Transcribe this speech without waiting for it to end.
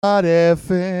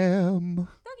FM.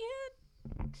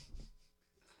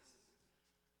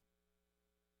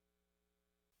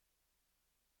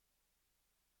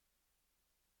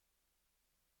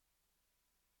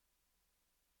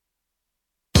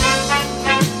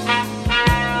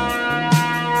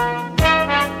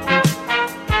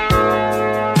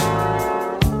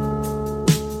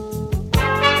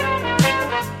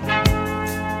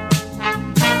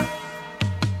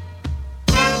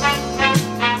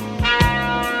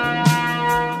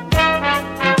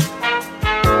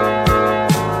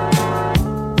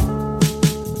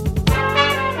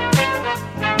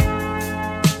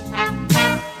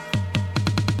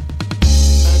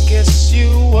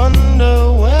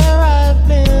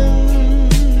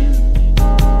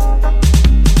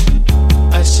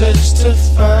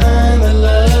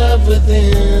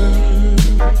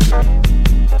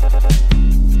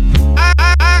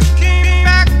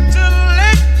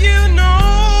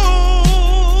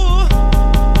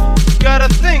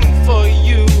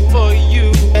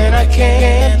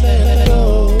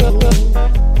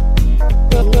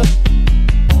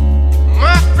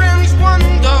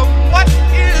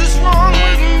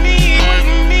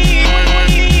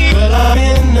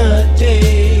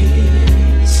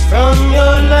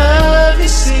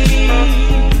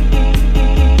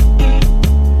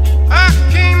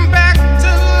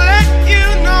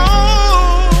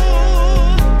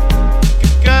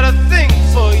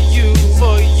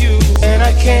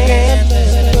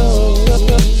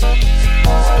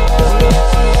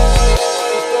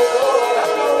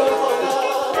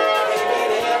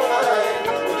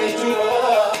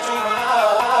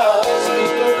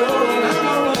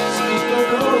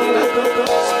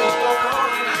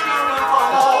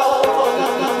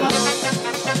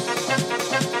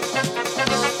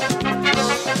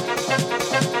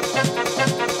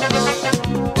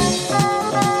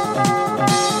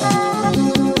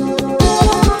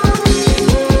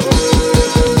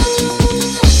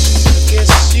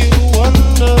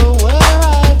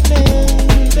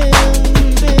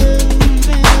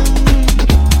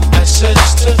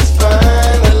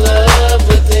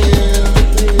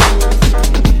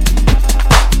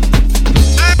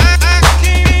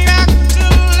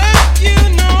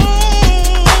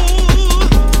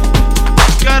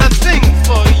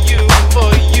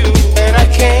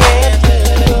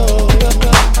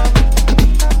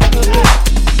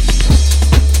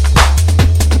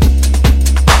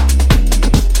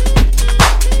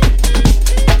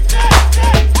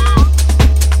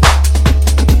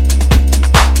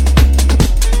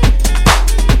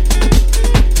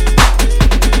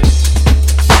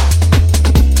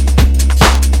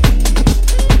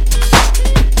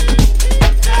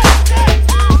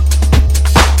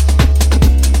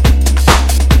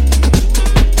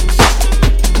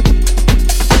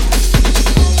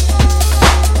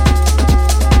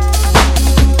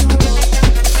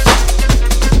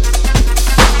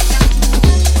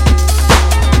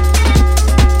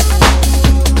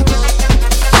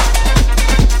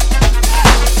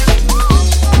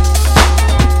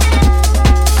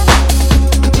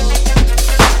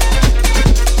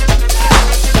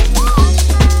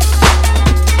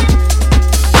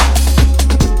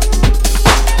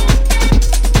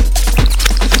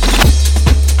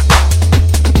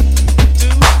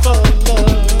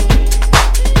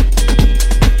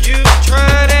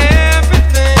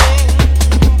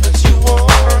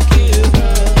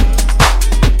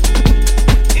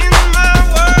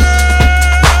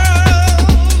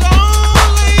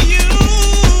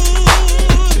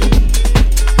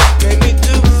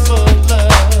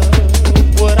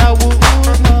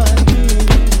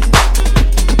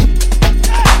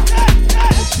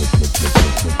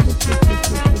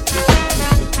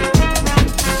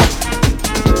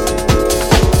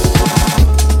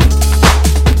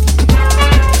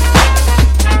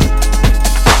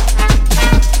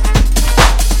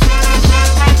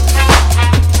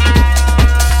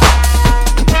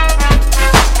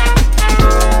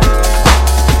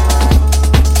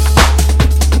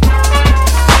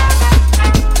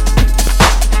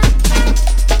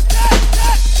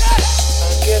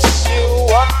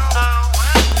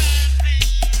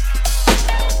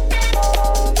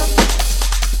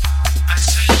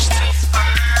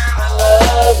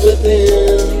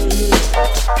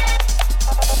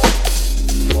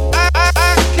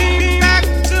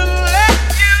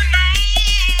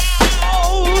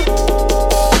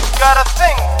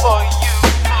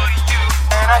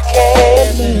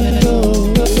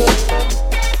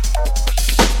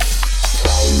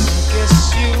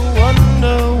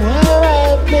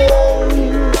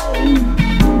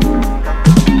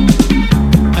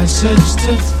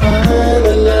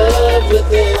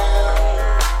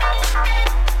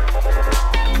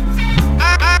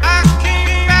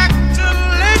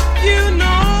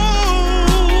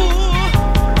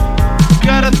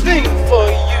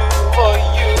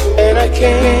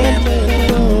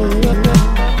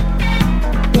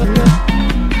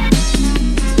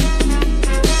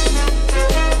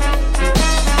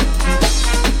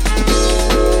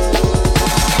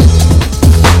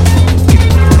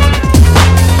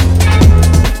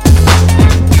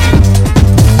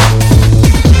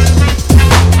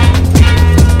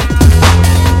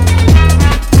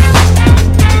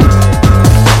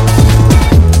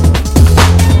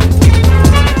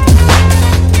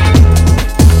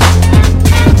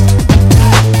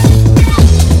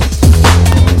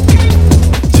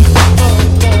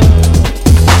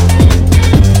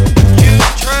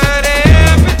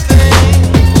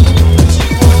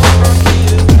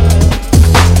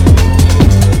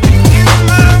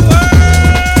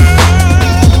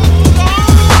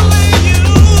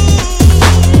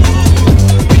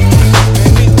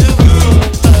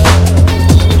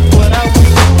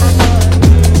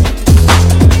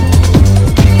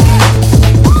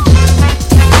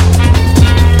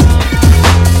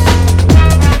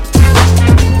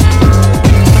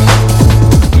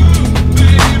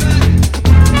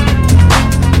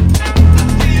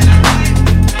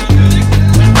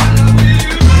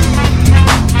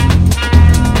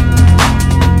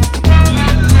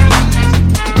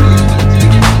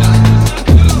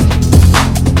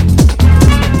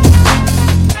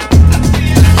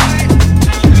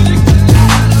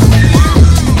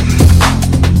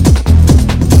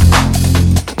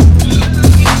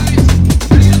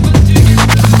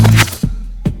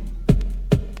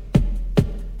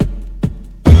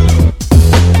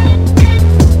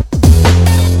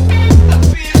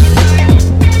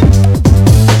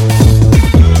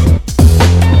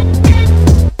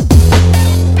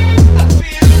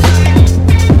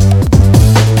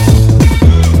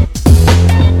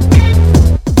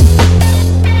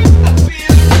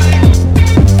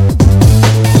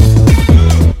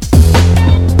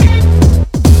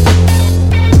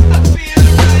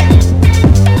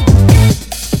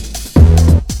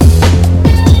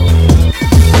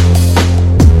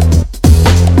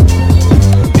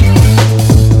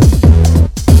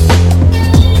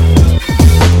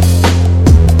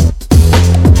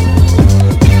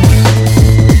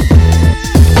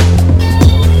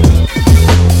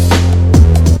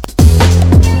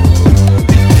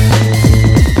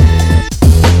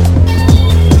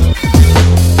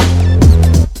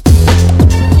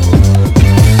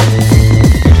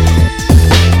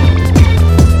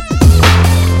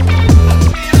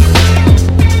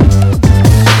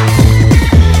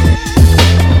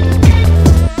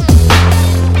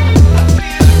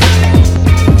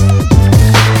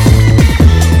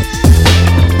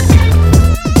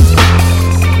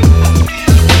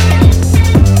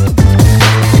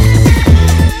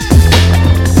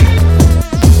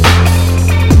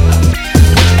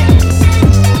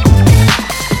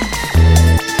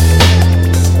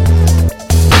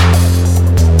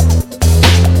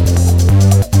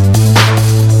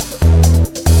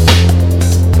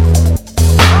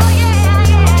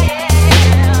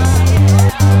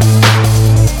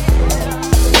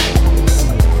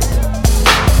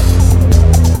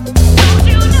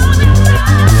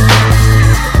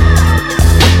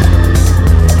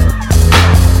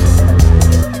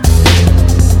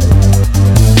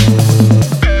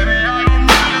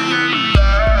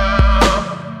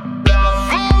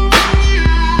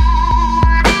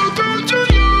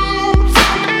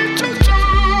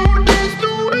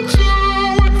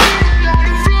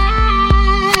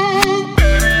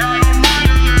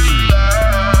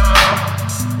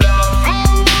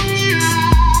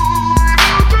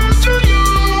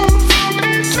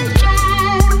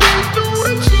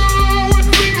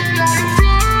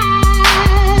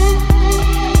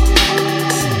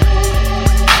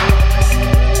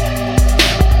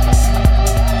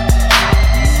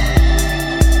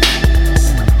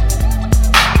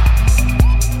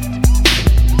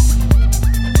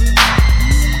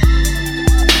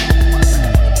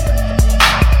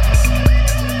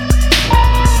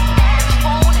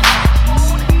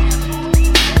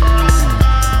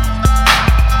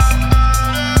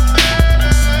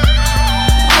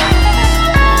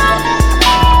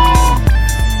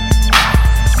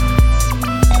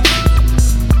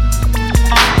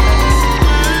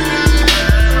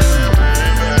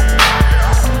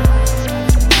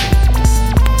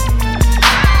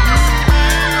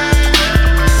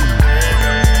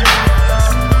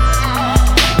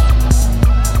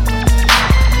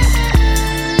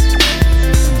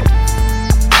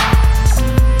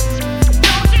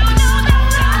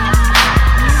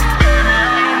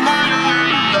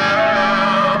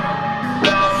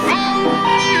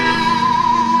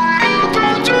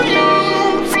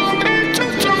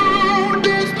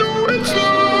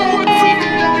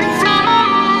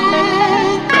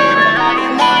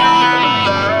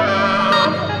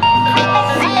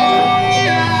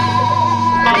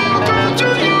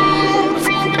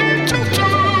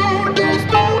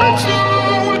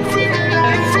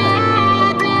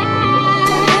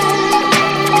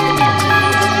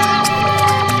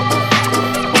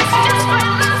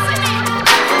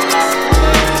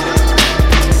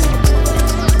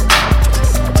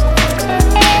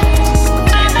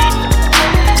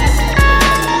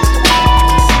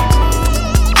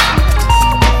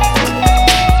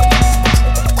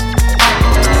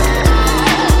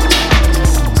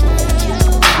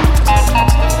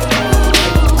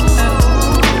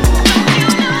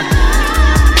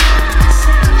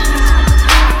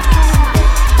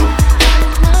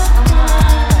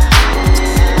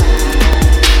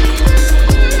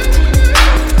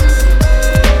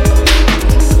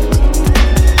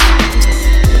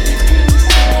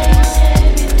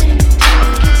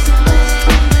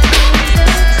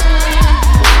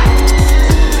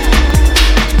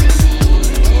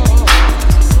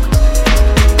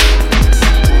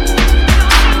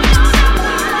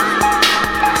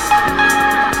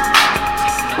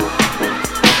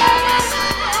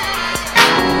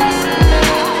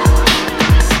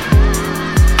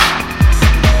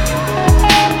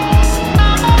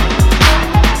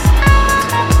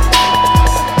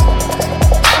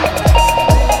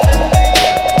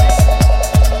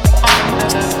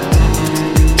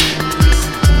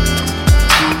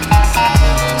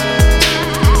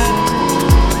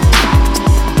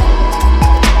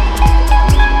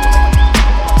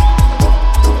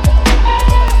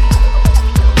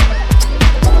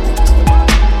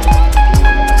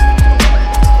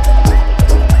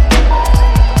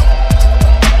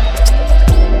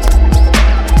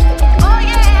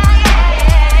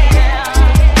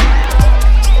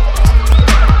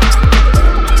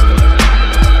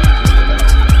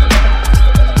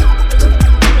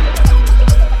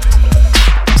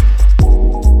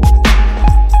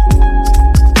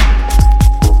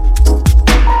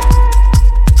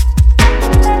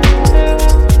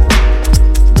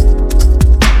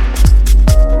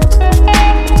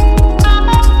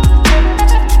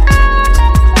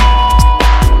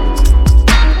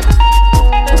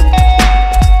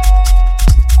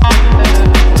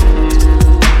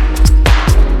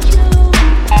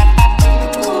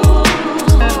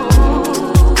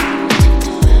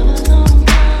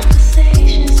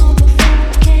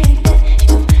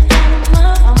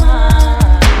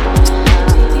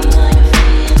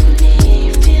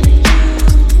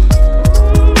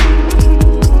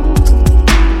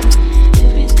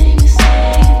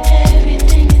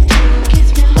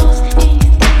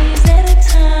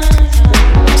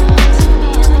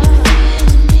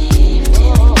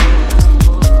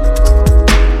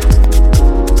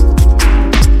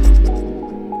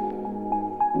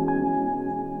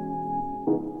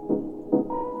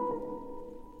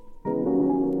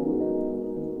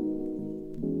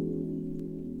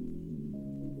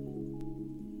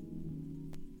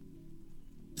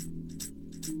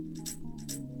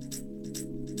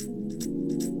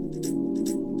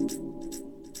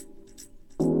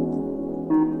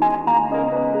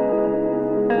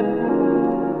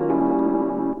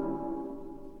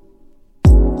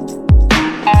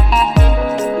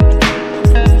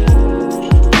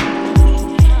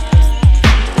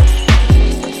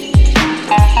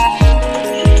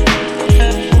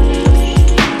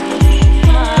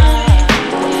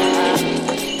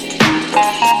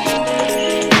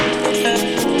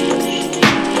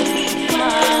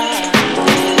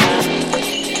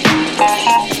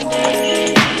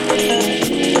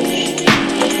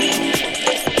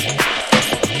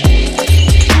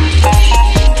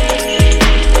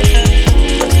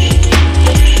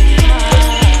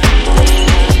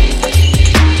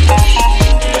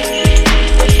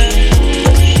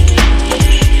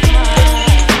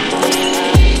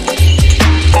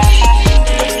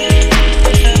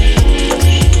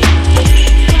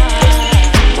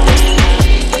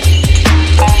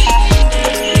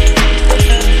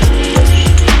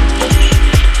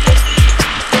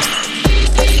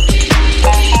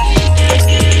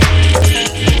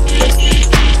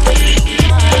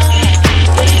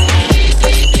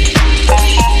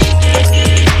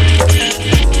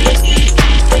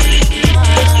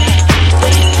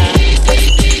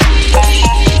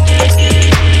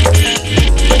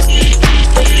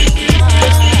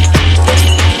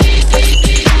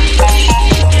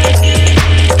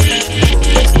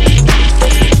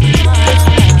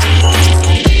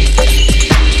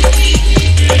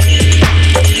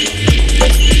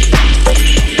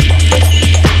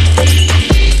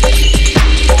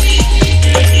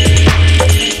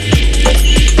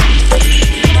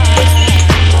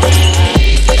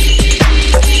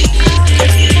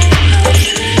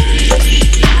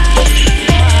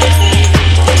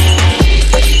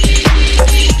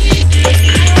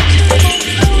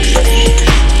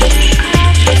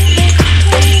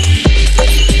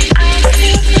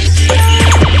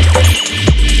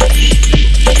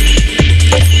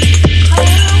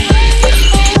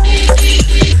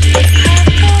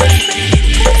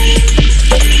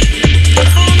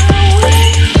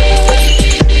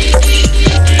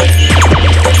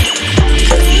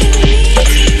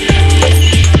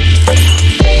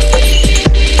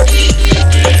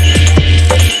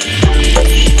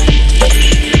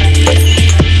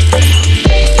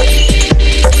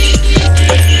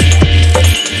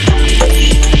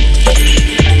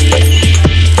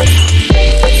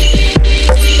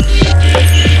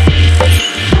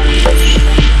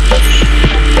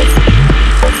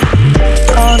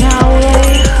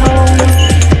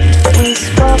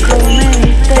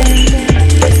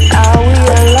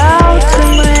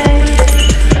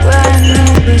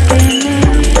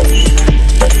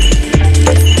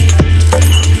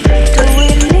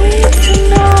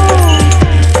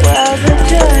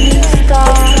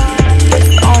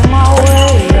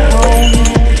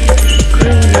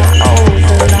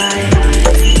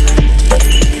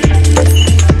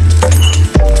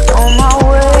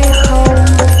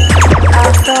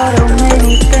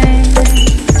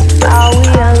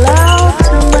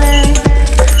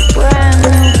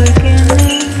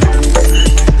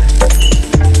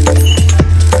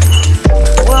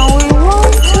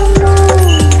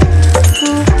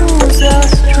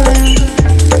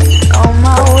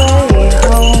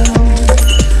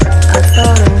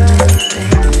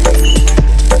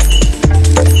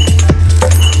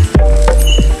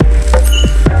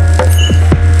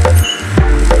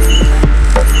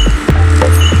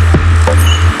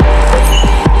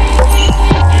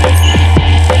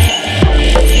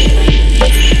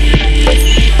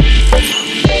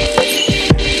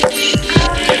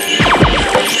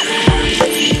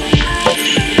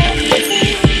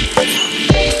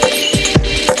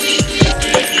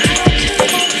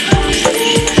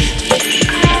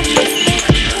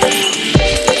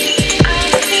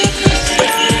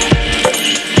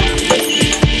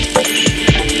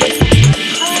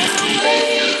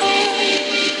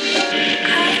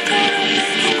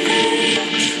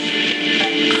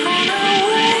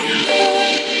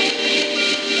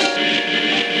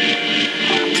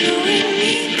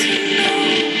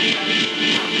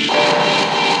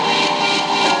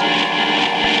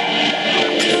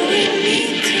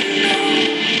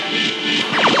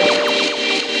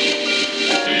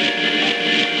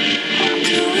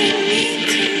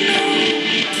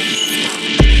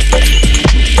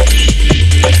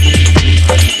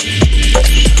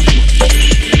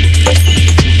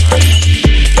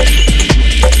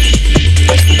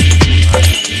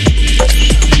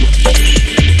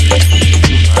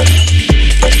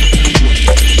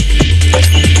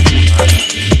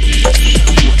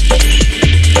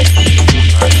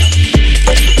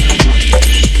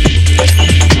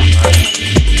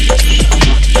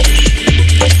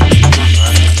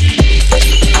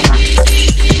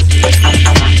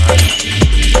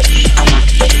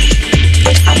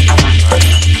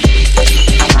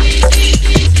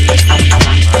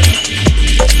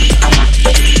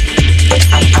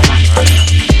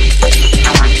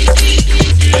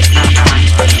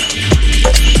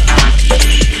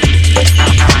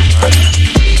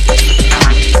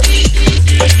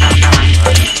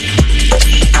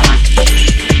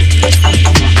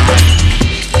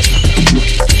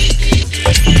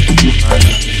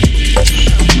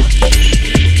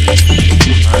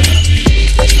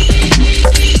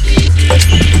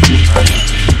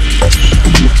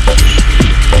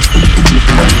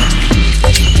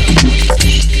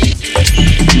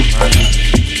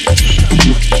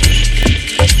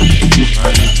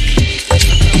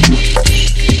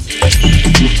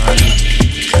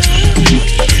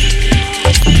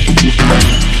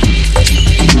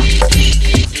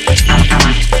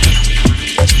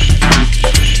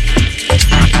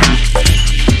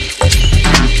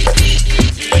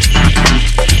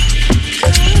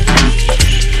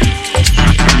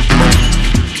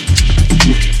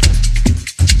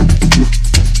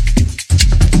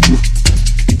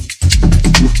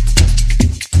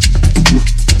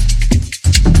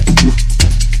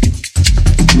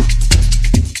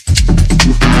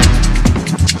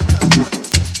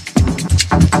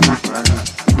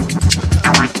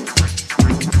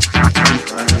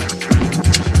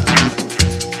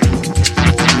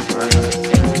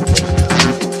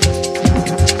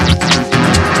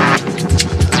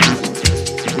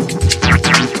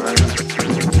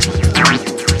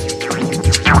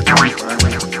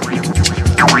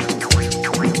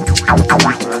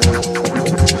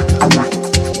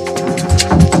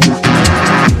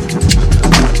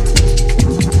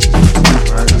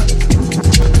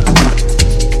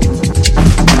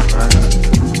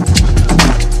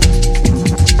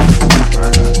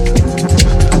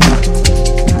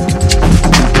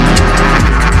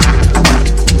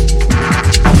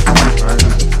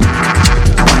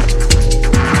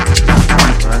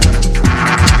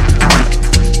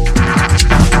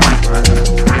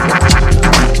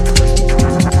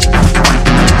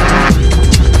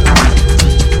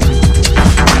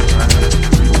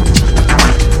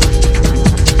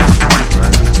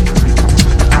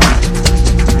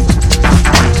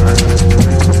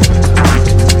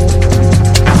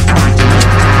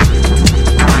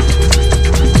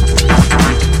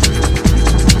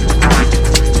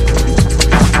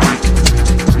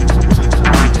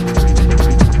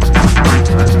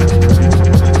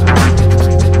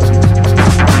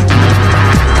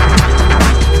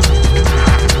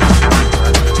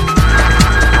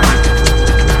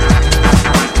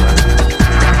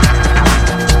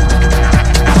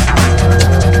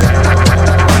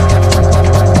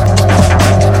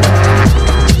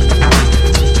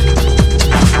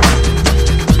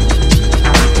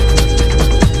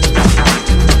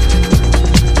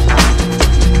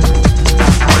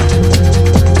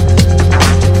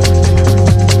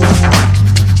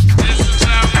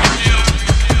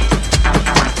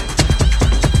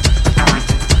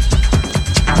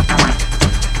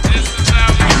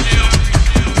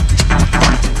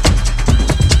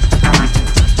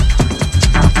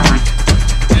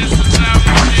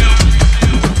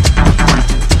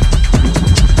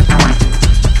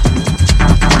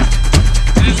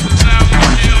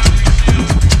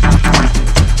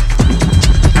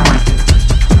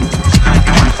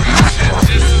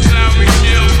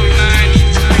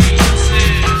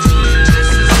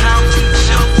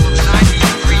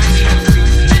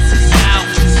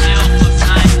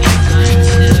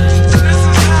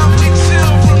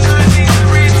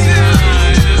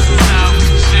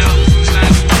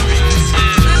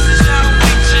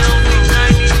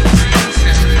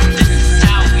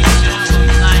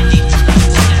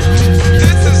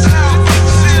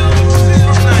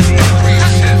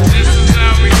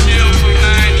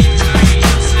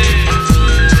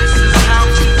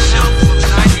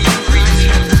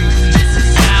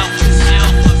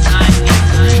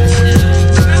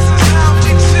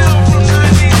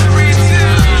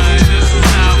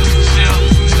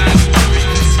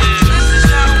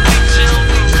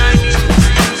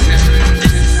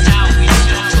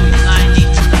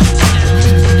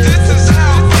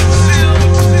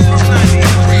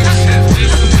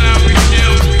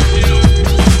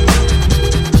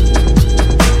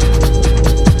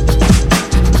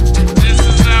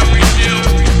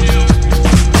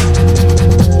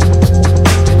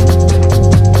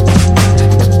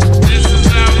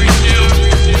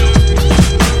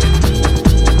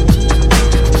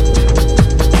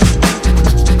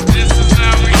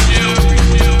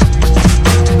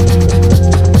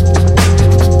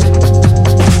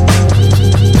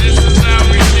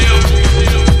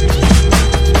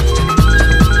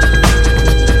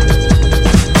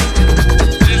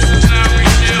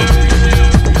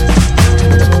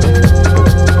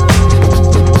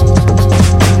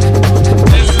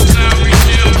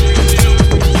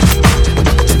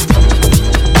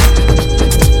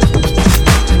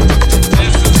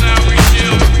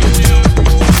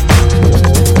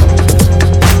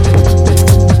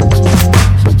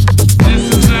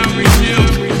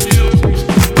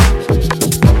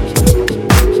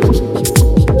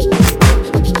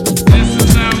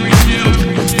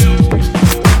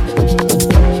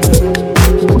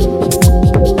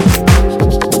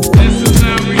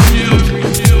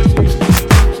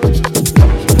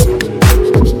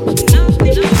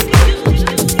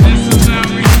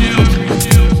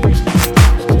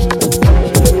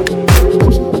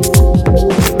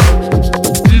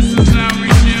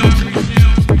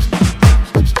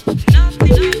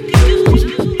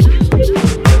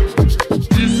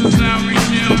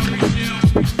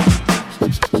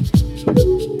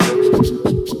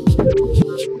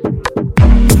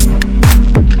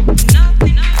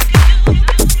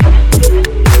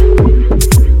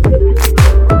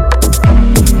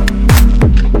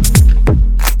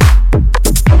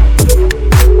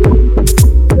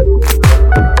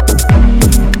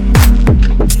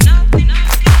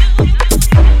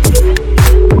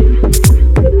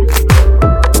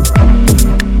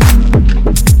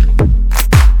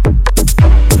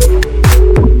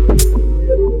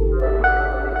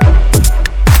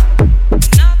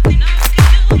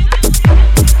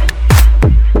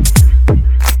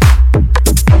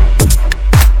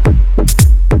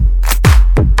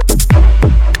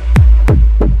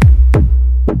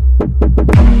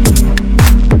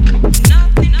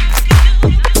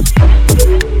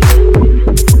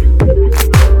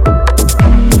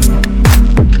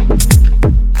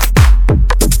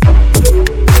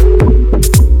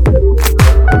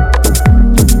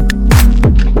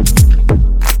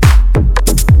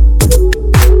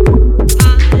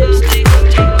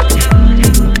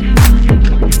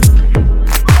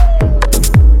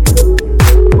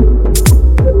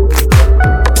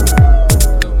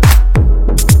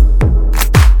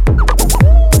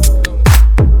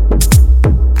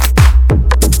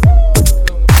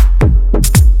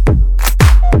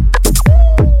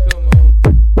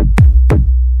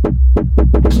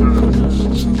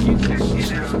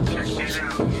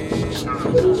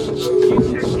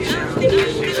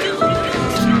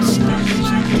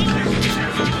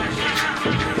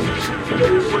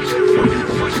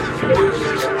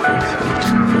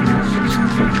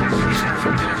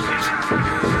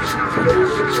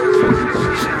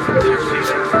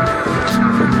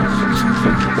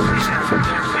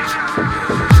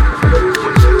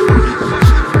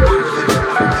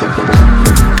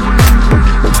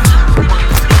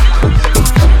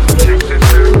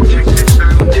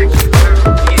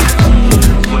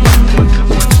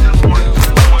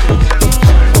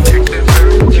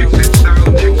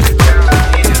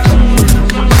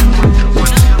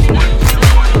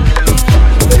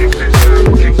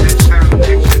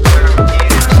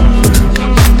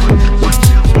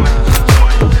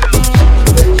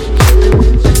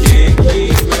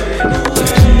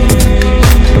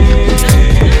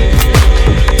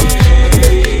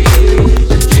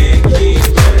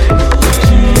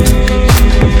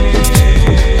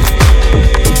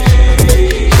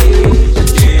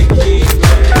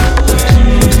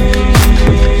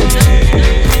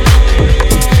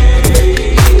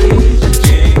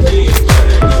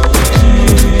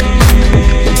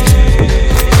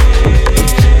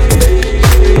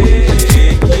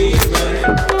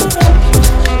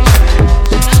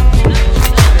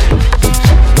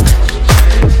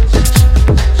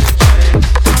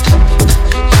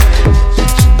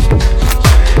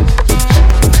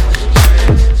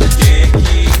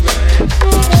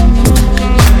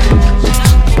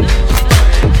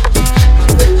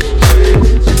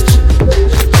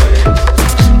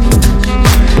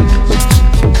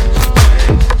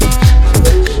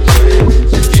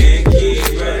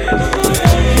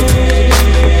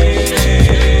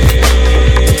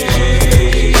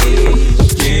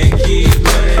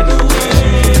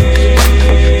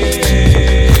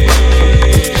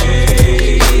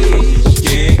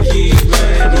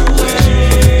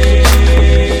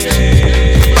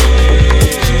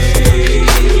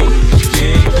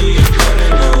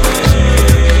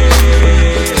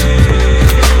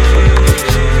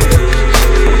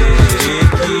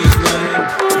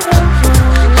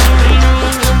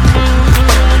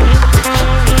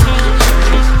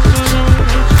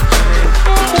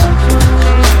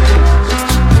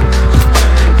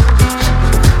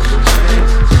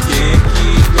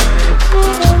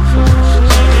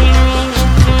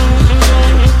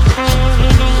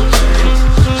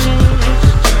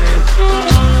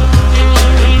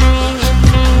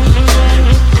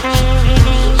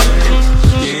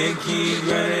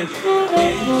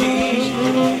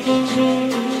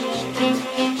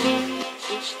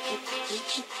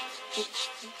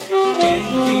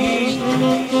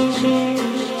 Can't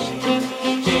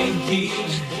keep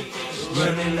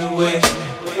running away.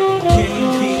 Can't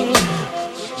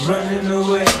keep running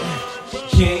away.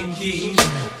 Can't keep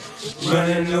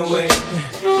running away.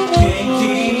 Can't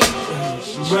keep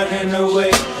running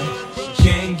away.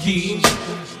 Can't keep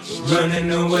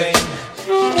running away.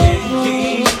 Can't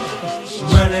keep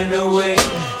running away.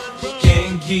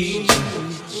 Can't keep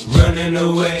running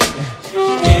away.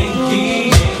 Can't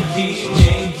keep,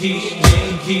 can't keep,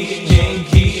 can't keep, can't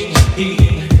keep,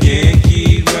 can't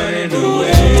keep running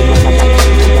away.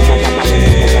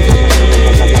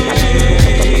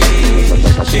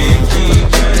 Can't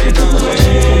keep running away.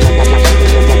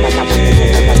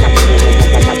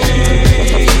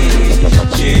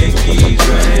 Can't keep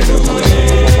running away.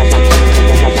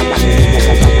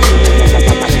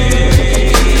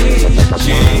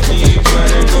 Can't keep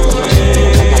running away.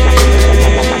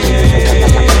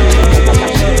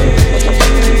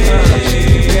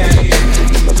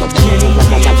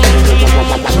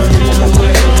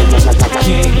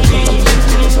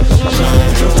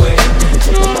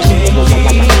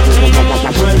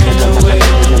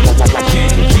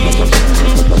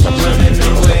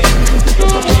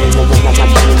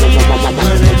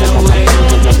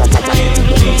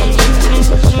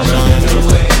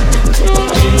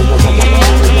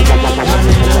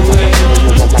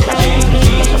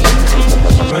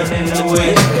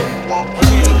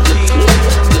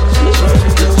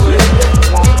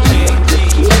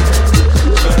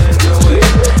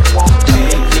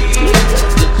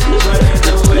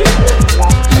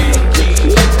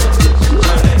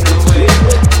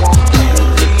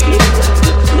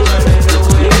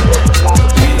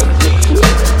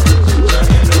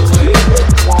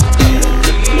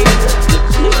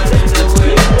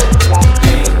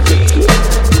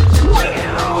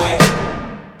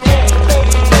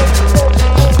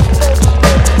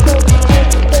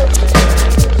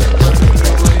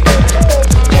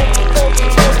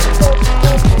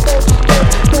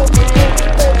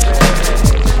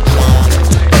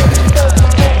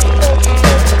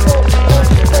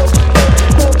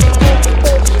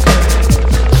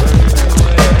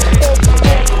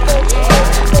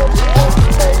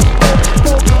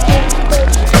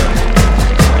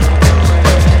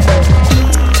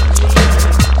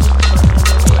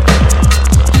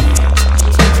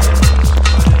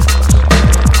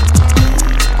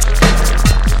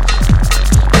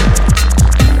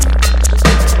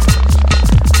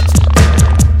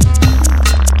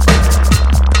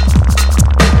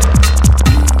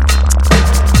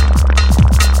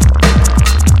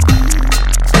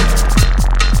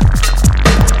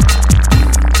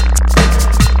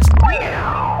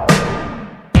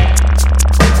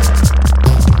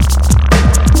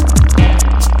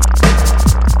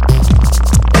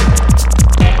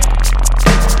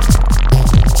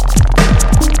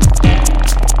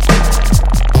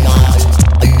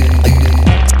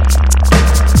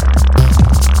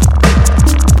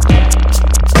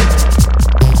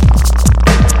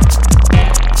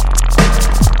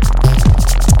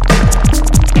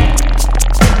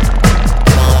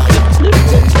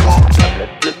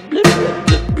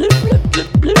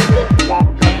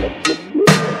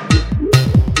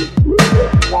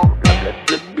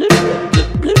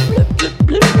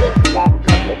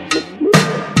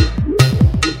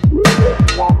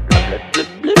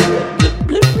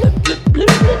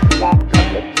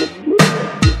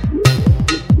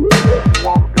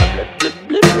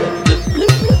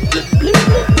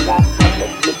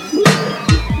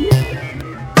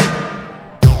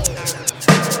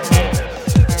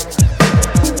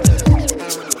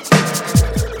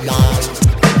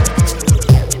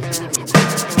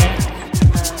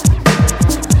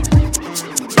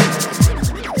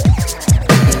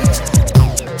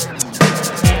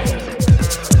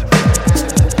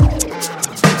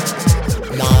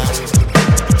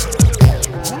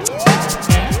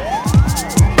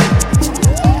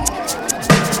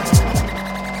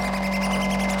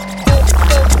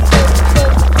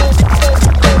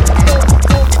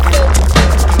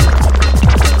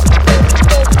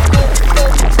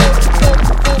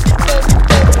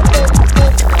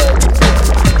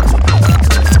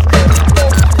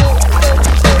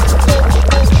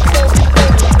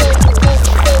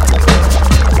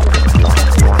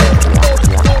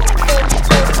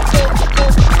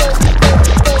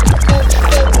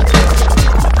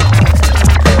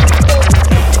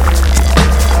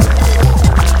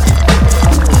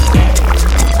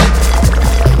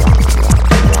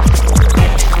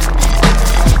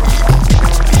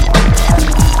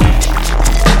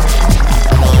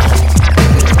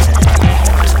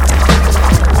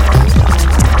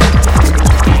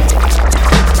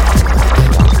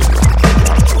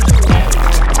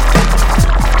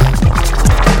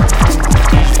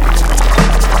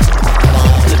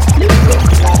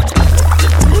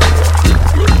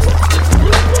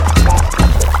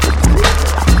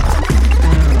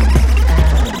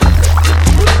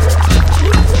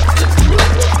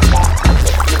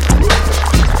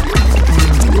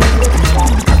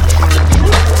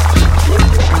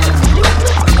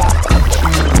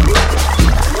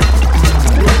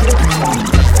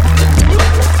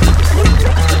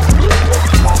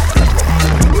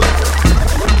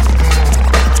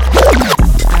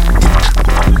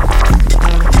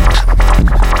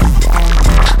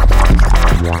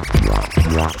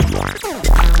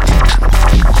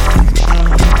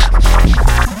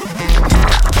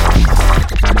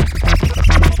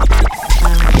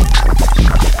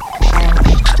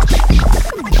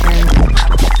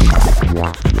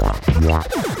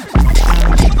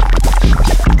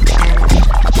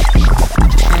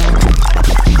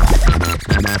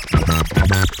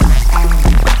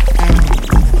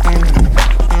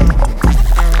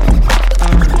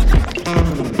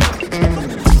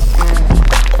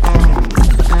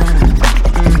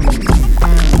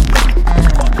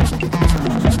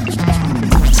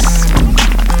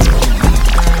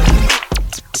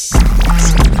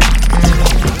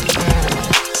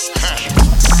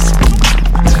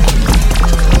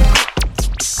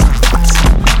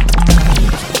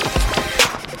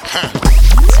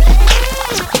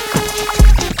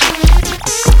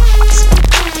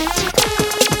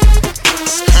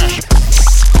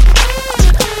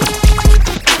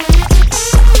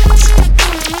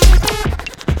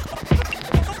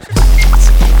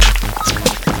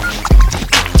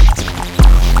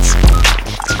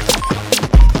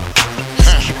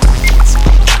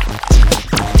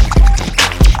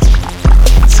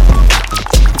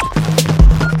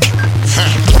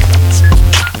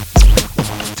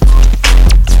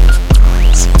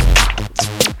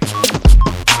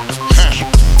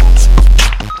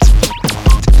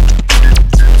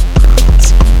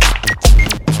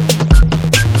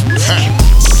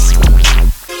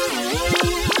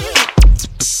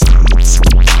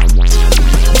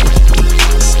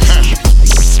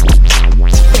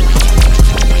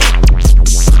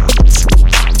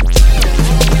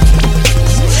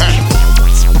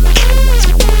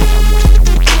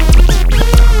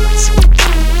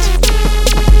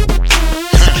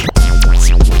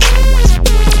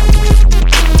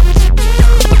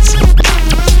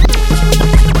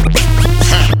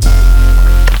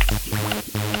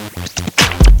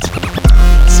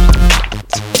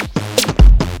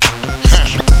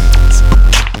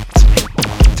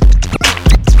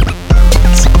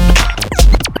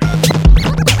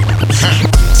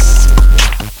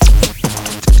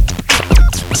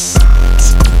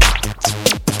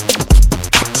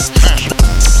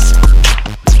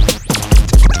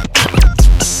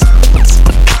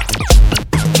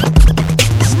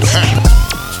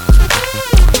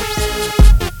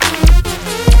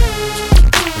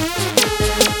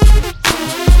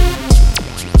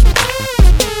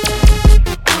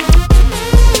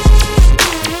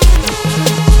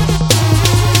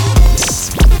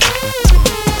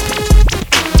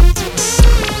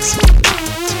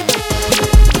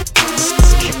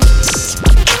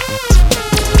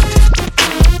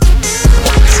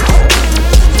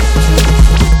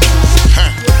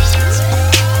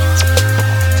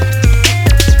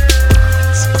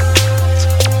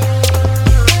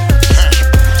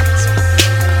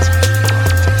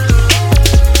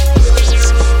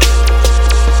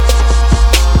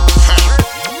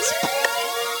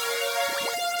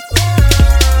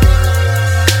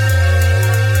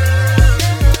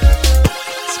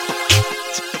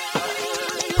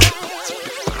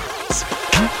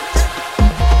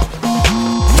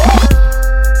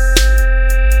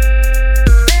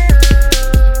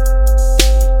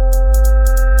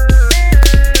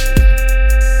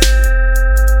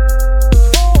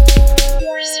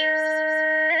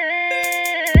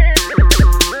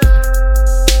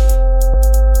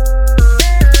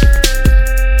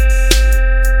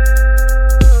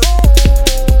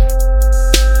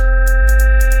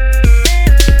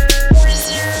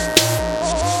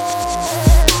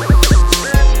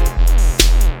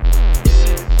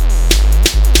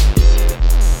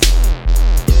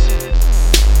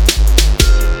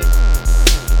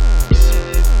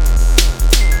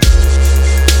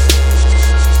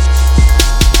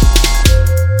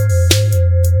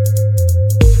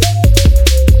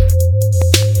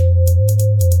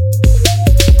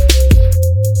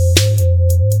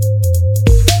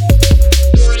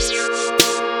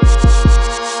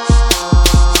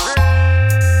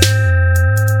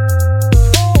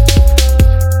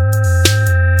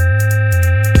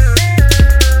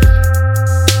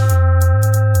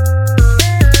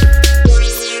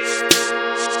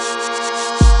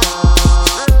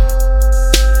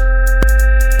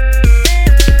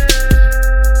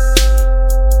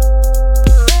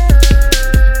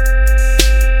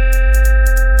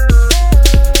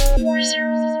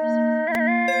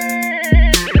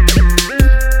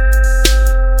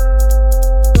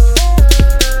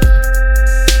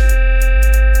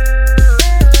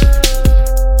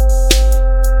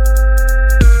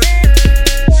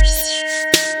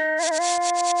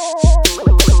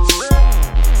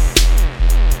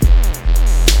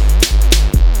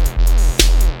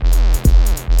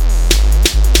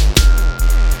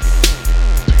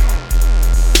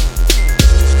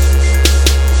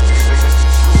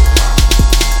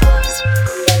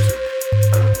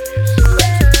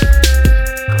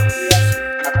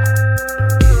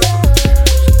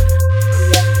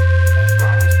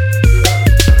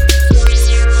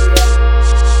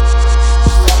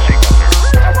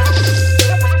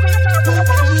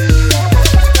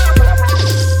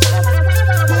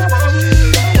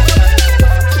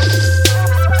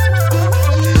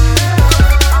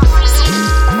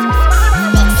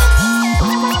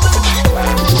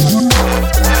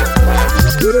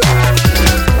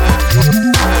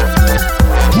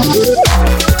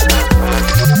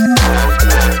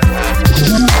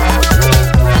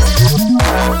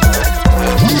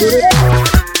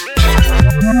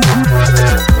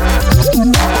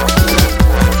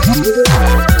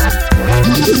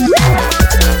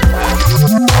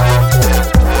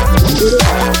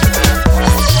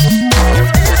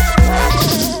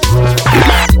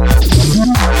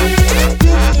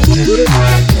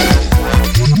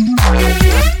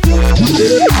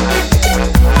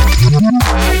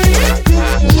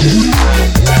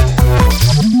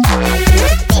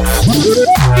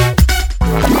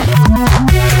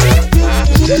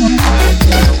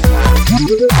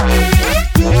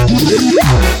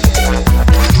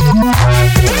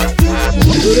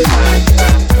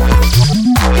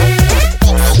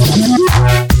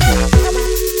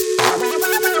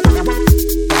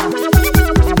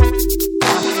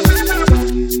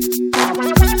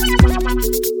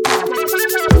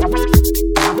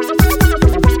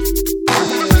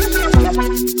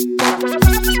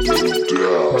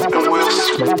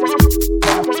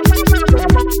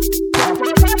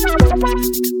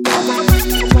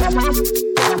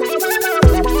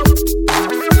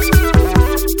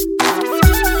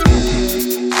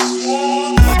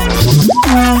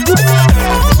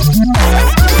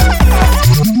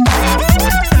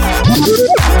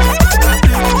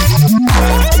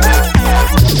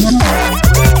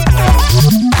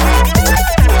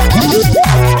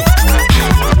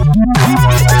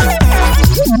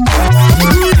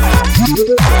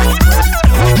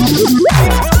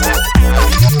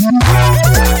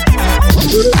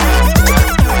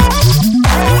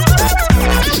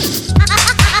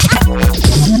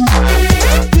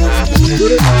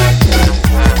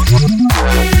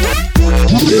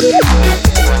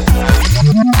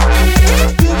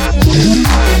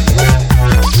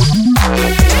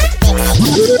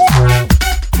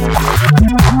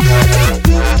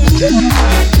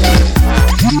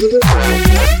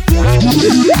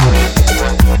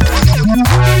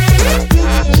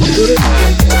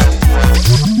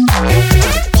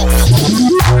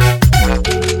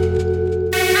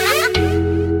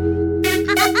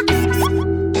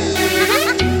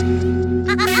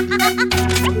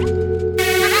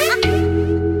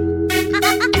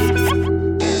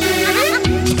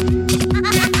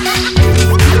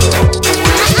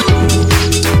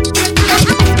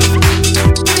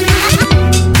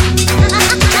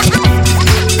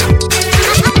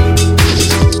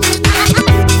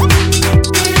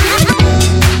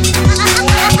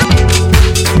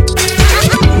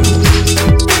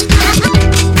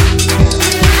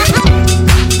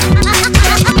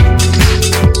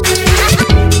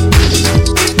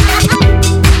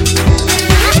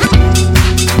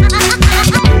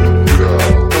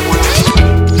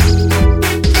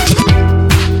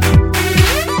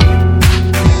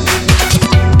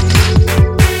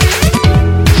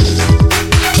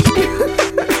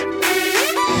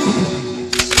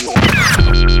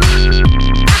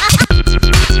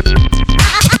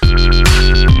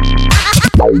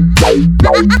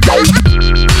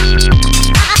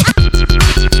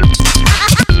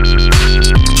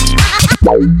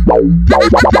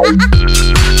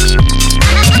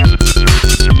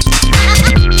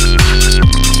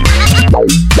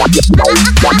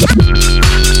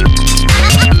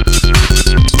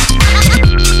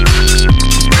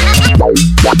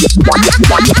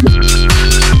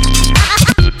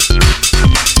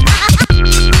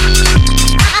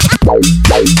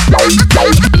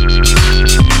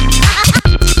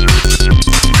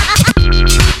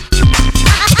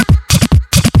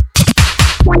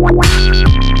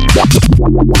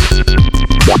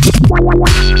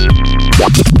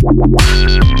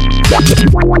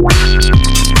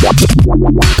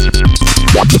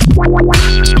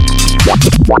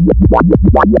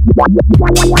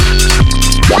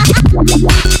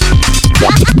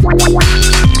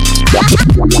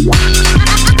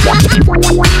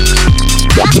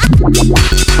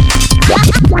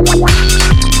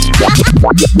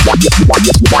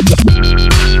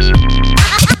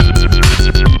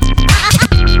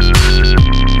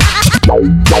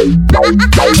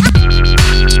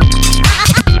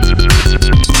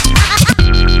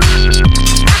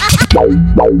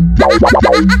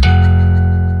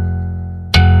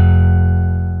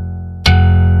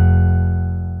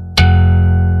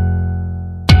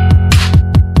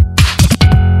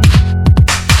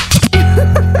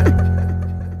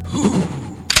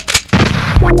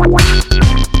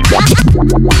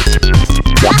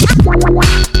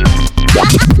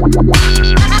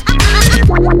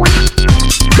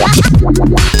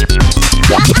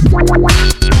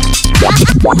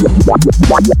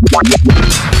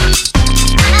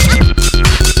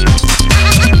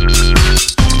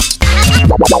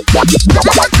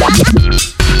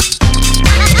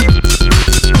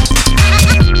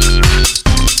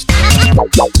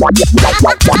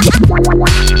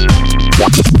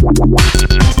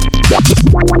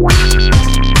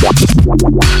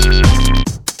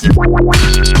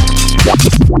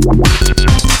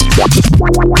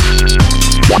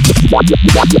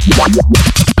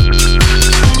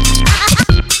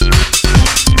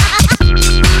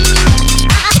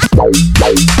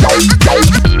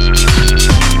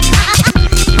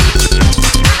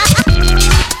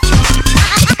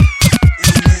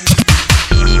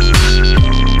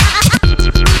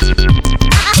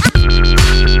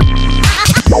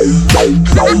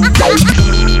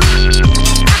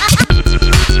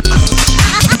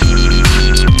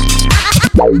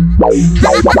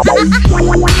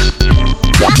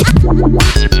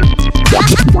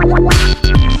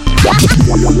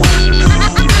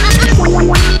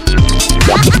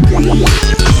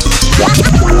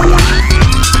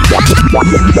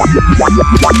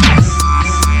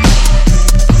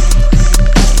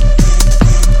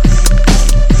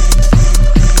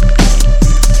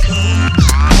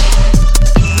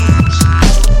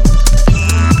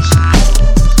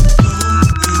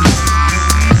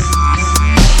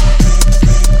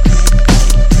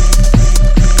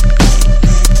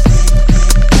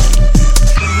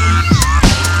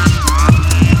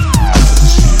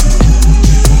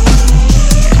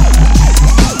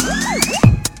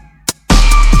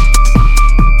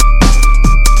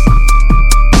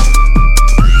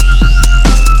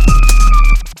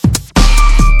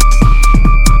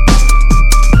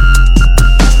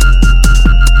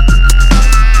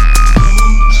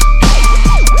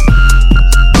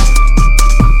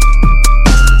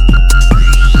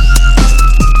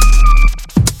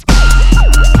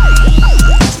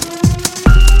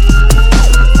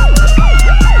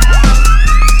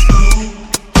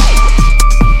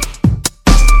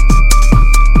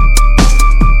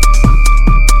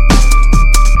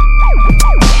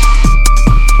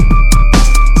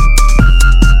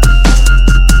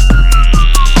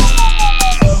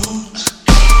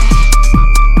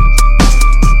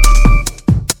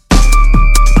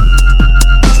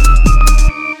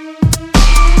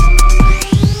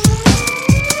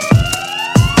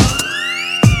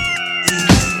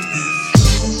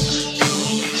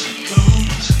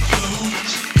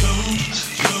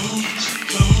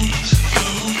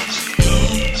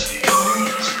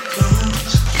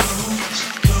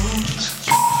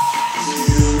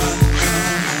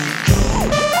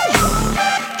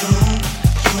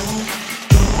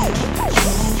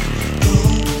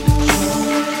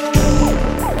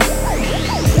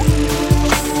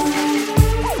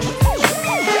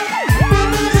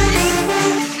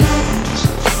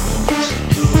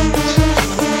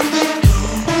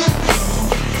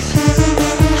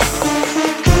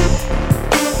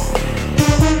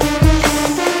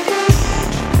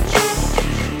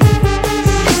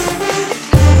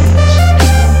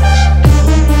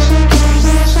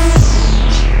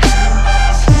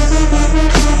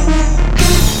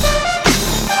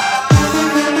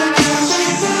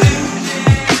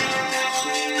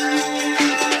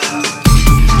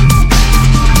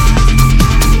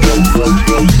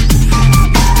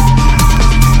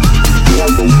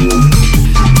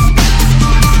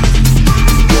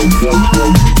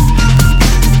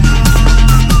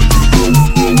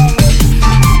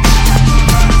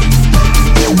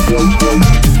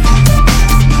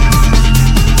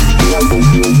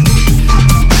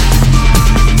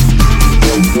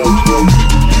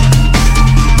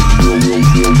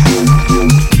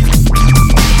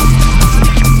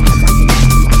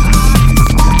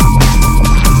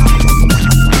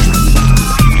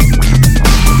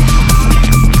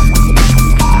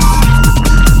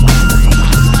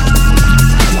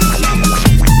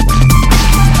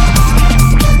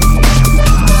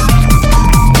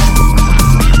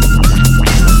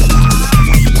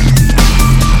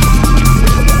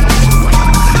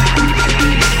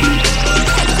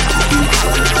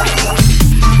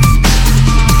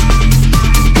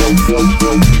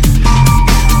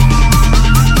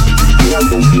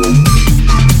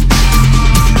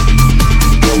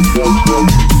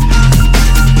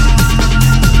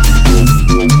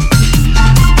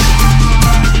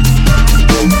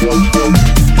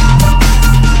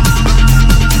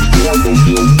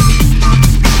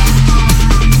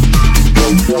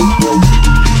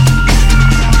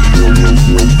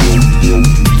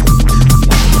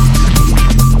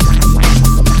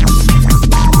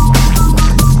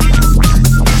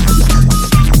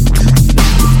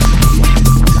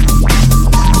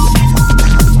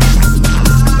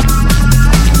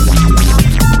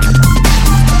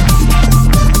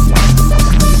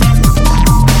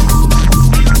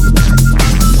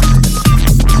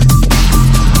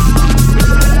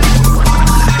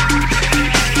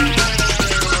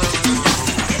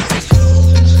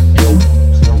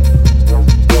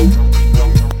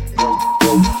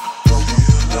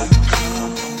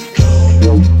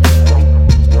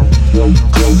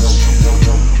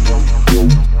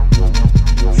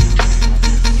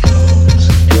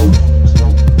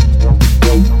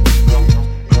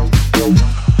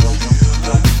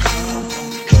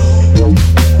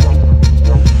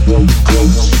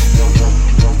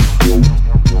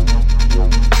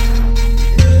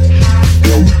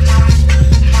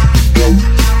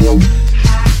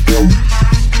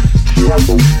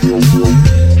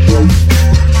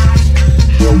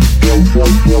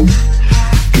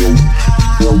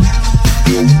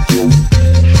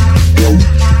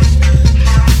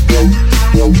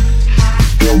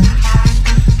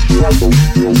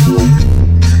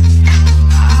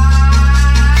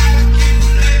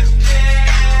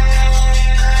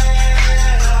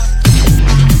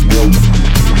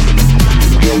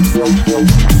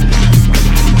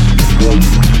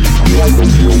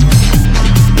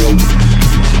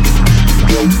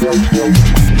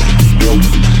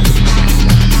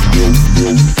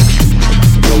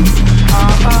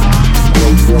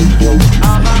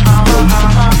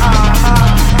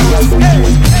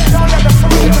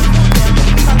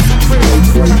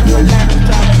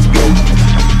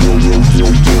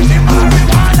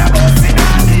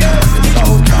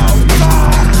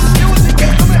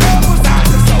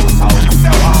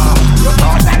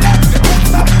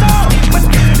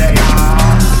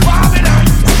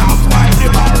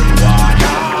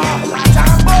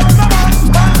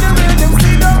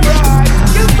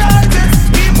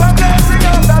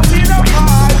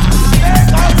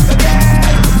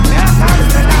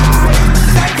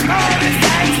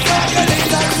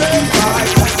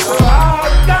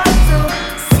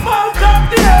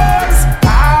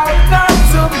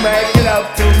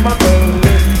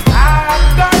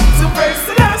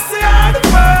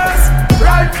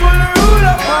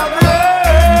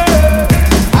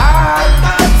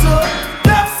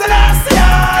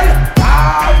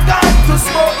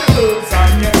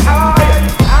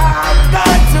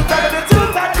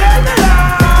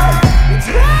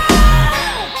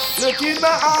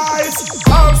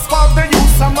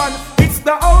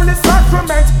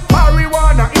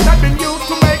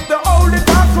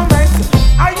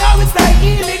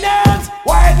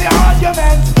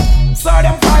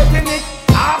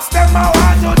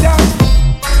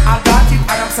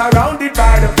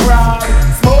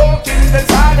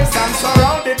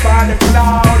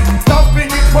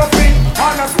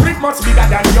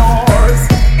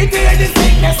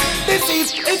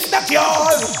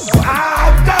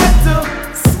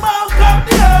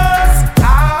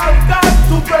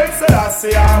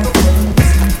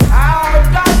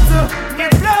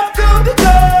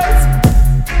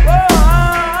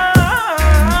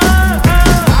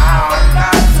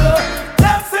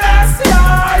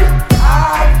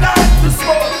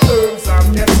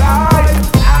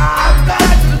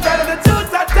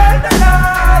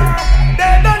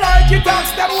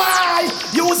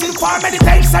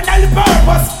 Meditational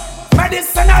purpose,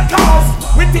 medicinal cause.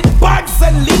 With it buds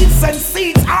and leaves and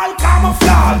seeds all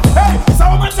camouflage. Hey,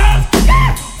 so much else,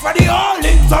 yeah, for the all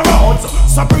roads.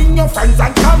 So bring your friends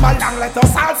and come along, let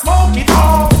us all smoke it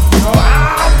all. So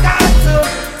I've got to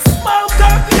smoke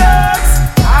up drugs.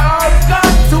 I've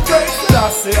got to break the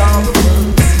loss on the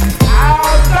birds.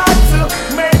 I've got to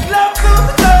make love to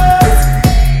the girls.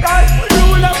 God will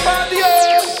rule upon the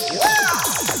earth.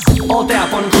 All day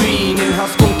up on green, inhale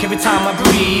skunk every time I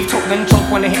breathe. Talk and choke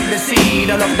when I hit the seed.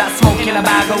 I love that smoke in a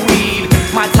bag of weed.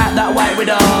 My type that white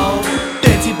widow,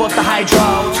 dirty but the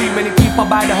hydro. Too many people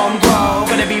buy the home grow.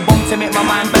 Gotta be bumped to make my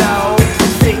mind blow.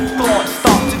 Sick thoughts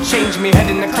start to change me. Head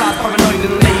in the clouds, paranoid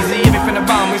and lazy. Everything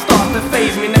around me starts to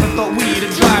faze me. Never thought we'd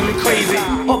drive me crazy.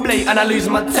 Up late and I lose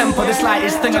my temper. The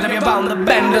slightest thing I'll be around the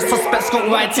bend. The suspect's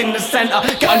got right in the center.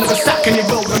 Get under the sack and you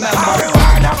will remember.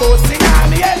 Marijuana boosting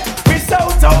on the head. Me so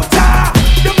total.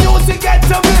 The music get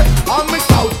to me. I'm me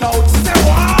so total. Say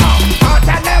wow.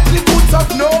 Heart and every good of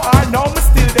no. I know me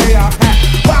still there.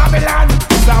 Babylon,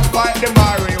 stop by the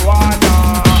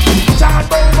marijuana. Chant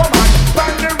over man,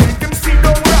 bang the rhythm, see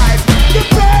don't rise. The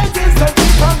praises that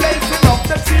keep on blazing up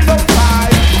the till don't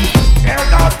die. Here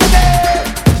comes the day,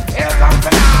 here comes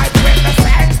the night. When the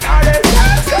sun started,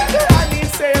 I need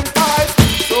same time.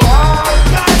 So I've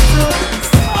got to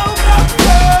smoke up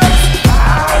drugs.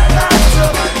 I've got to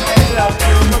make love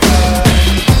to my girl.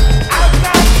 I've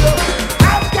got to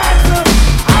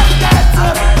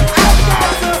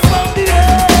smoke the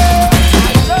air.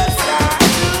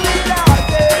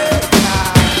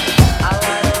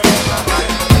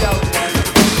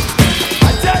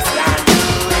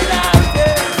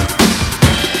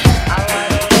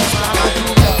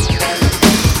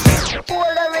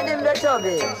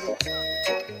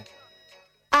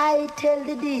 I tell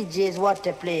the DJs what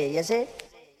to play, you see?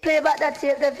 Play back that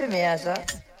tape there for me, sir.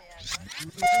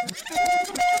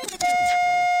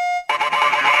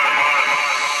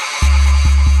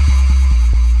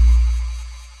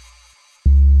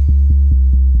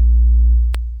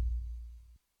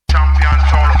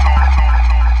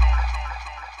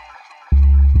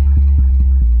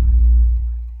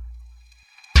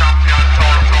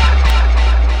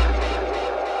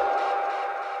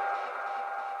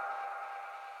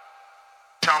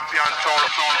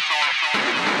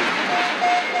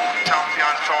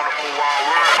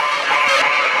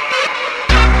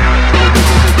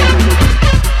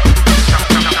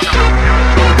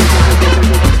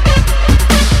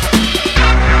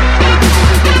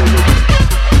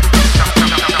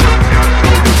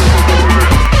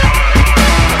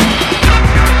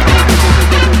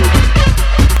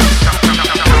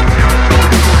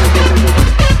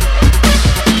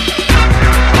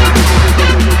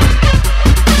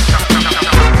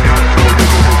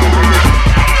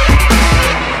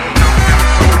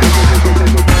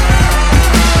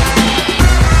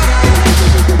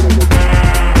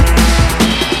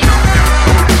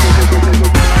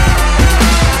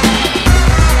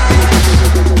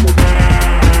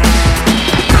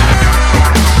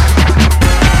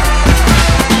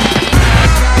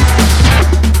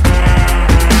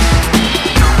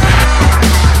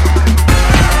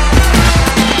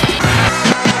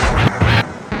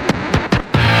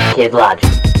 Kid Logic.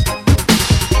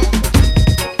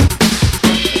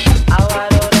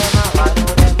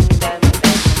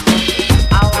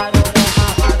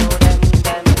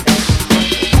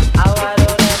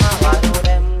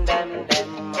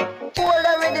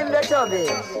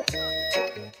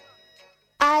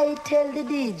 I tell the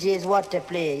DJs what to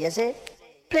play, you see?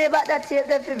 Play back that tape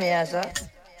there for me, sir.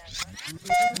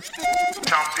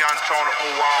 Champion sound of the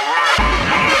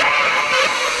world.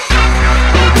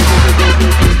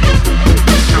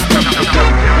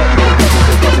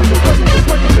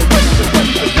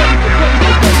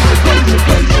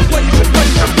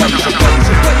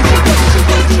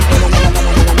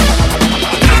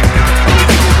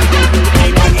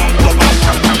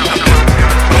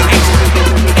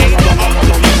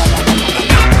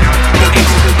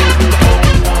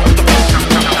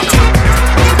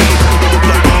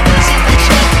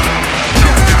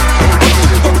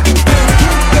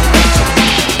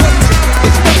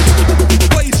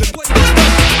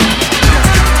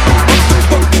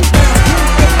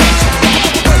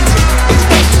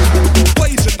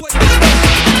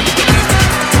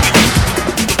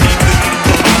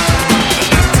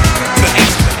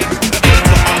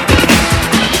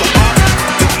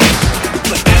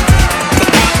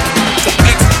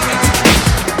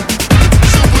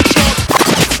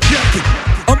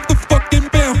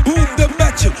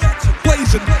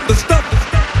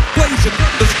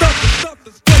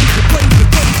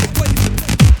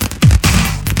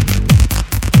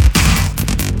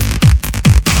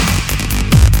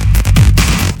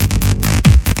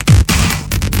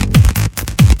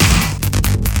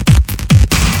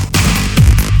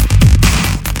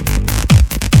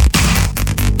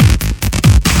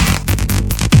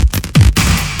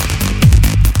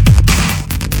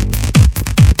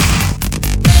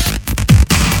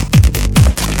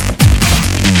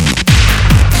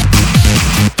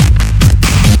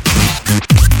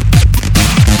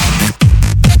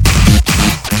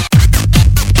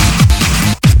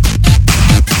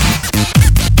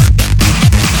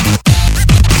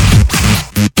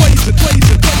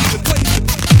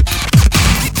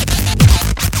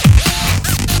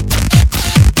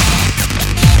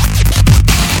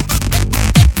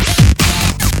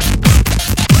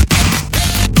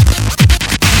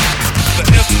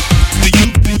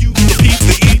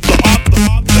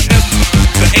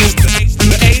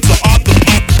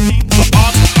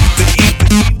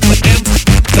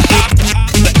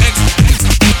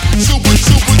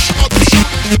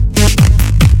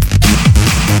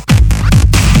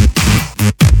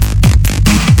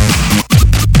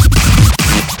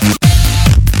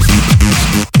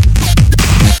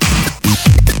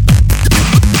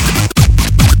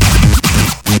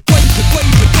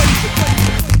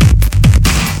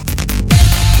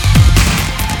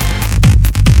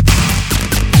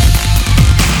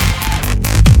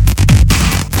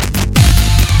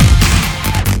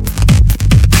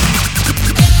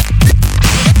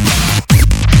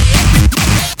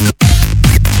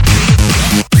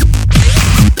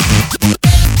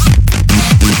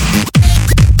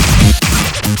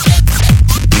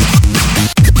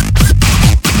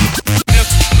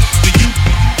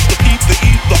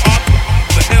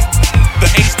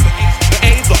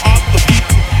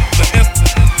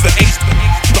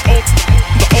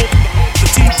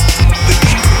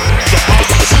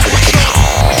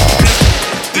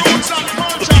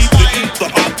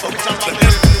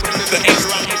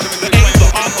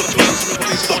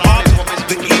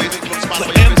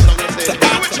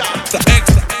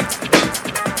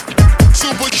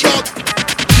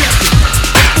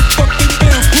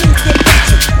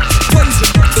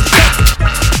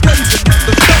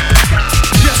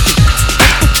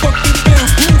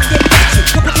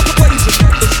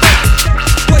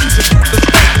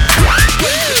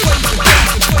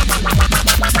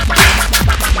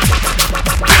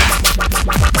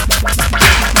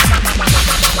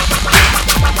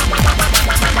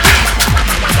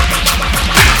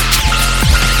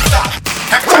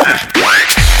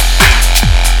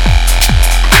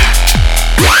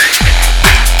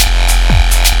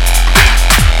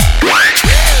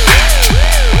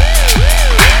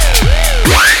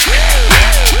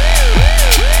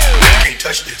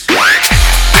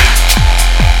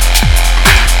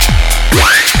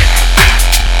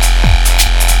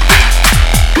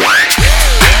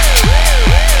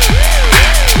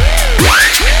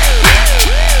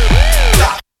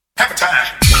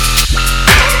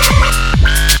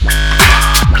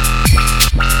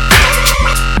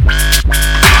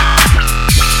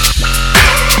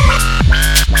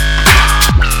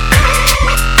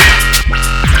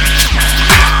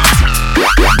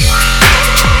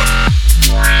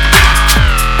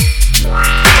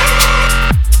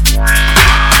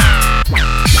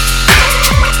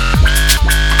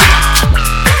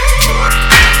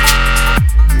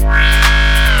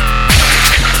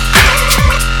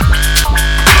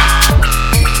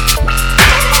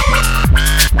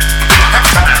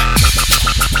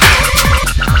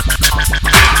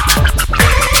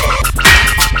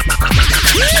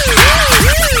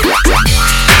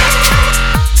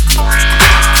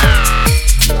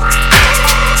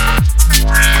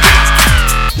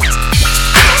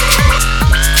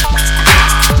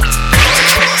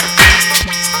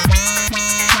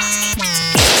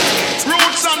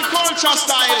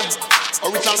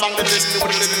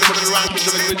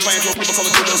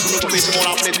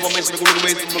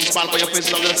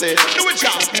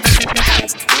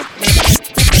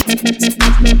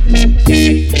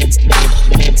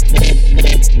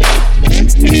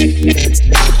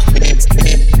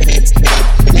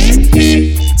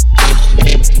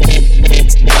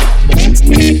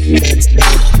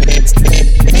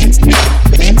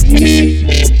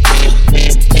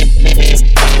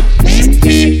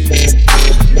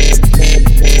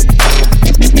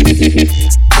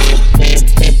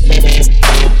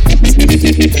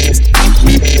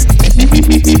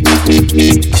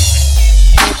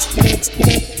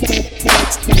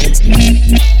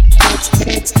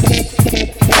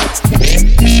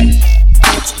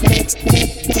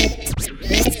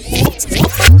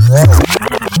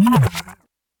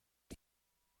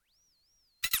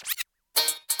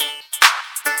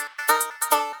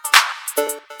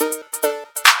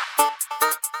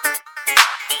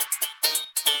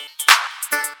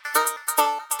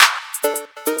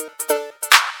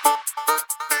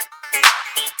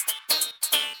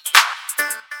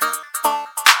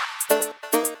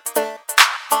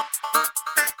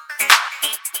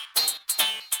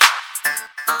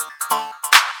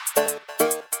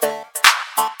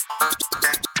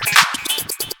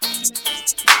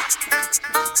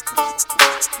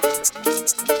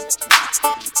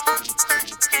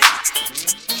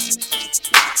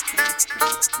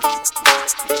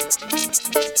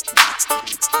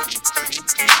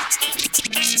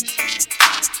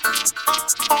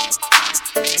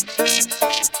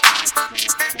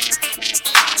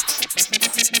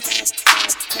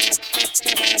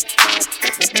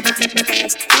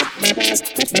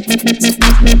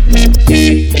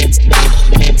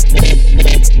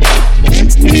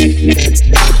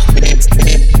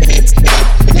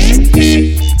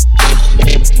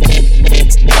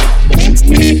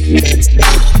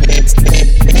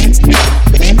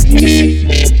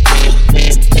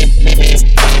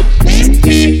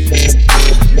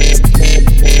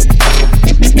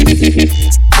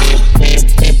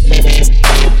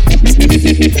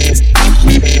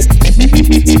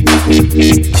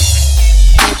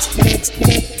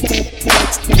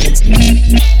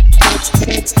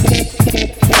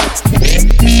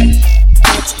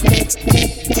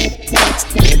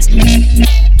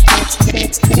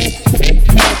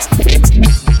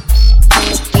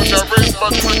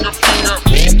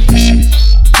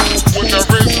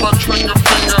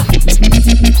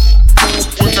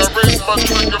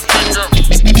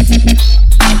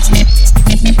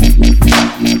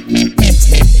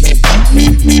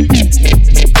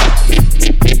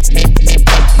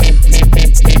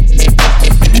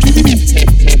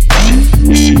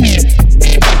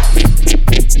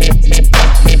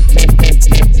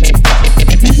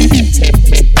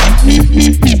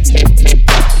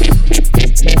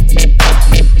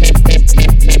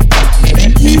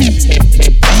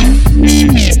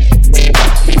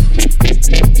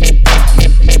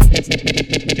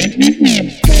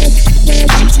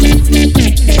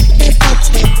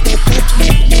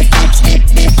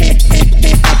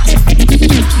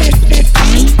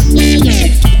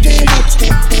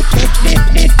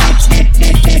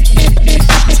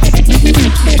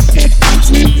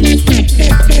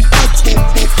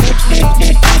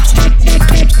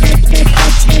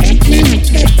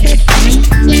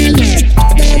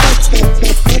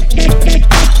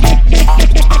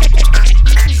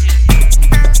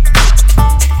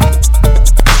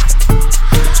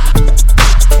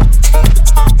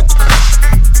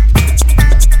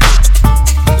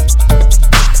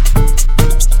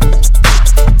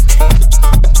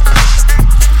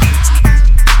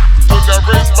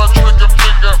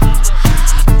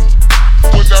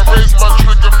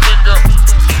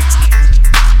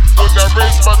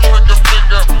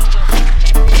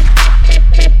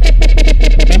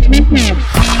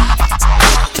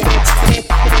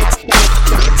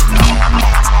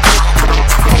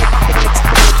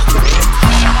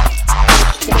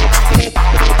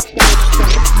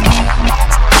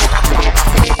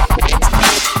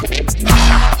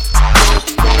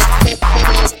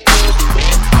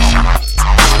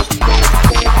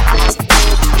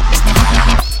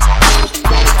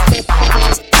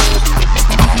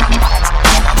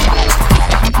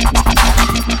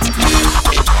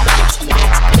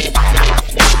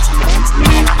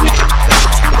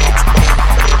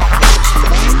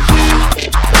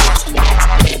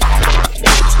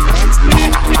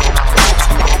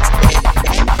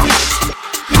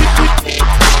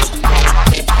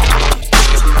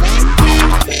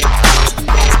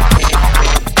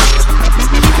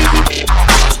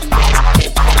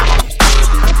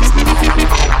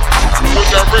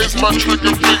 my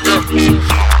trigger finger.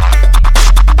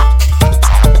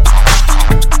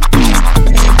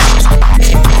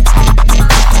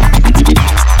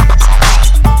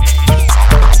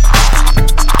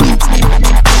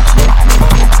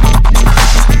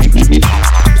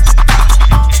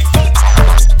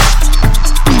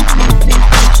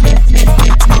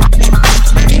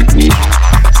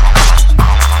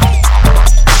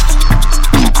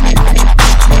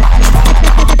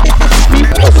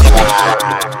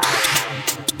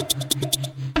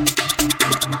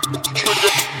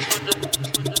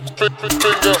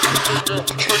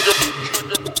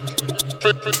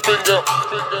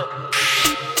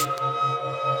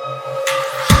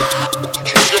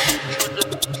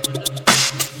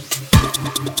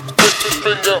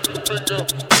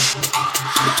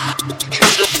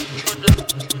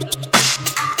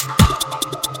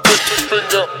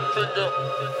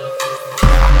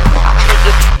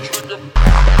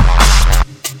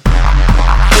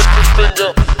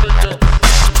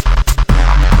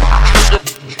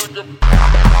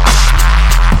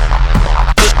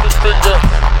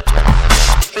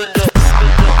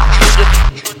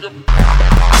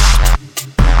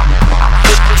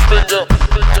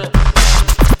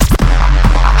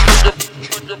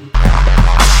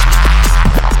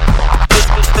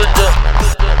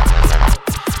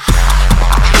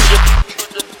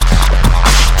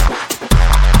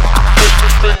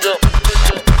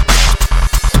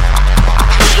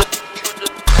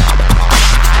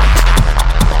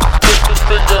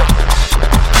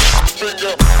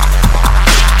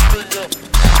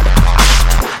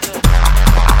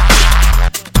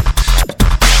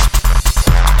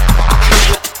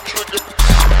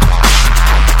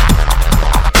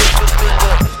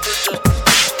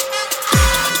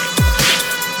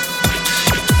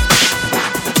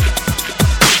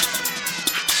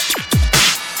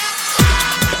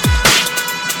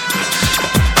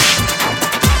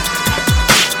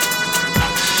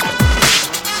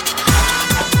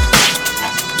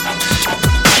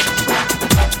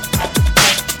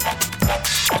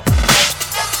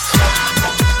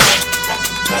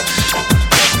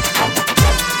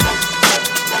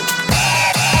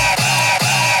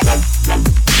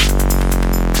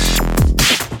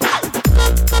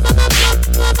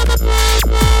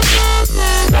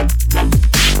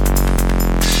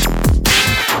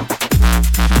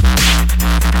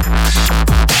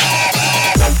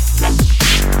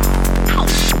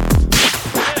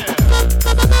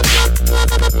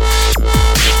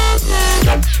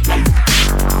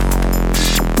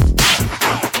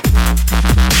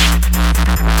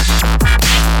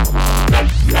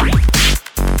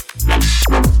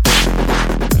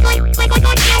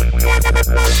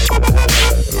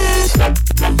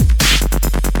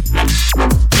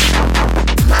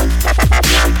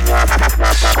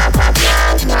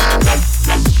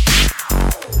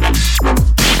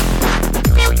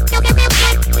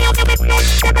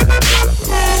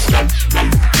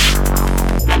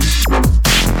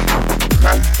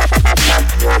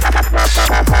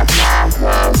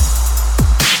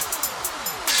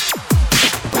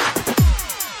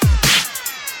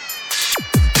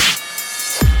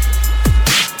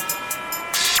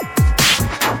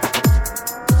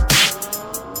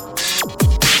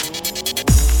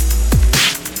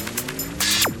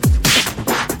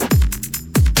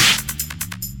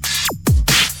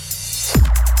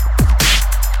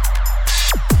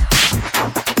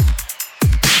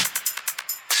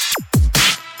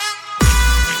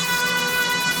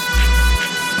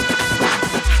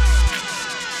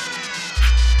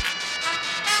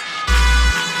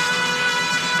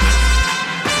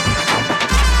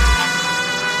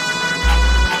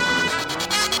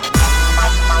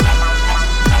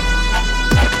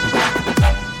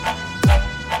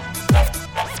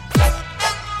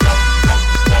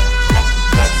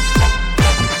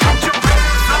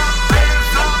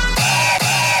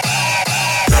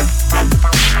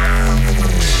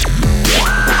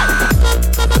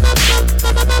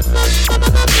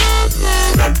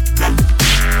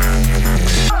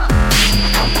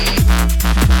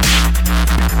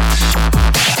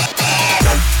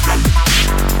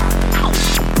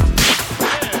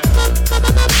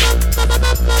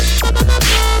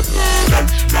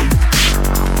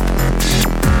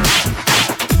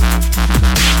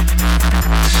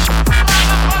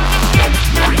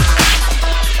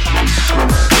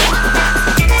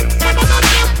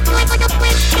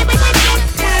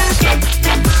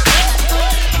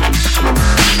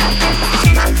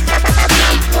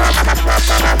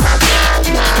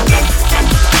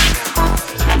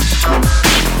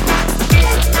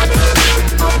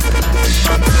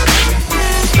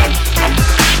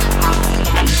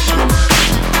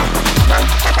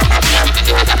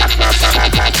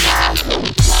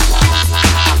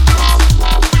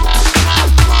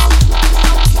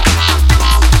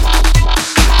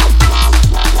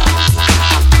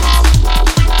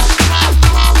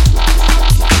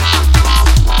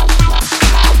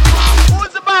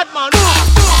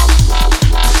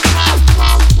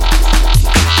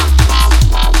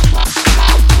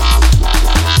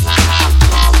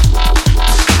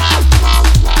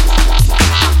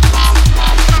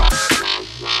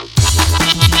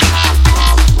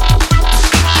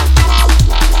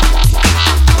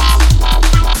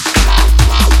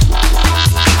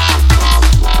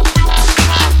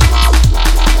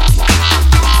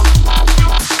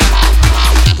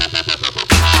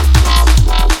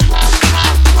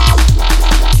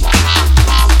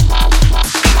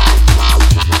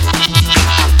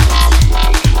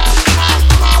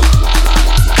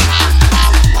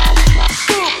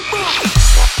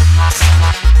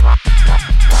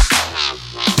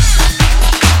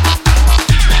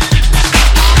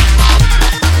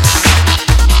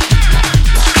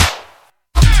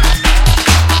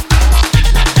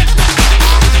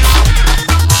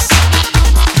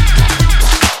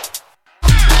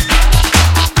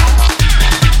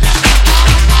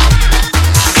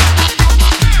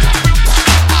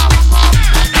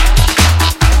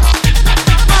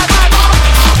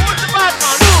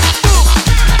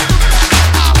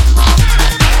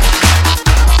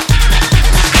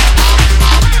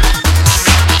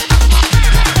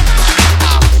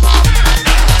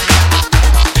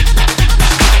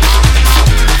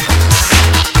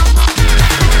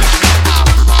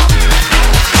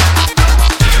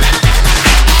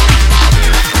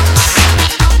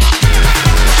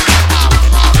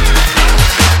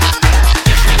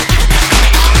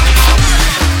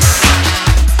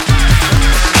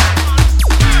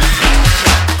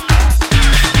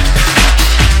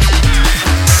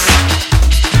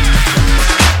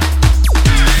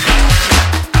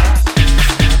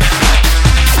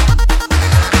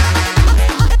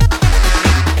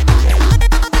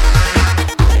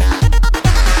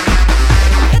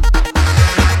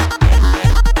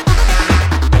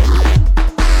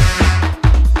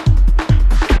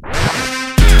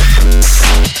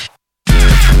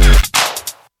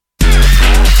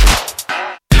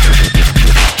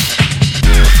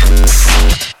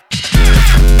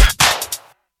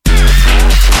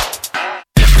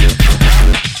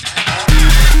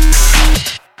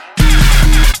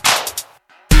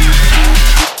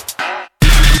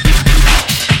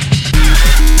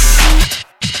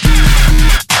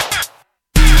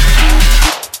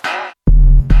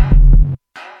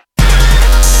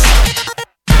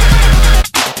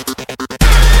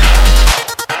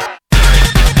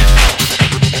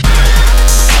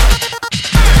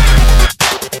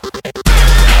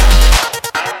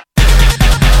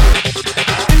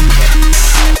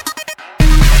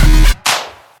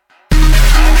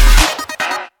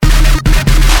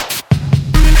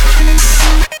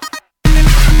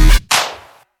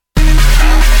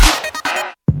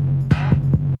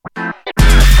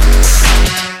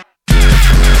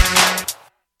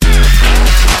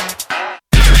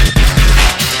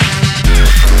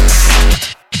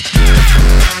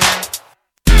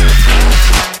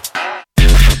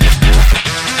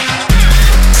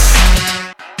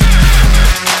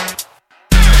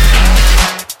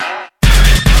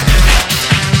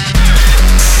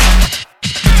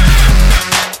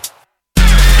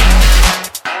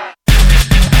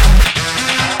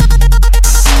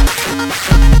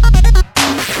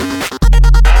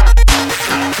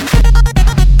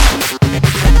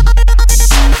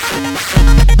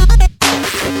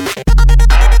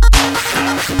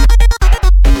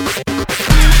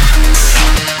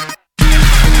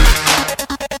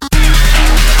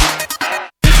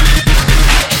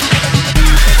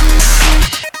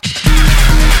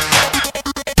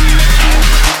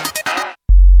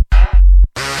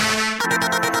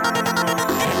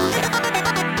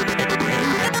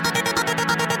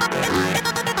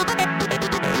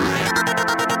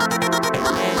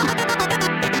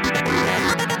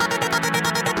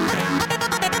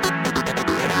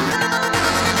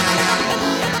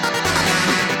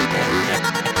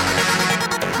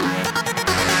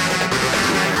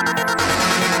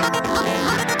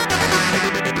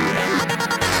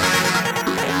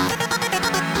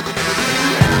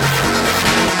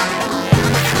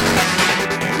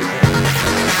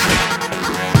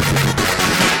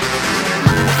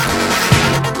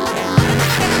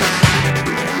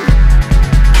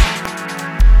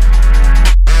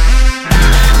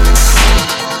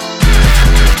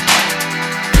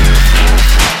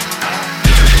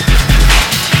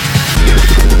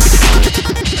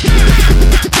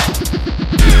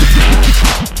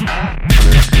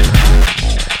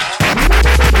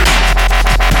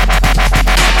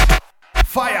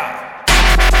 Fire.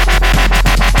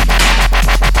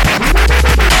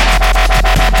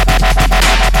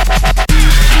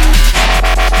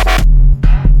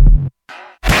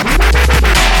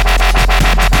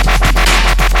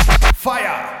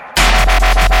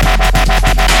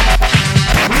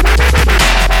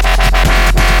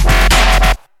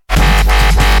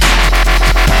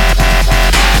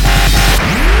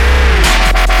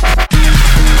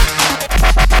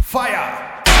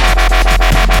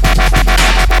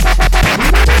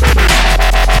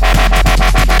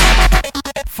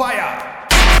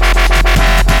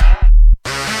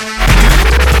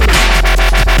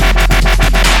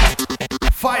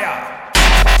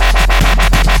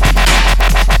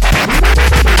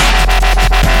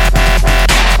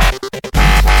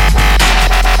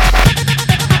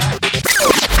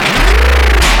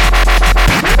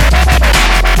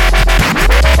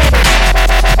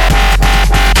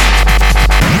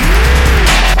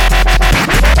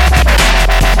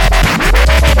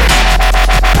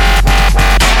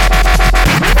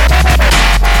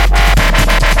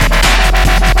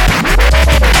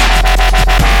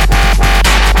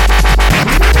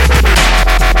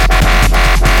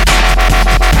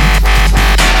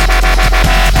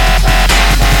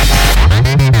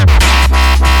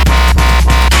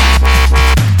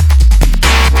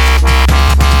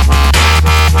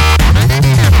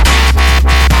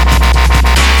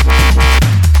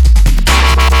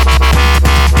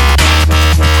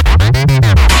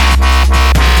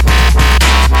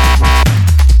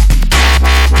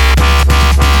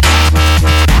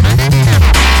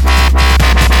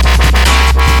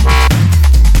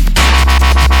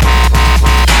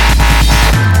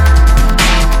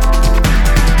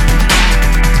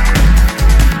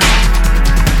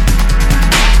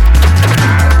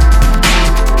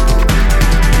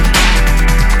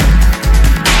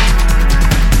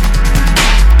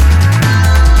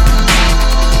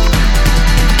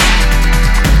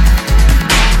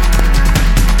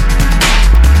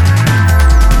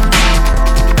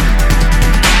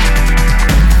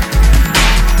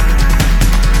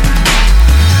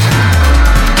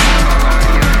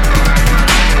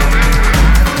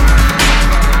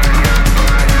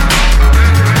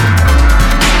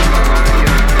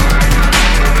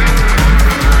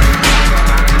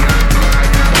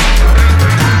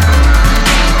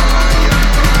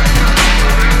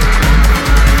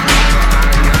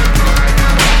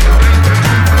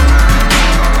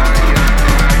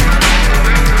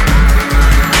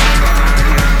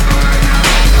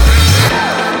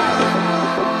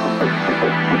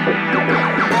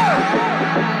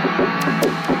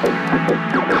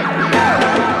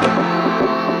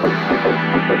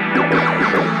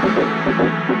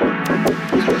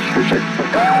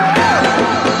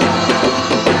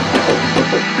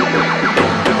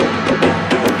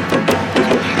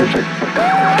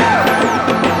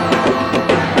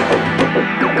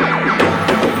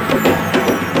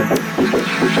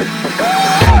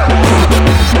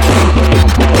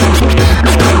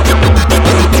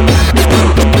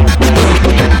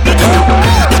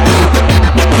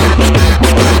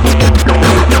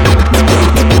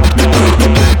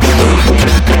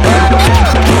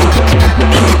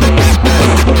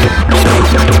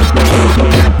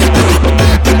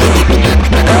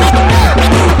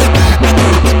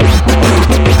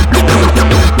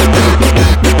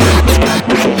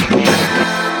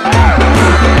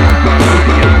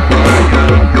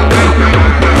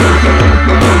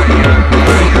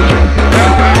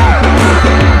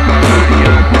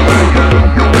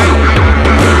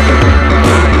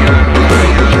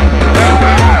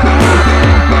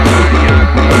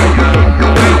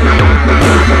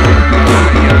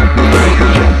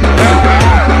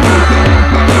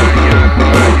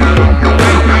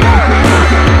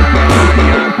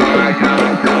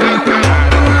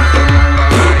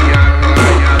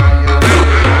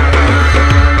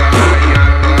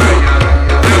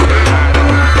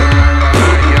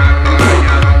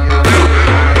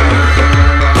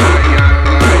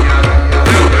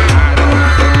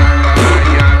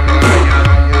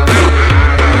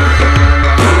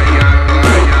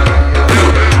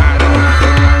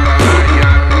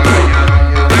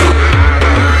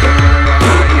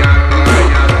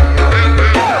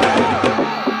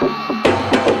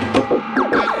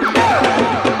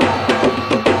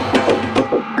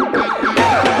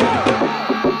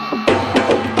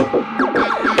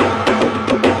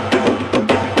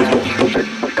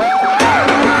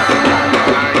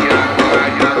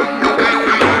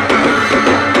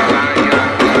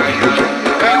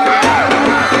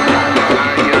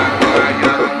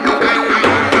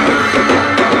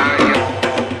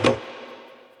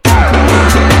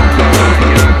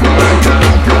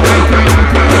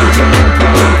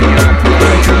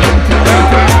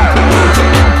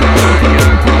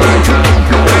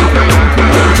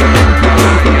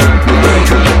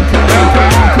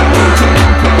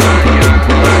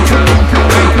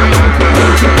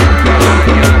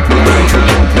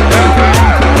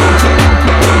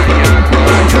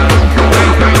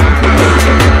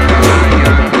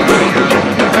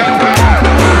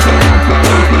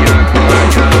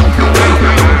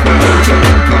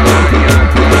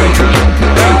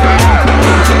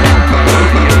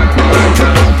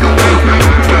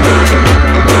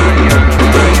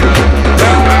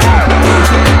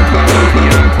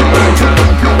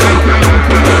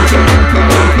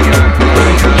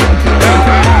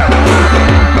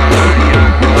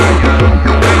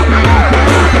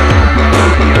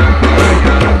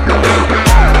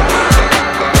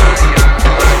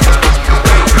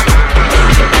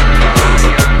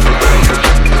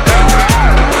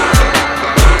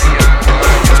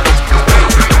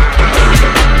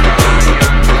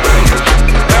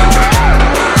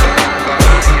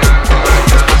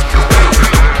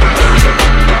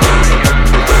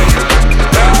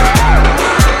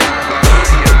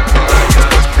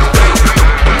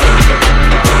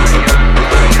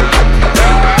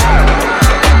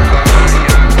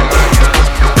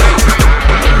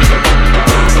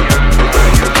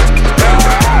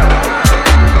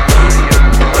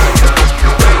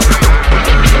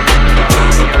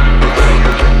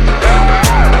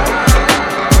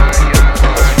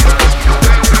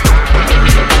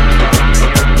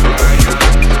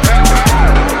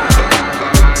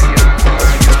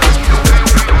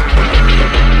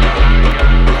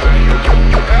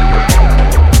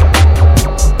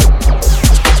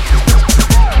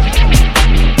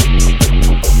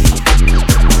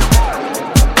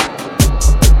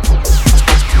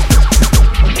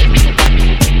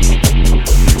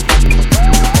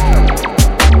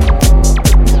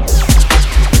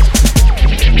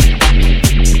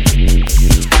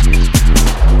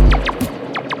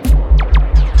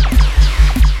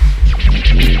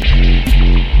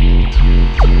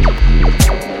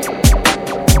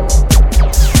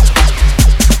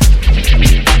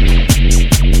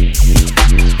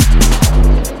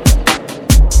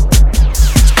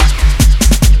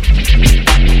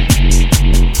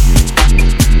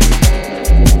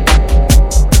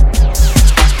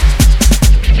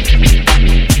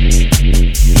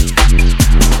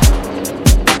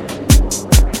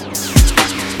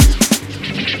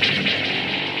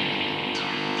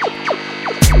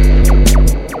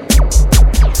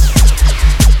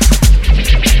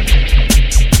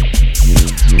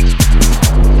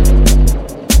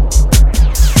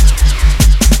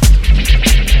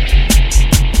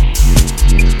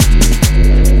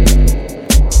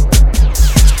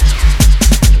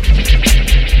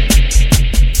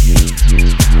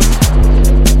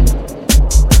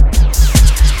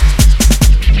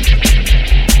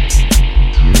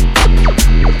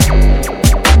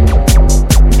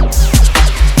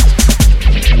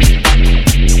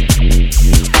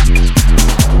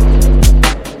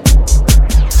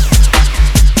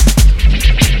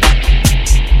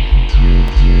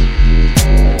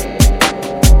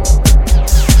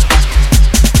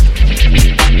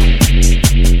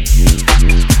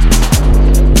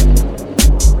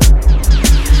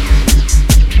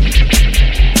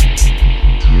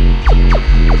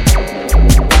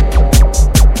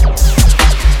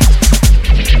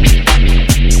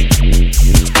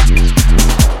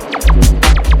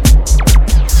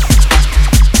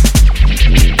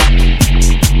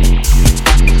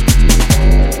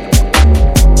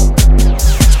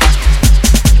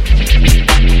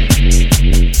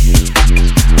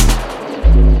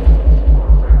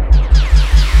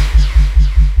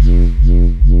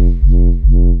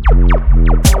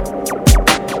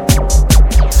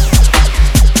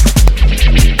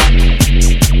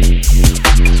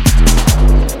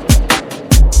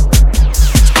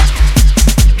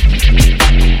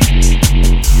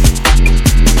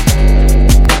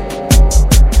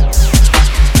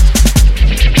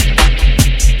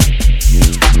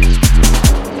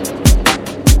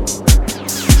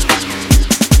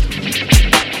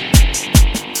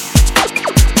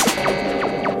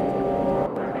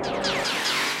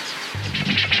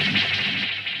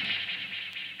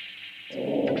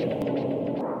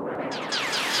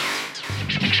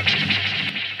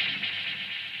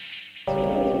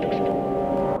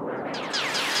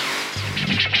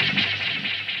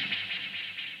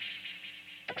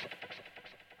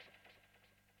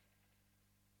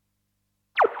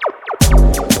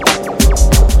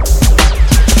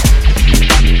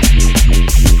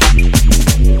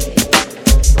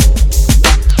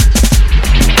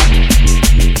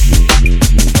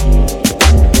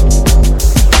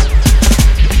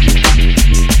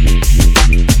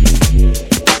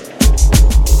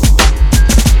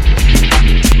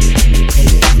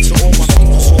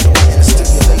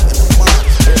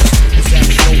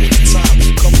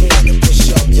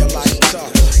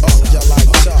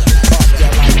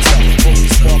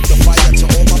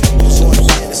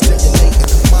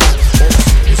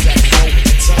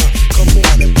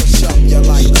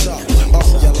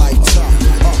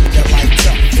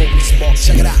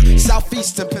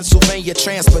 your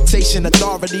transportation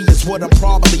authority is what I'm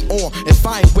probably on. If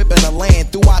I ain't whipping the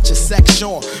land throughout your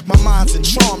section, my mind's in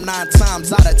charm 9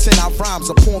 times out of 10. I rhymes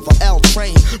upon the L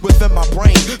train within my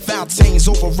brain. Fountains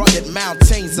over rugged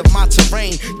mountains of my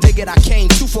terrain. Dig it, I came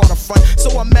too far to front,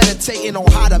 so I'm meditating on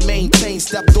how to maintain.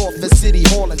 Stepped off the city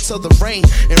hall into the rain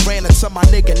and ran into my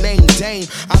nigga named Dame.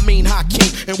 I mean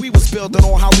Hakeem, and we was building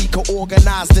on how we could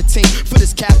organize the team for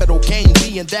this capital game.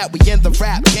 Being that we in the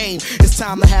rap game, it's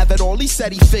time to have it all. He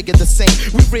said he figured the same.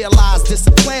 We realized this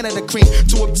a plan of the cream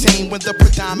to obtain when the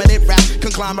predominant rap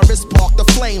conglomerate sparked the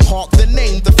flame. Hawk the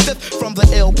name, the fifth from the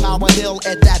ill Power Hill.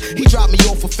 At that, he dropped me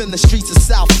off within the streets of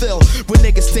Southfield, where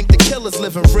niggas think the killer's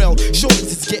living real.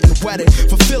 Shorties is getting wetted,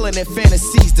 fulfilling their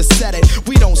fantasies to set it.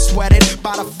 We don't sweat it.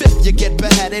 By the fifth, you get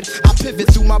beheaded. I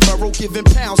pivot through my borough, giving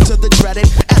pounds to the dreaded.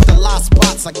 At the lost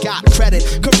spots, I got credit.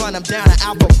 Could run them down in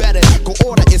alphabetical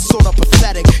order, it's sort of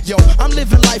pathetic. Yo, I'm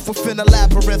living life within a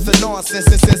labyrinth of nonsense.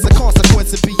 And since the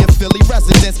consequence of being Philly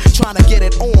residents, trying to get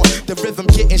it on, the rhythm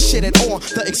getting shitted on,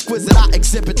 the exquisite I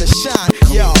exhibit to shine.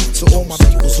 Yo, to all my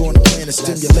peoples on the planet,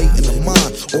 stimulating the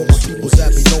mind. All my peoples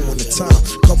that be knowing the time.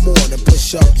 Come on and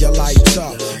push up your lights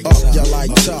up, your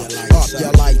lights up,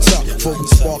 your lights up. Before we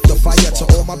spark the fire, to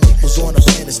all my peoples on the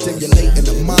planet, stimulating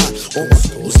the mind. All my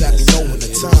peoples that be knowing the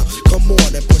time. Come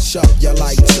on and push up your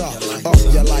lights up,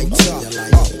 your lights up,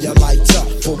 your lights up.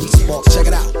 Before we spark, check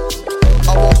it out.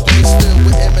 I walk through this field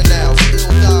with M&Ls,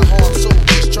 still die hard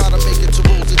soldiers, try to make it to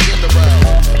rules and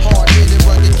general. Hard-hitted,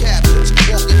 rugged captains,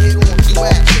 walking head on through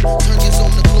action, turn your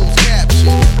zone to closed caption.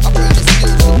 I bring the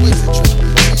skills of wizardry,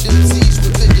 treat them disease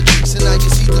with bigotry, so now you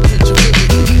see the picture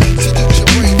vividly. Seduce your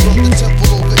brain from the temple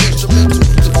over instrumental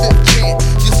to the fifth chant.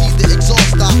 You see the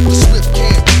exhaust stop, the swift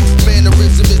camp.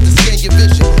 Mannerism is to scan your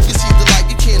vision. You see the light,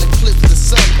 you can't eclipse the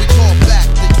sun. We call back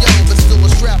the young, but still a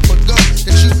strap a gun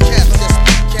that shoot caps, that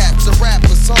speak caps, a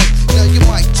rapper's hung. Now you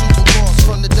might choose a boss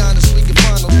from the diners, we can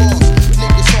find a loss.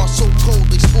 Niggas are so cold,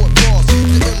 they sport bras.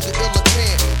 The M, the illa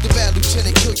tan, the bad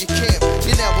lieutenant, kill your camp.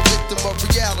 You're now a victim of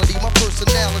reality. My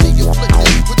personality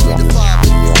inflicted between the 5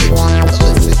 and the 50.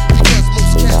 Illicit, because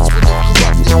most cats will live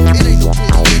corrupted. It ain't no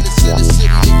pity in the city,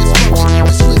 niggas fucking.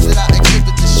 Exquisite, I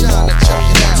exhibit the shine, now check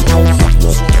it out.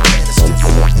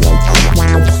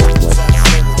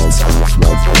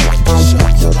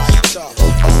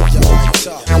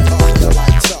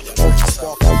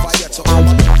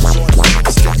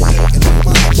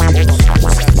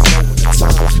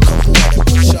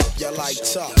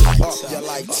 Lights up, your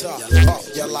lights up,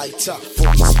 your lights up.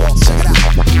 Check it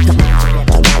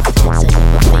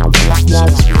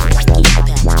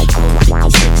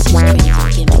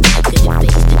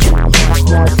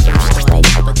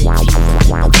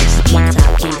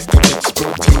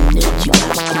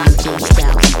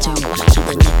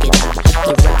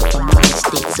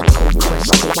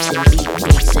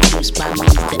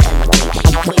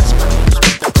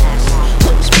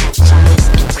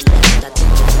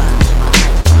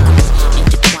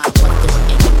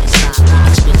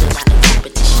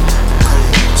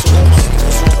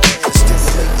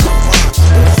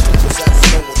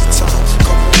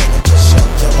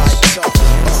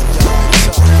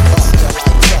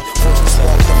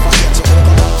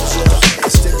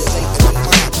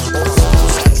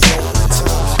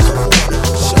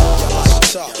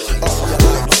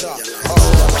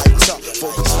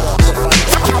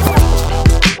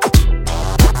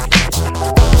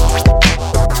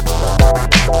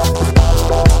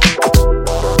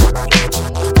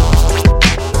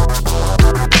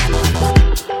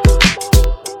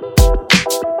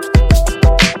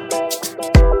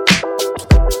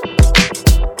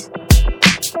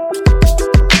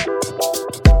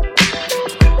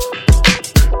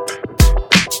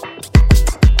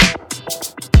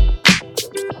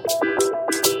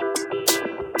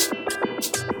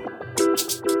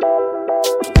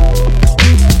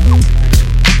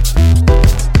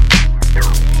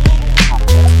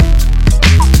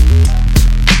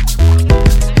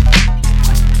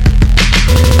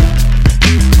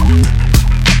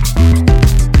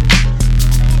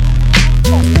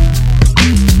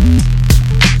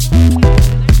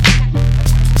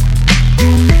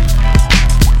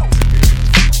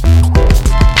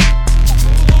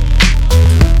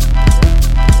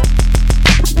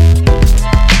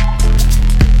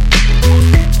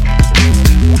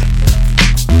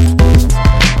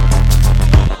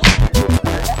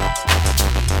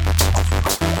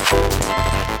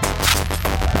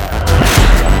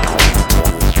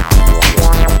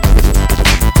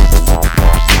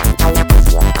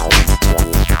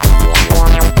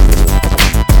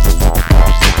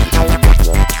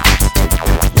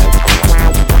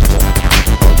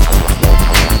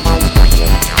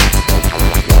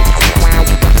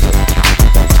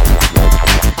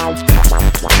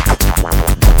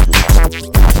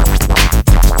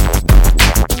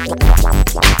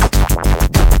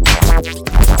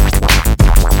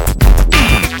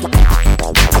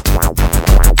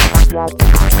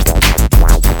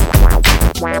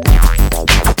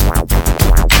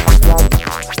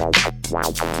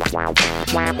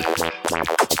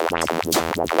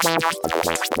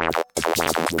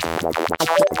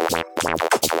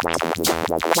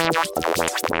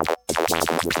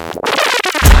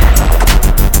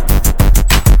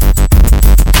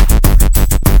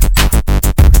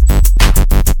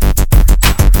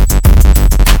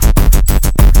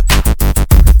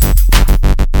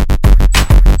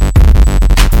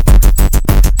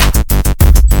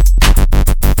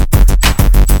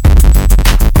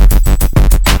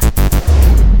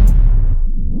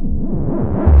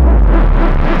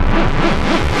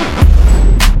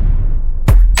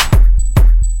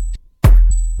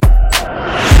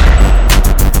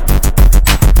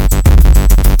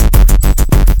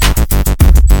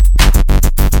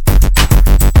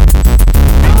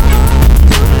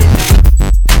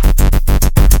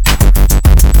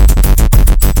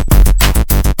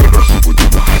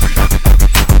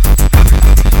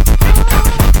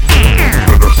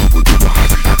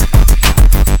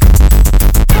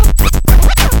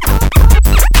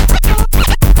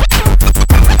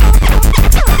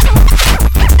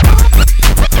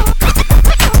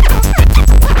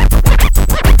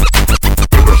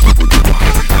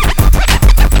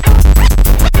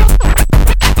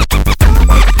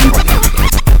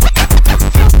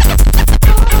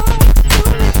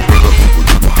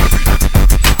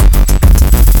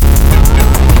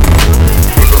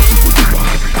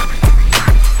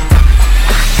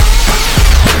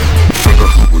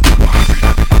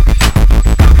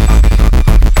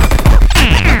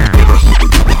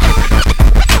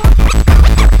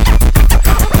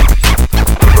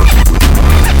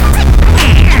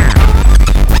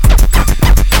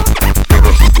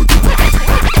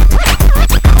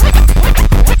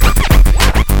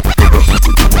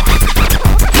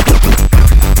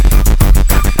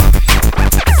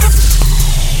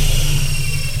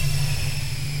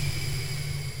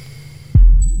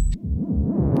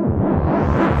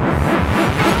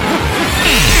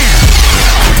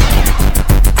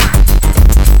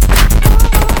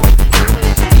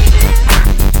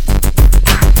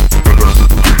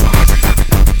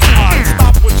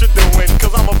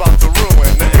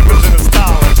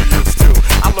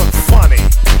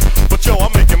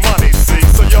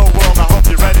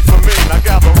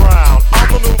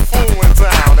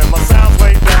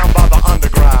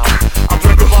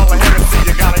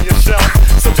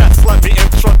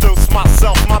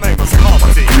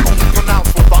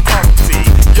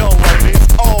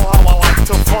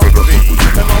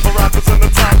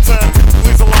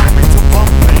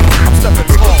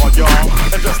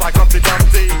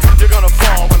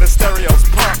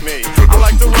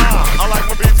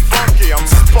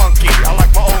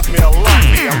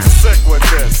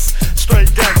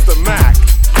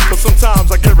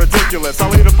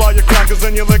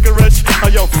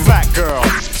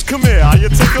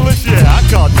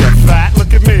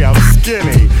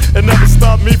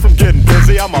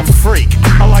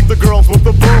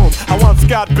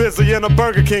In a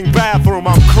Burger King bathroom,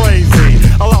 I'm crazy.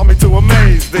 Allow me to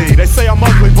amaze thee. They say I'm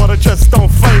ugly, but it just don't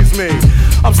faze me.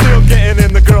 I'm still getting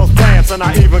in the girls' pants, and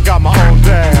I even got my own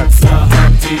dance. The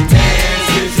Humpty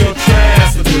Dance is your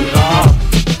chance to do the hump.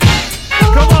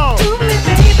 Come on,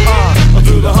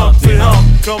 Do the Humpty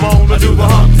Hump. come on, do the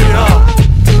Humpty Hump.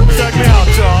 Check me out,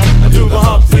 y'all. Do the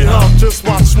Humpty Hump. Just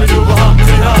watch me do the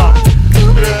Humpty Hump.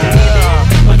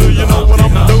 Yeah, do you know what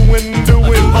I'm doing?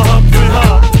 Doing the Humpty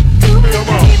Hump. Come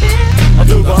on,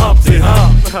 Do the Humpty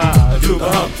Hump. Do the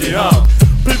Humpty Hump.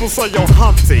 people say you're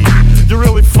Humpty, you're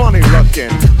really funny looking.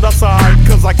 That's alright,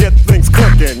 cause I get things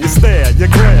cooking. You stare, you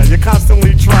glare, you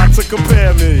constantly try to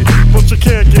compare me, but you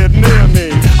can't get near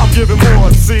me. I'm giving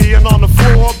more C, and on the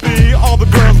floor B, all the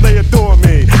girls, they adore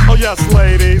me. Oh yes,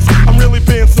 ladies, I'm really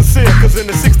being sincere, cause in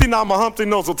the 69 my Humpty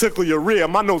nose will tickle your rear.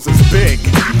 My nose is big,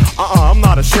 I'm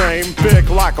not ashamed, big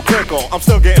like a pickle. I'm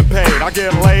still getting paid, I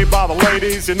get laid by the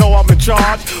ladies, you know I'm in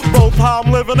charge. Both how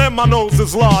I'm living and my nose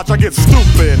is large. I get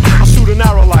stupid, I shoot an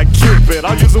arrow like Cupid.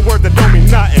 I'll use a word that don't mean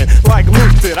nothing, like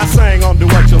Luke did. I sang on Do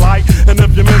What You Like, and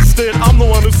if you missed it, I'm the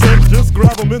one who said just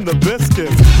grab them in the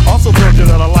biscuit. Also told you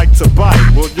that I like to bite.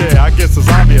 Well yeah, I guess it's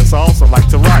obvious I also like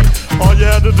to write. All you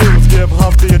had to do was give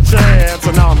Humpty a chance,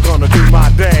 and now I'm gonna do my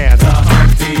dance. The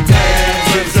Humpty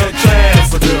Dance is your chance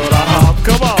to do the hump.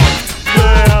 Come on,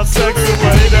 yeah, sexy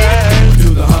lady.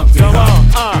 Do the Humpty Come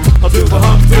Hump. on, I'll do the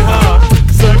Humpty Hump.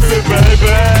 Sexy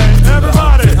baby,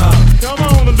 everybody, come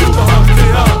on and do the Humpty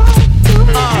Hump.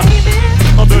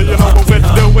 I'll do you know what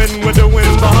we're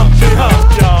doing the Humpty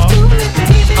Hump, y'all.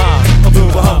 I'll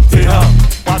do the Humpty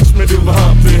Hump. Watch me do the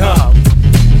Humpty Hump.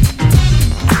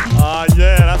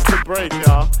 Yeah, that's the break,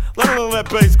 y'all. Let that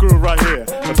bass groove right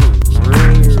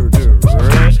here.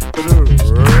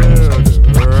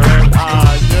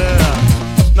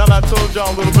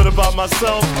 about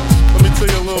myself, let me tell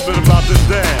you a little bit about this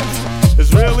dance.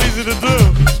 It's real easy to do.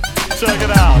 Check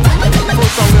it out.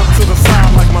 First I limped to the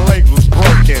side like my legs was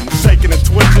broken, shaking and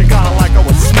twitching, kinda like I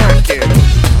was smoking.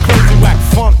 Crazy, whack,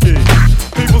 funky.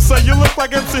 People say you look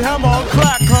like MC Hammer on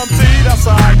crack, Humpty. That's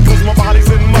alright, cause my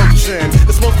body's in motion.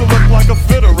 It's supposed to look like a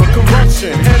fit or a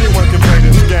convulsion. Anyone can play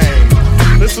this game.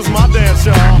 This is my dance,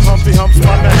 y'all. Humpty Hump's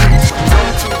my name.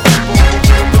 One, two, people, when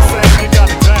you the same, you got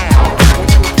it down. When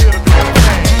you appear to be a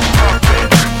pain, pumping,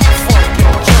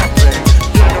 funkin', jumping,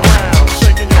 getting around,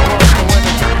 shaking your rump, and when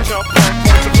the beat jump up,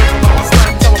 point your finger like a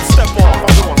snap, tell them step off.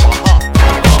 I'm doing my hump.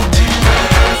 Humpty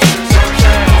dance, it's a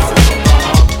dance, it's a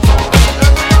hump.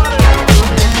 Everybody,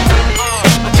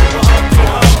 do the Humpty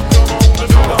Hump, come on,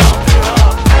 do the Humpty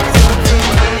Hump. So do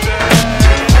the dance,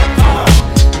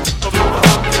 do the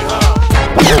Humpty Hump.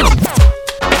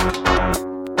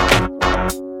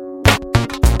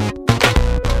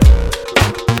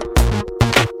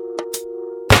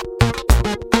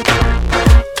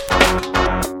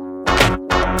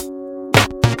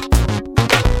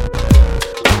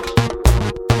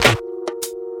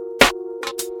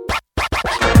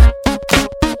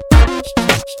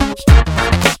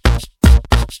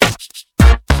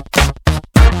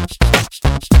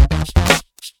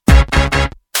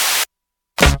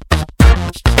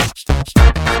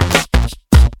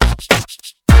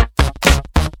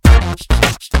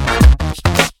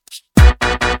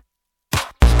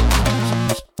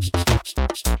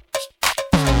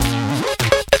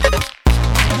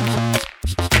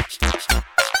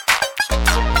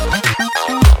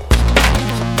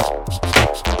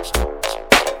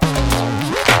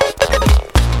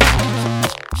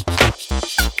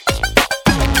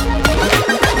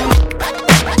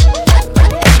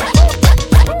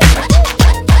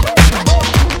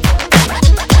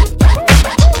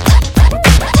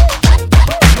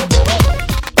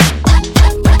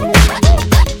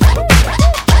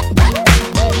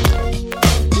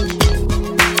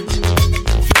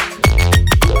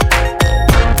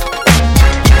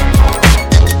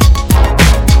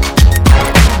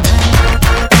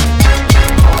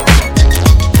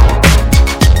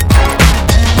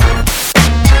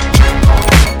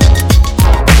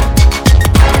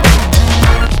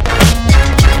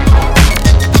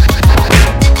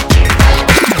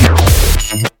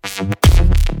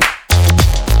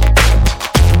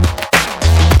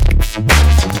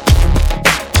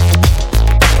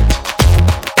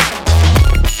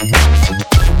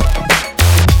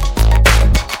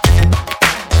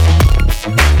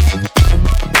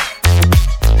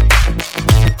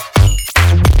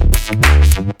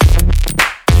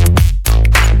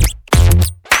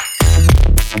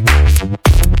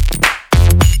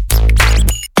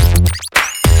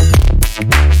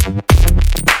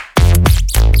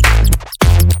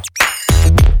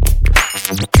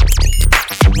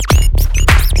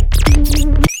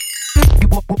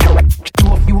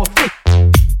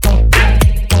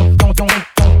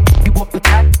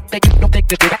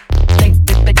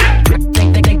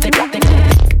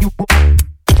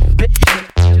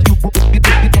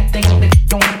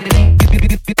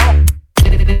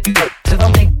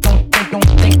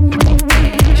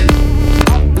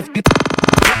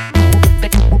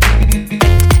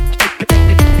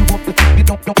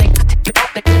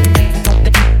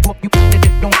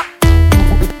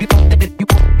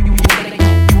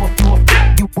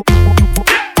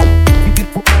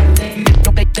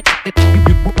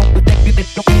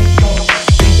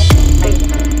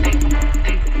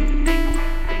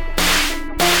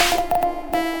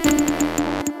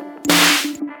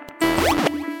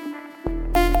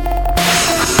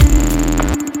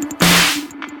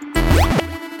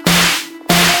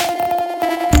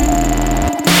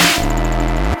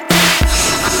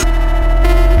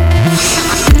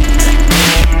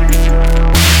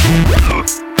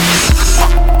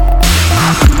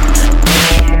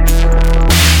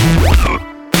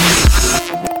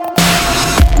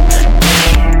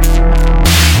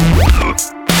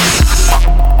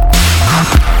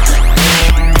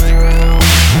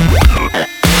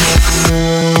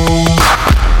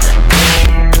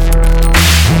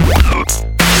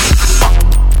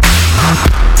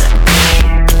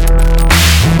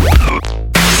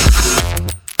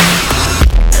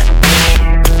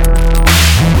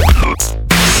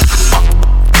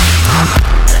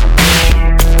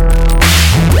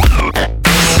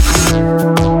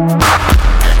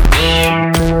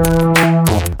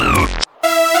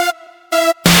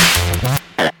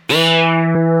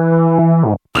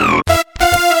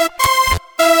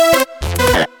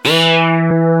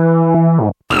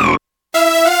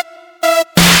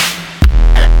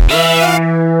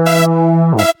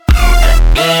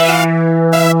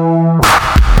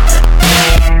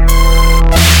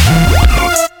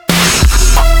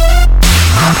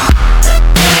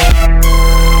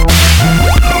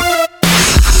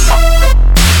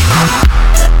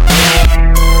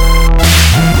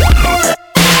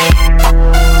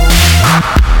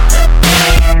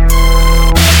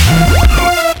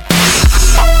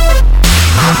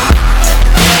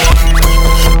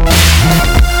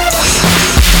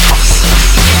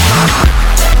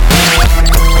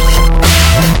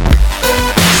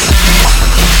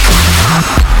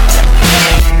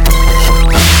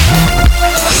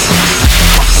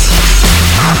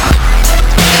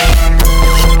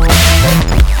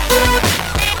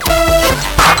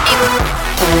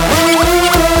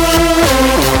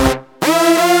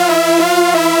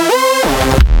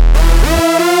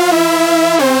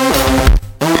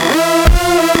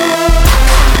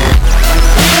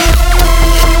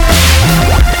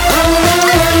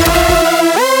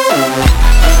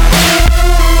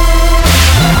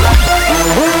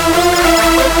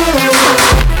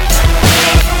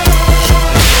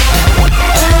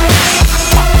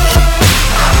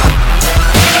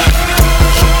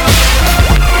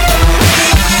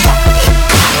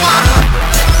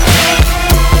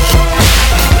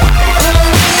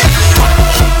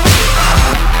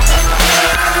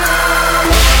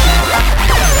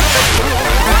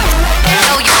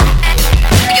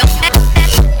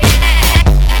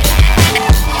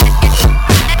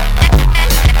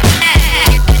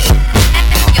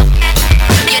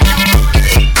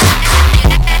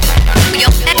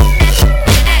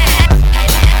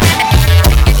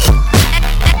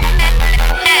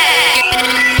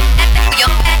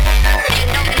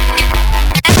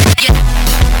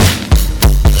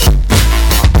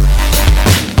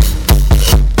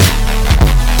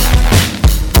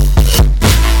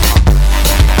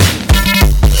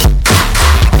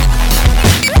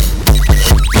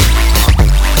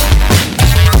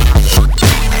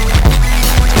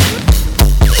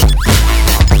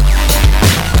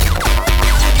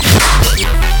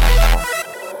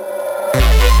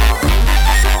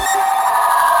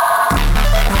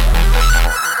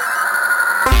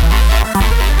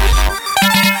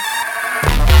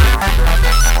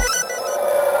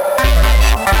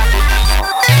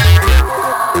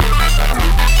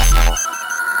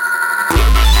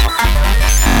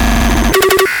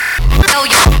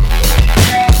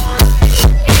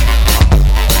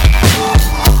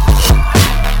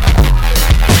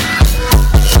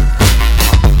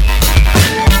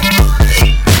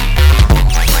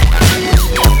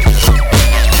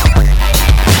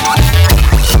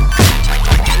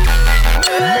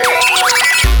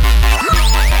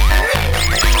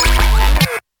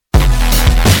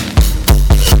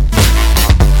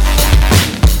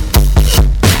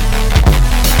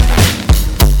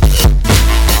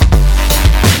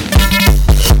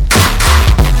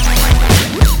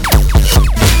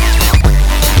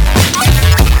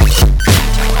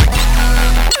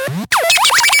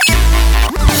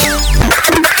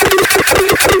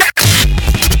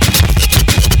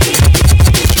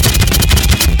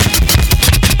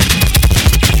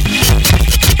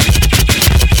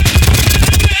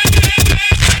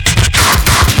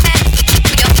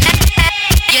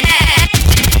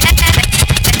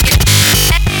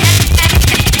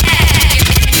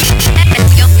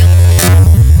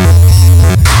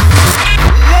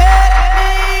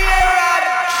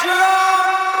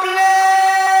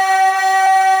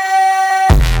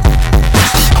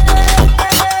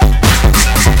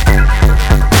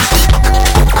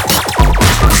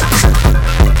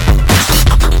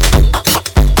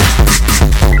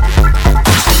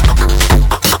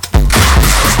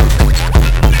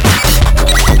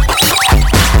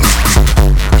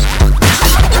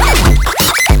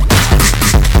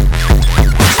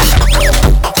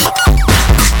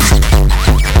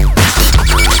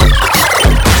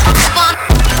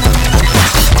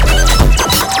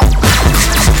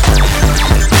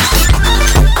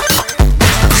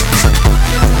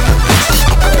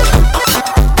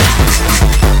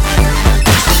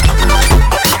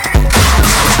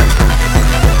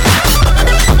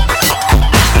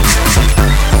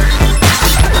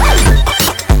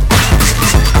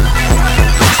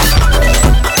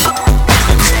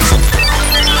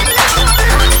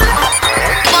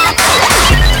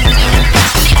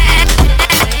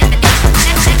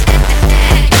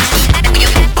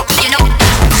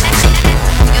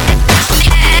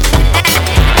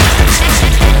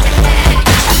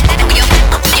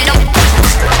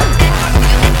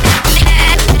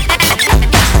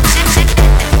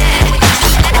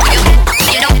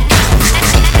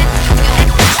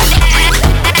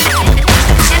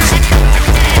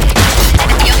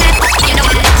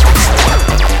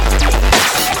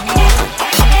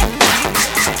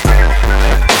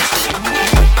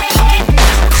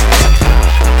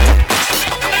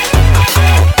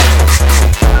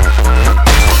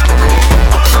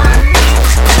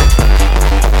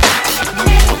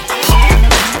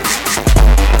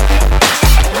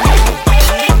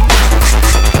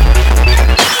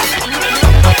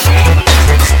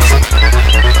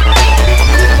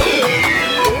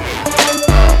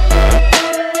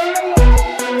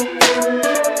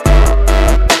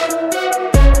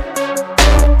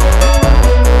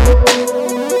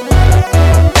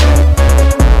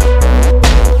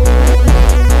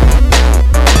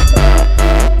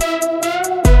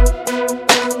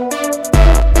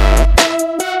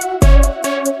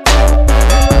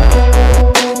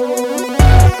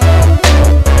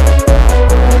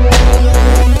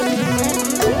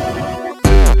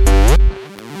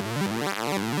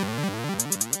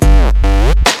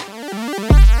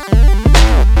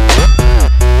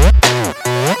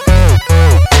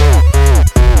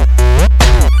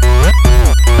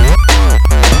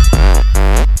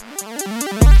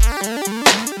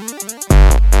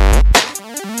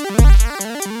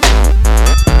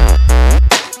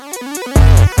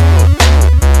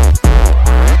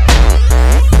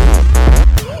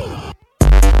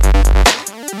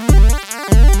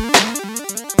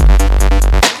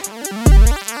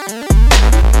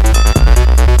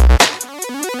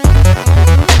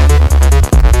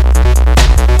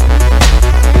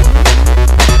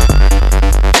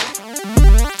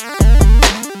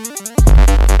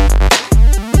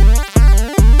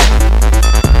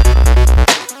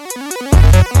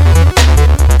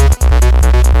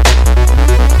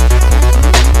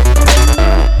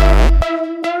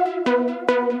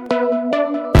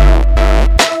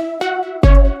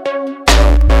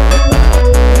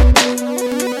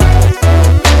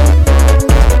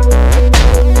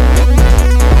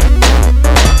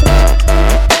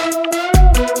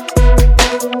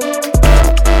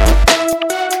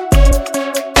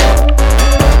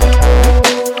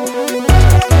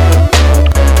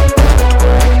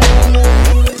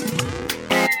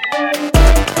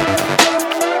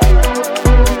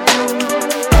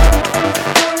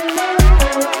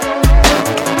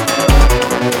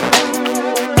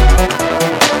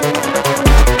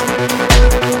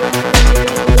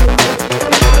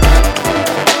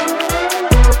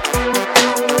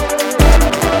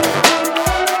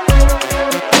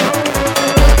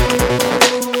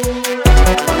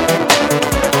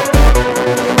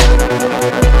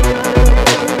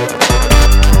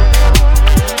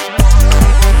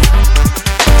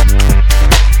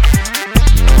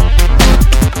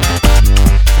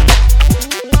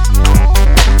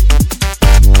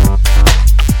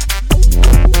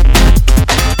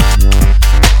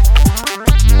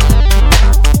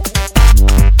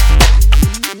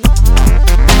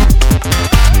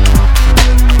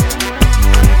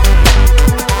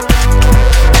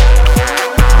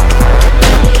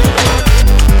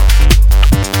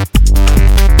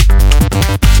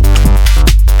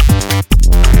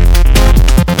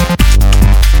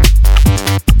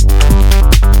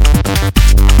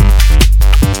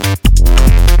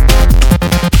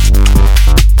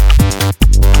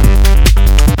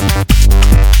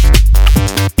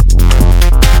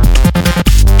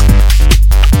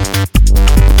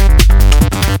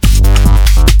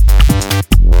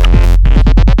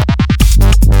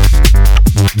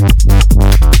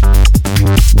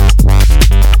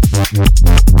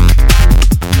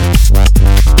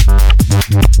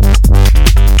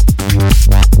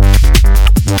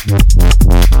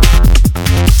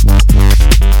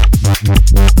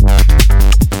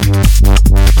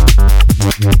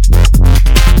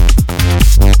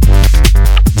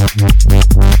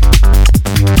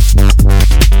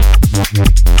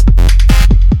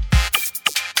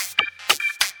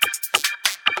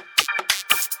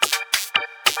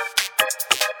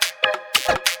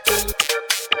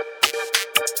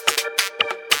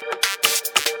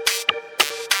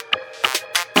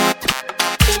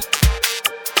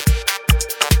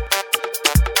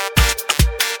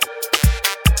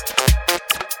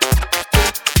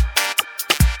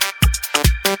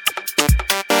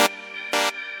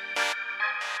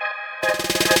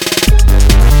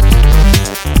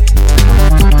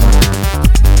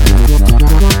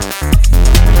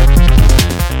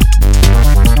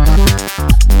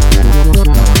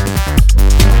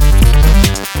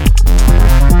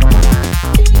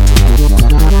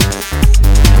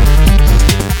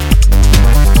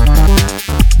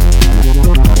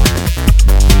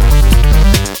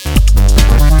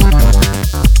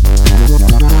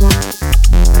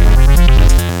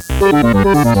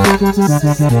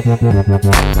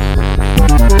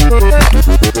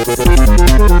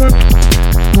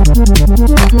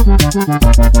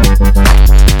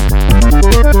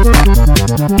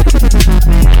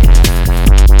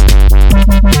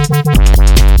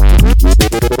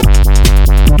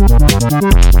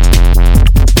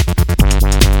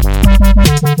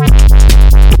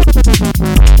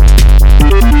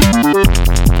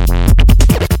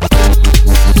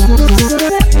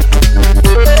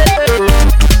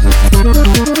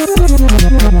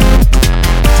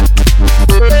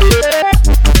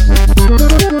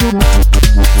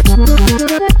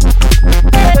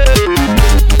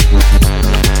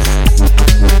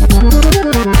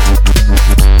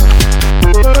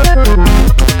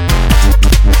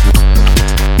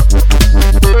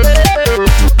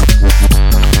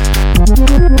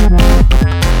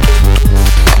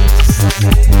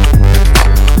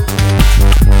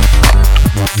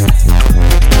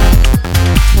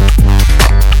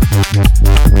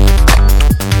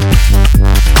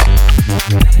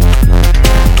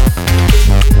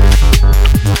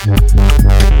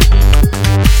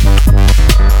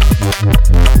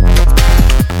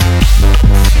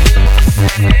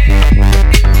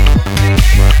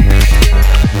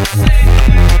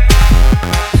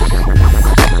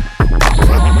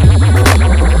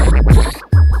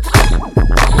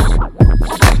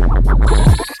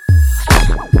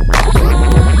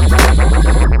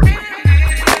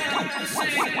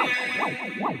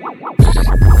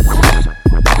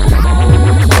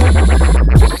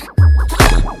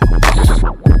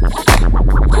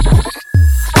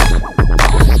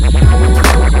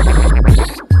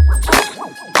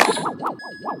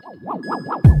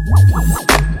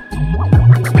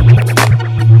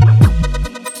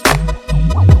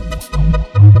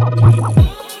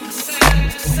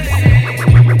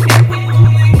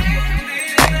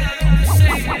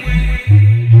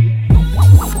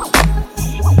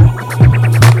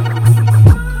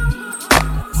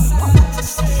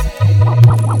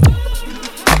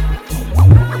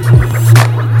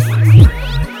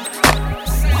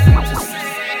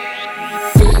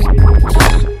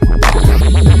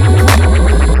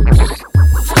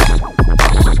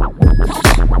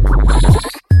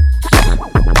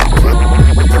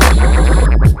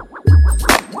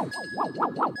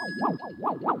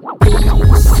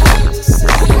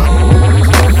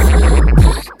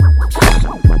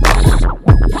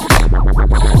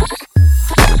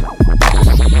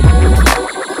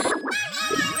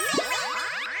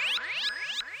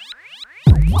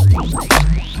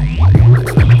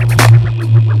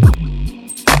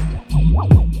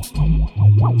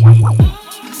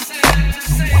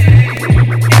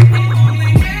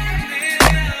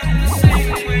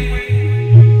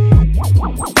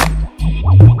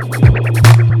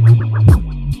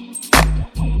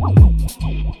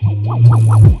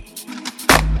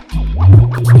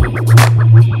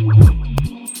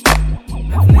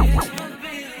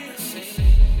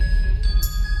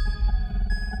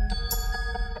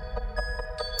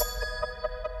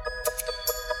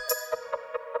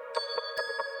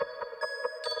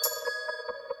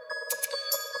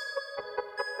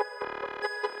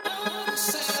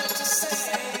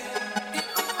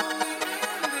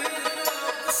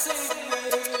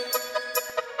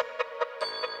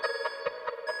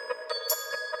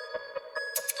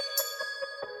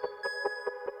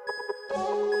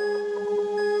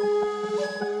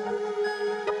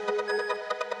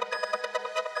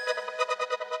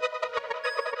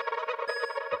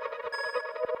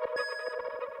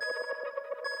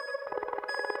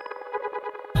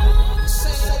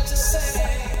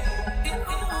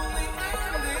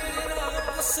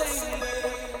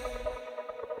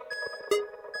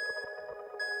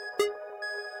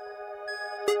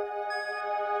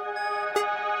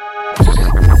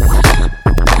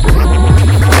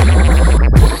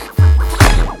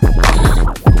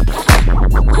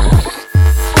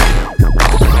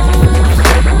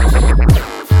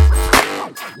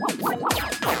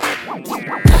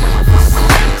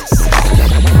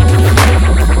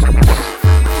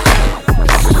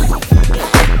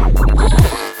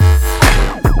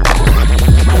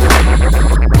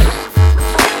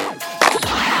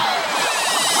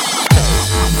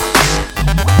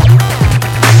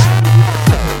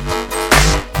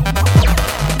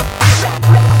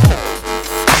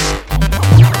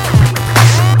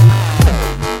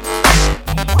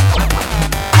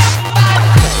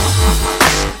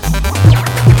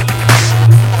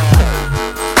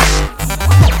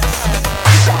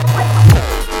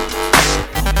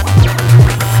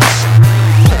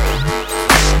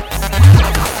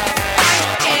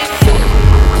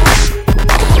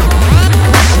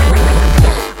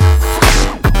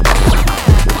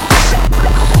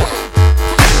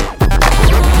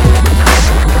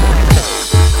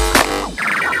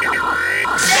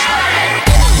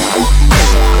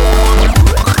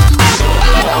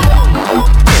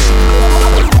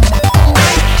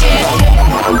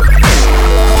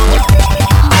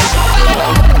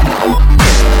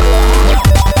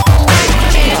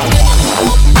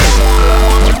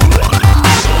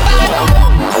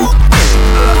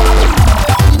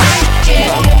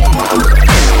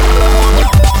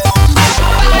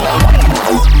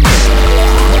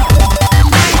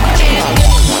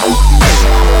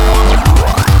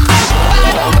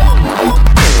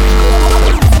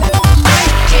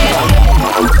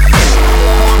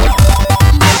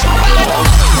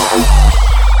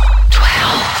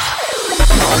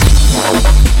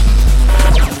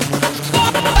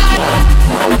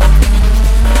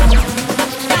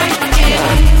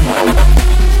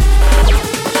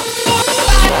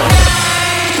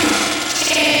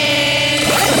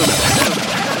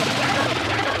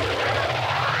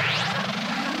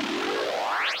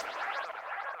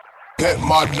 let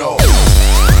my know.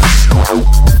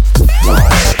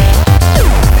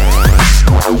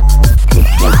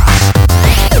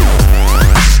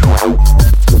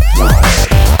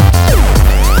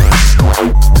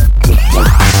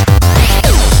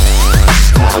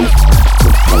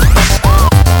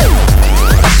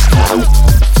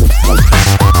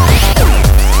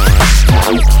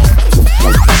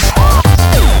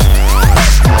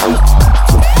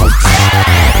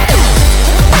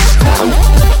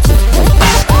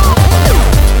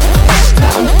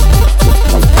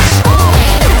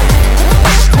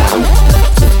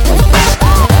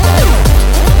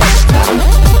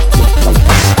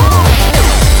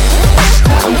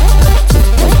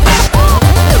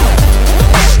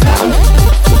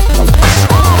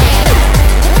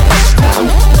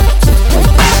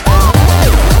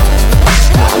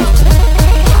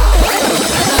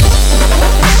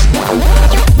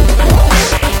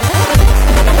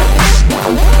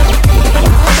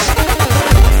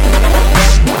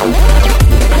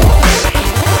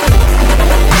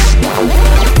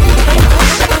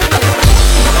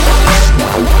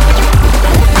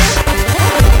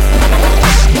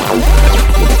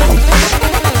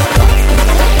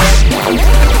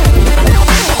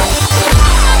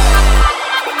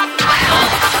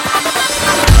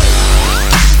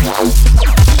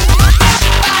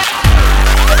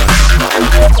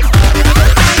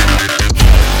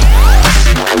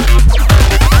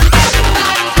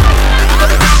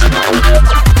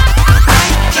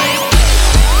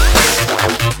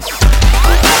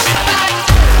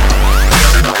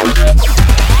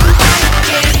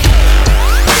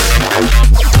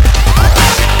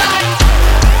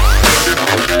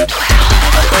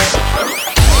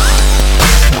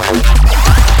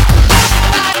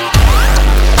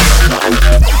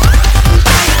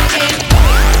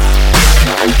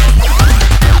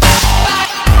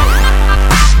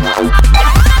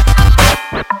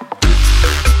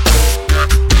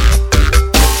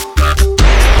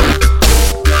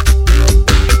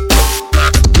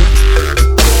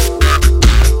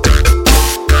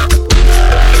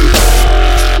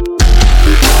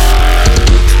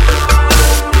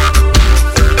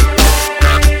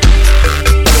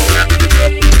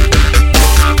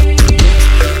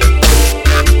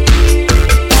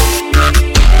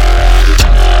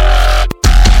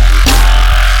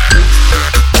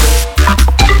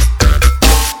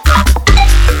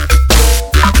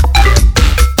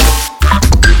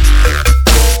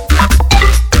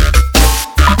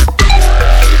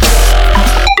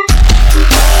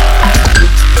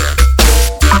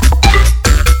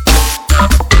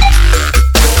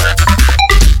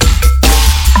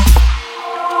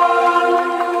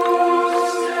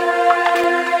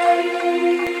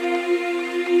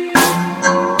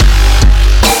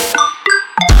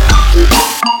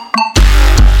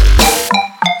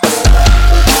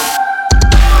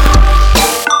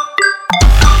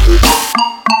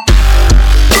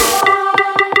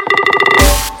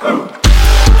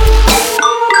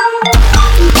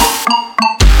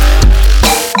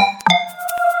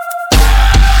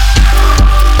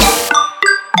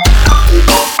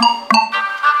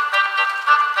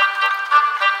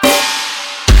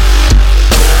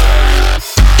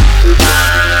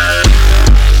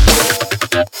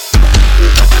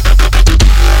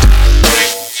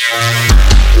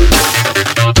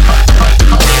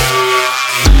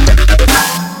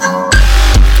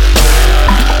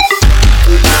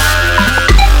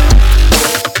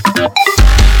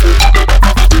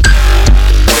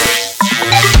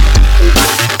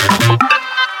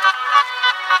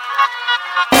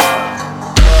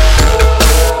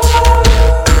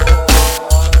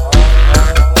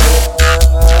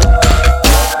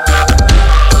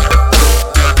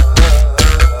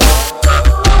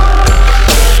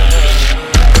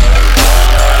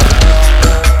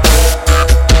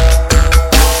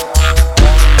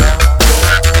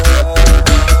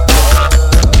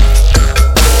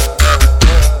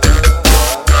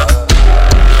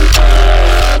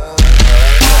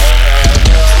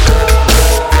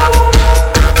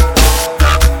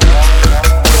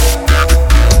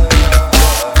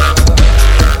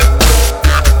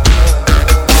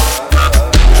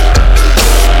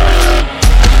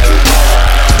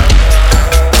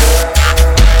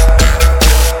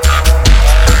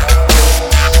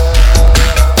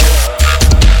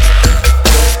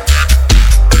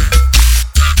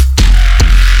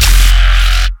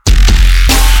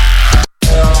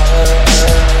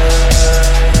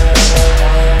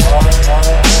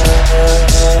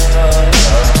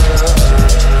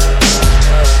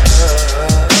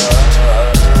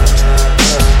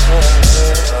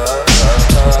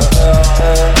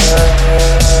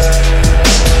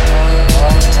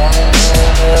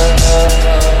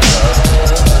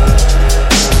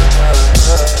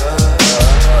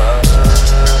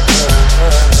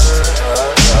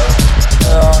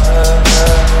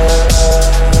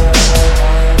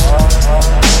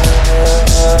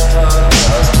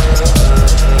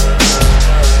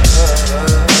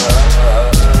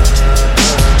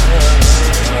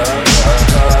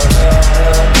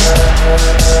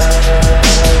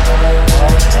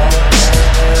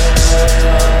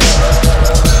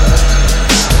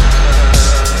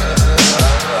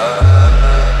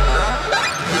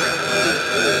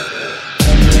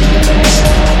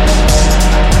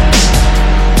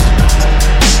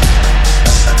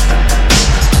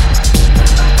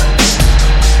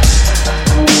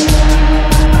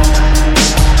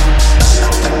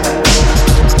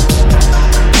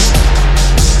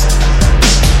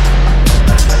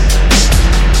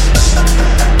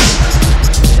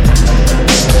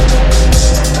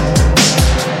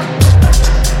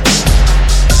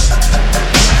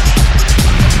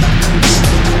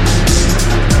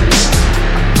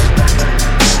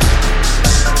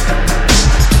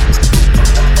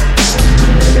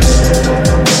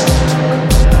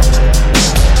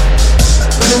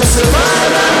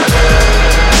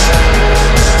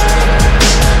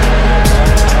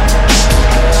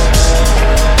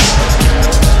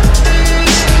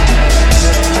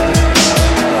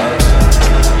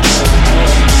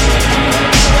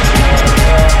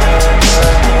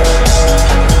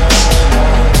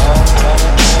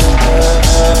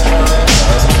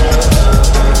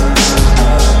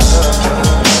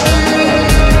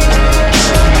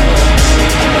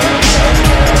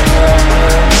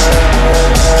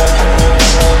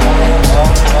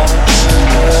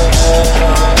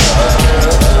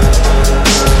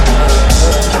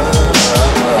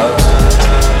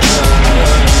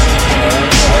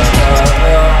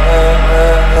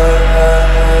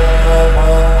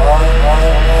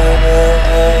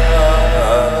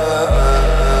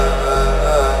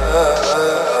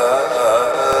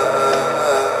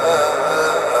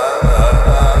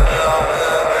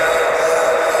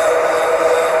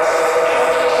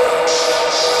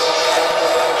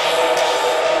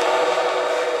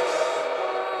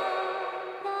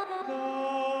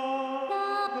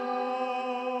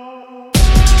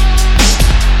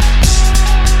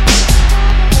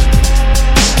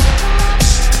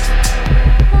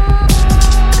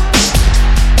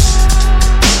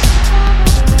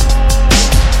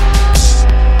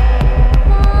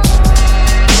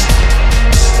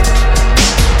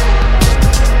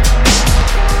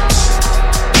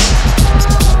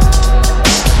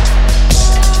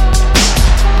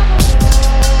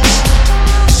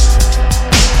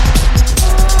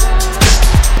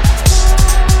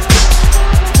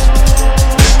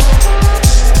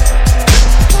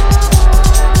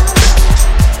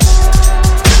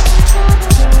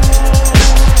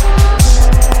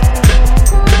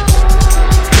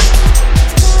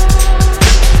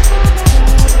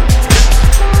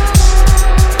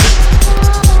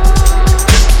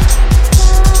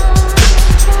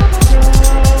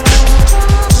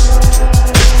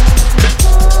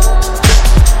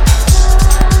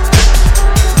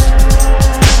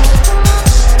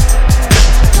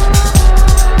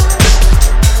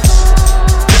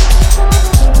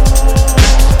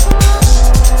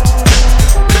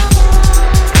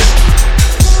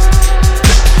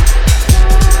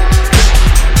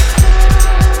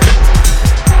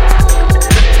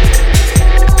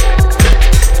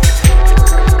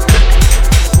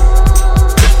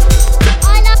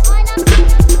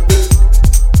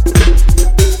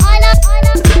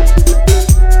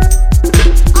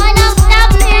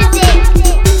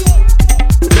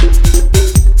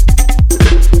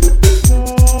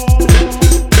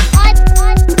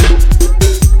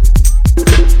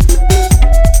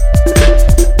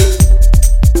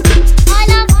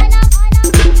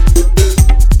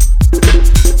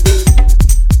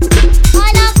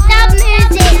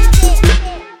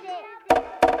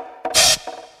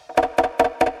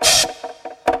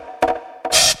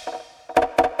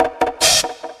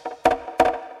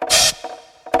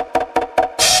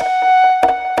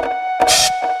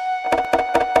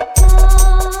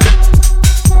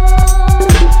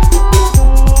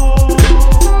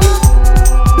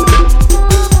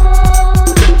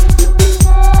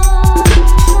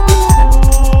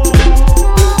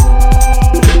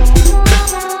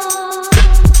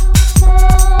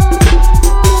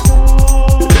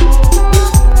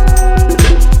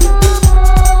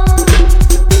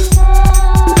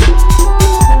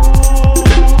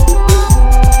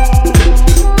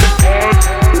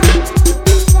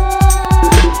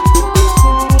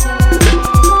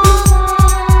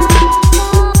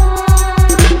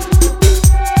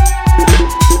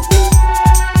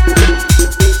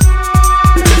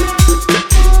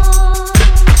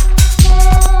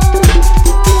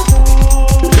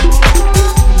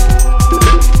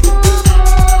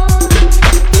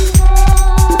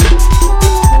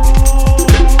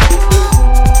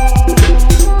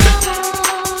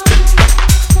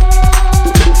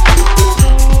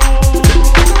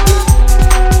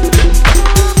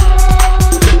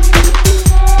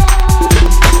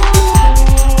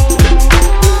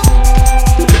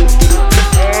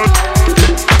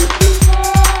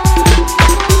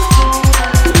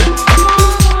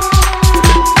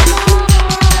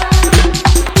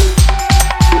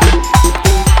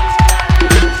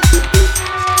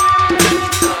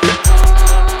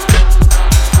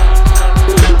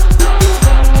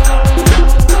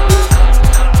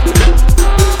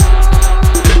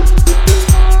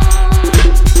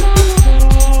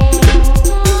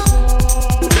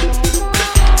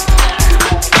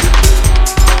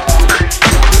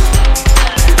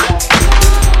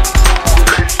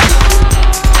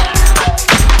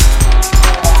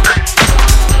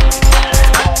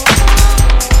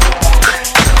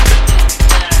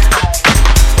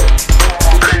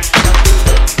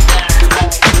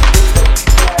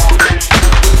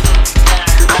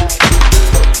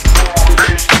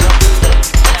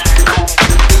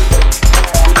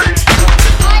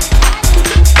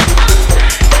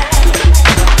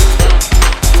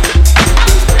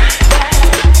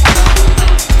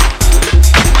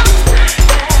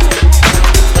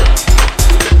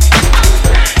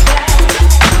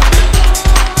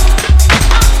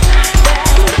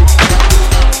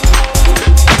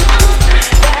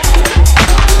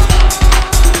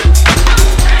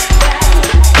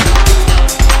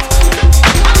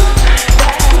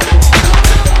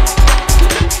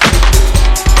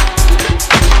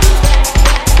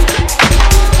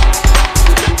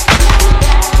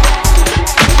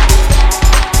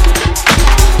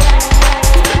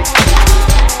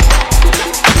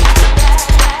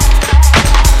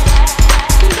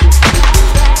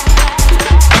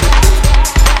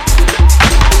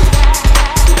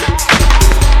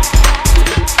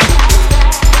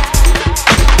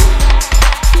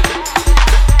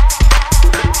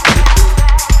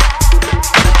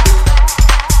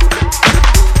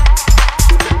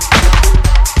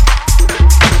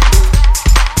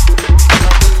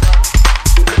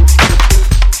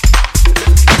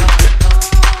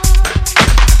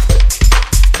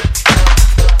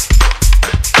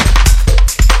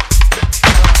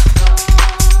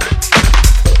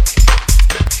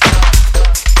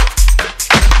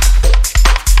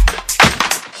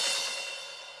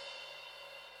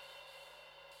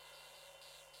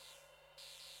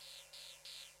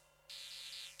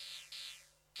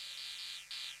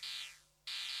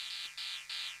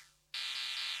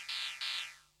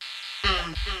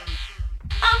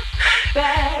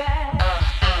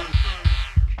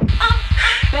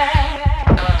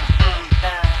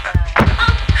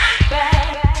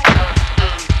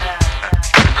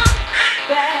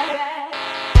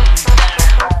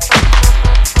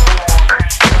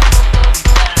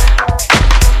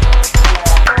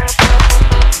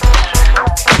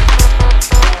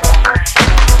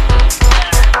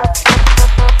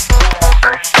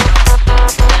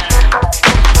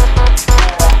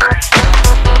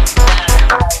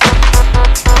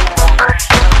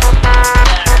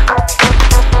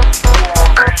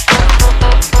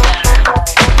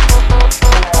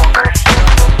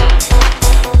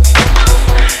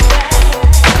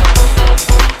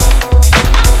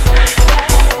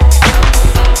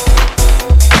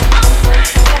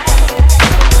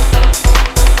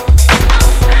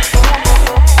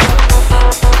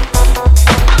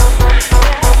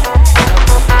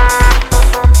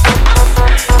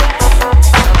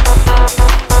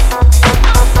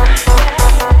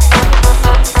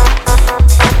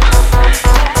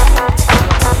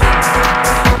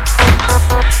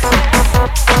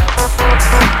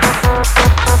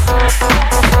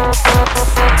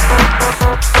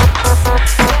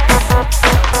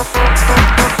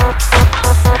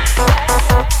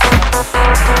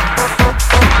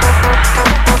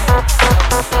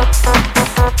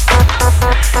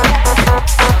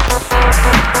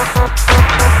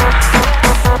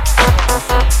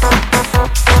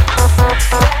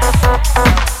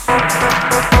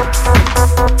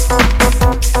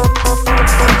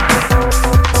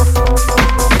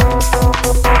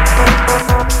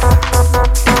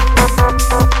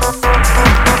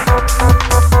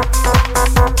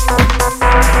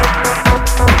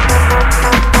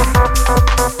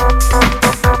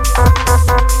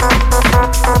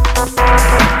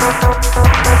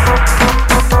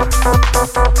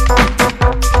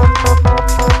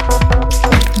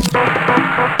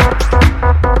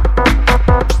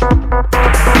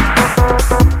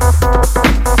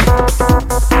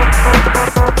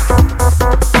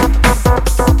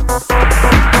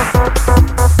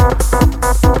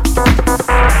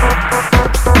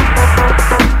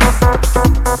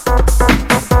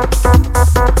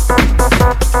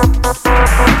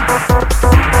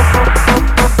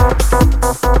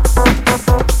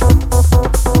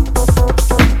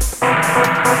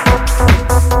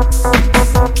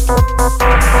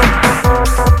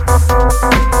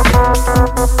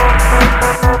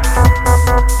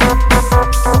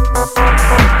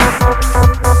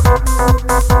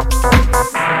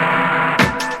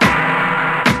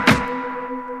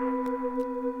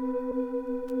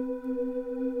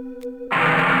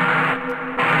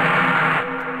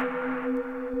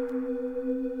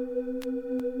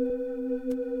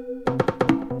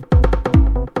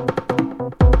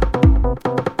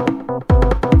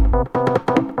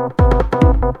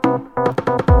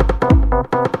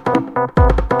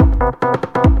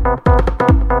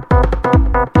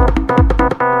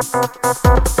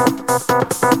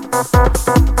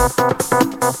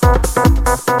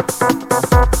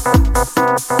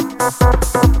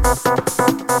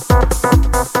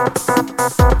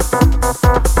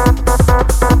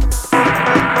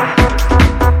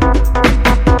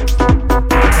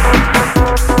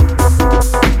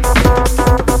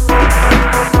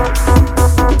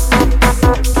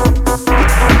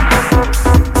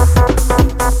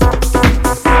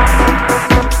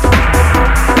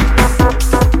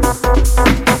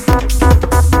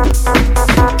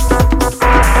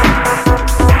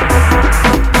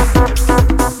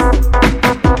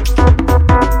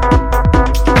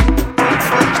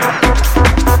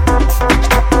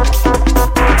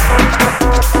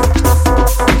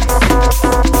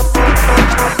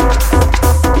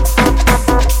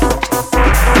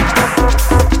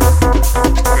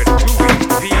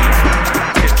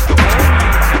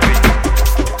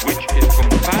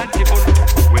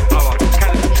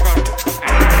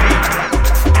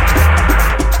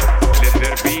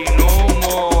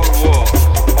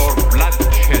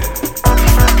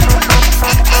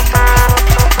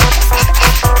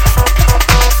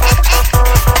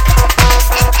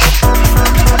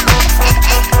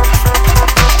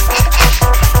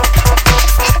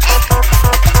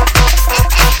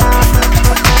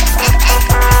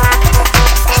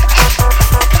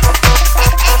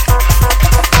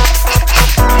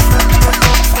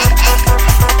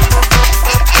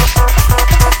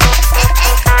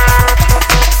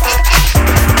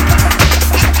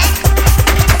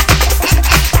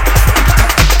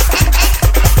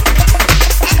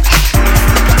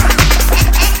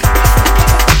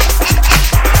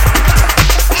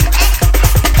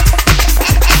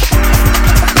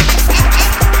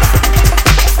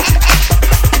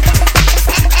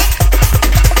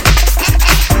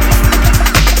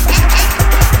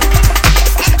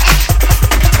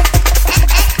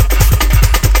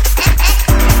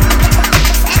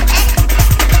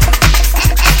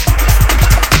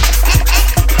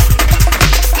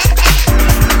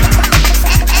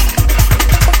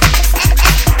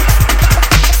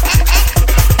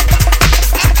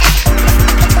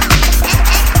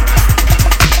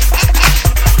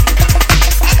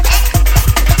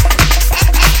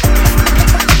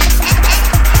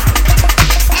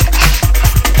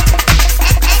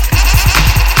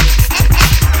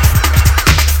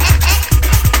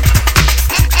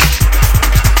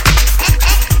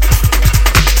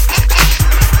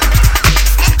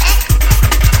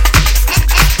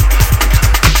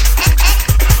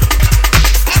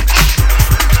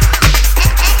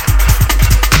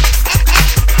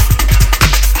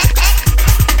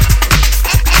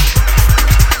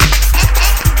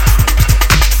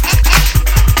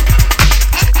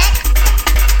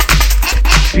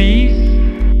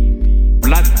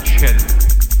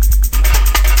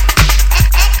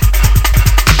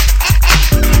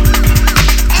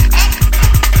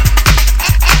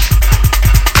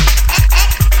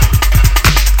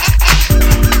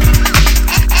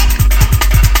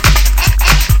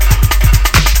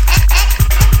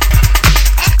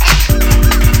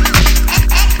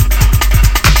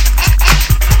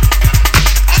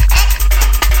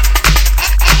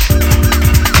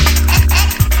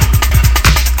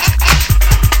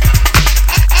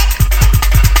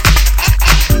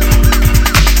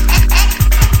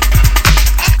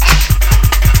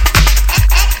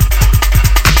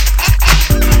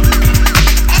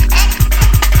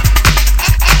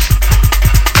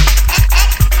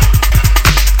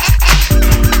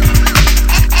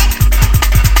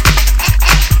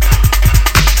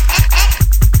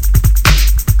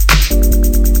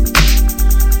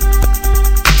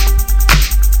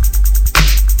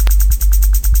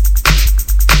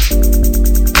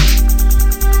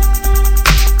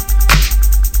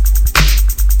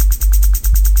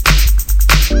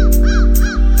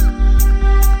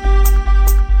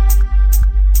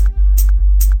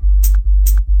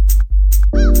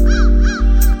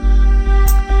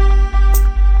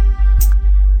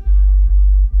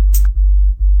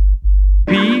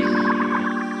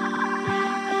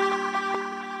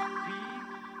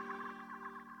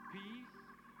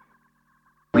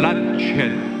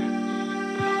 bloodshed.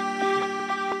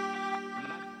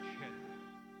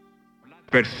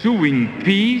 Pursuing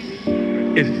peace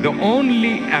is the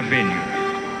only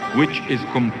avenue which is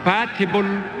compatible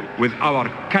with our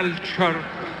culture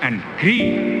and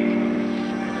creed.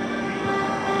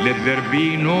 Let there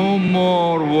be no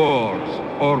more wars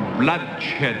or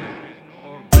bloodshed.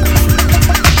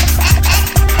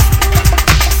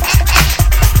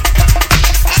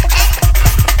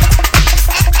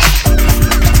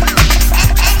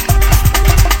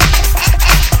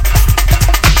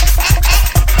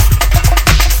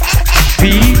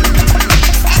 Peace.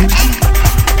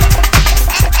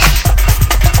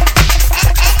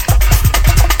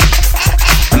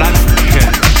 Bloodshed.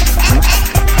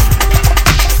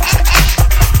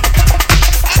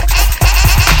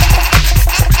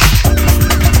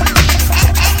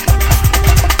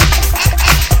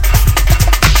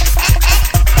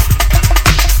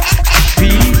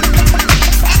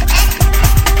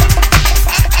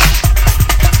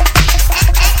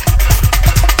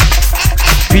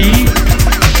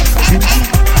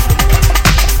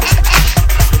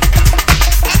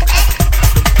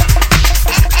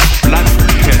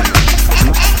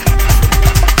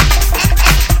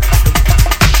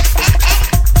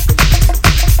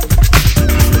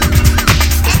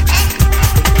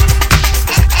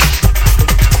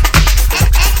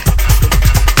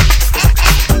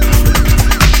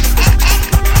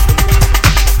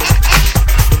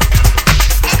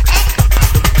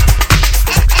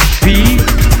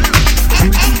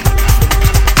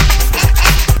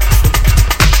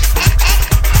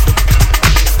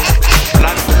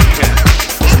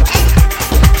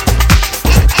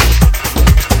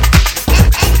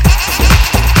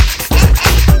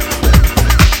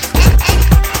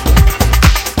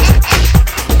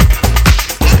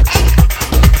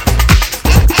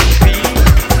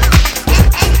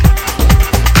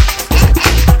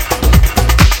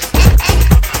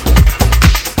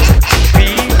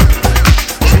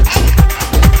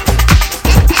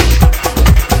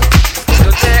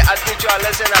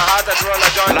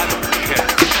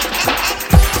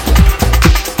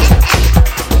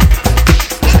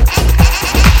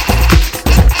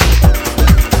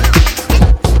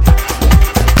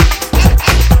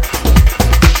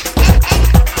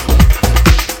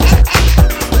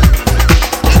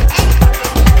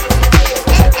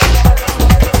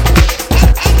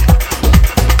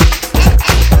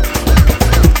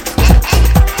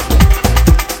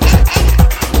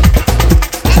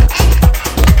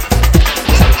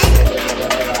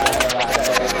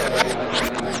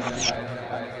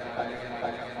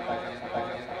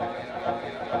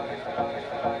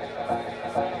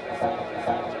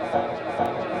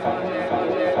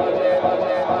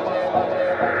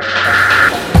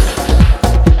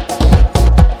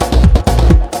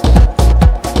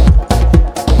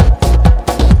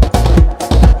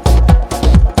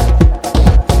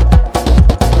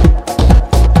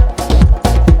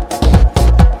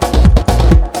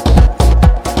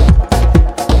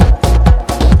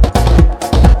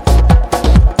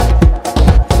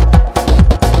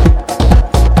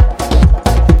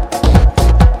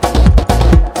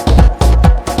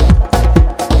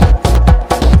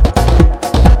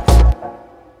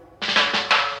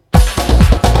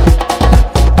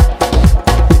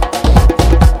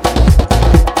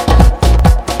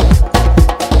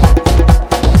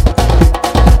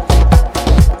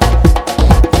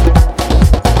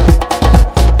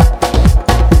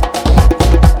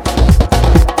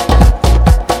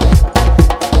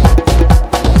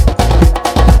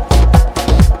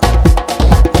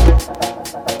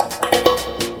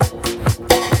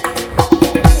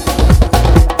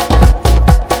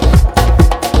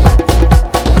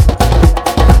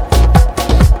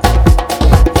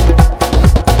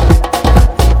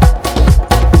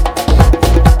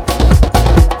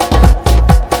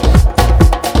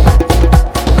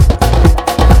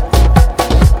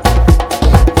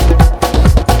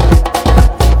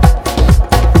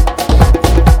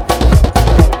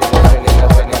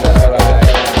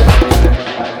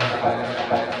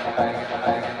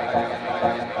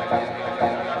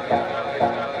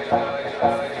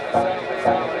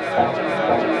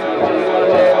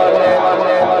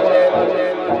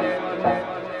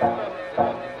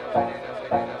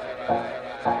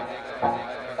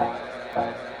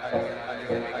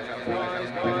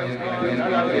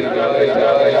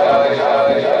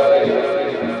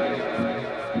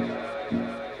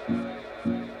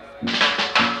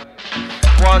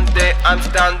 One day I'm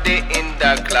standing in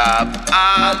the club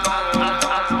alone.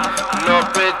 No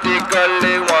pretty girl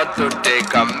they want to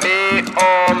take me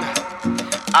home.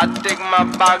 I I take my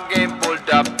bag and pull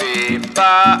the paper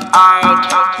out,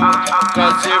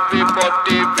 cause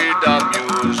everybody with the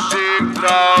music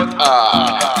crowd.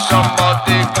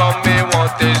 Somebody come me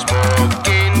want a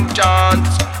smoking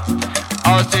chance,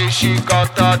 I say she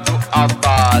gotta do a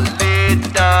ballet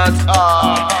dance.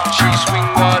 She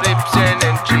swing her hips and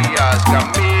she ask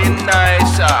me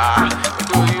nice.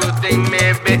 Do you think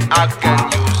maybe I can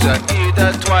use her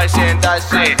either twice? And I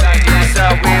say yes,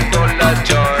 I will roll a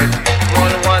joint,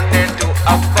 roll one into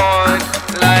a point,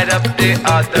 light up the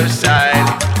other side.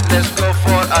 Let's go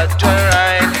for a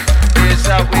joyride. Yes,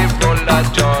 I will roll a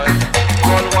joint,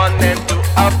 roll one into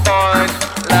a point,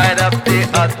 light up the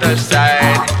other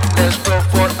side. Let's go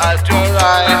for a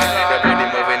joyride. The booty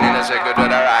moving in a circle to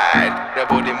the right. The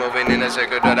booty moving in a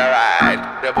circle to the right.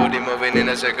 The booty moving in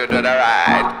a circle to the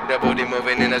right. The booty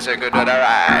moving in a circle to the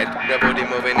right. The booty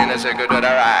moving in a circle to the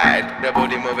right. The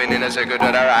booty moving in a circle to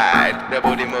the right. The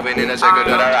booty moving in a circle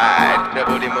to the right. The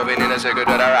booty moving in a circle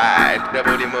to the right. The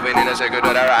booty moving in a circle to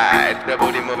the right. The booty moving in a circle to the right. The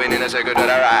booty moving in a circle to the right. The booty moving in a circle to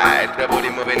the right. The booty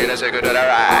moving in a circle to the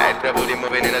right. The booty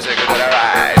moving in a circle to the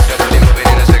right. The booty moving in a circle to the right. The booty moving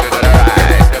in a circle to the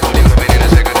right. The booty moving in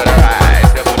a circle to the right.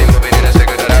 The booty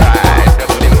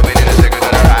moving in a circle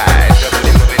to the right.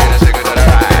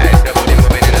 The booty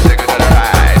moving in a circle to the right. The booty moving in a circle to the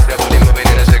right. The booty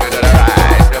moving in a circle to the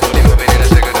right. The booty moving in a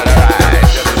circle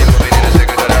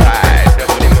to the right. The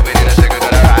booty moving in a circle to the right. The booty moving in a circle to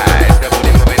the right.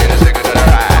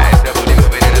 The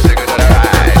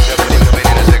booty moving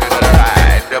in a circle to the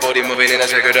right. The booty moving in a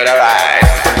circle to the right.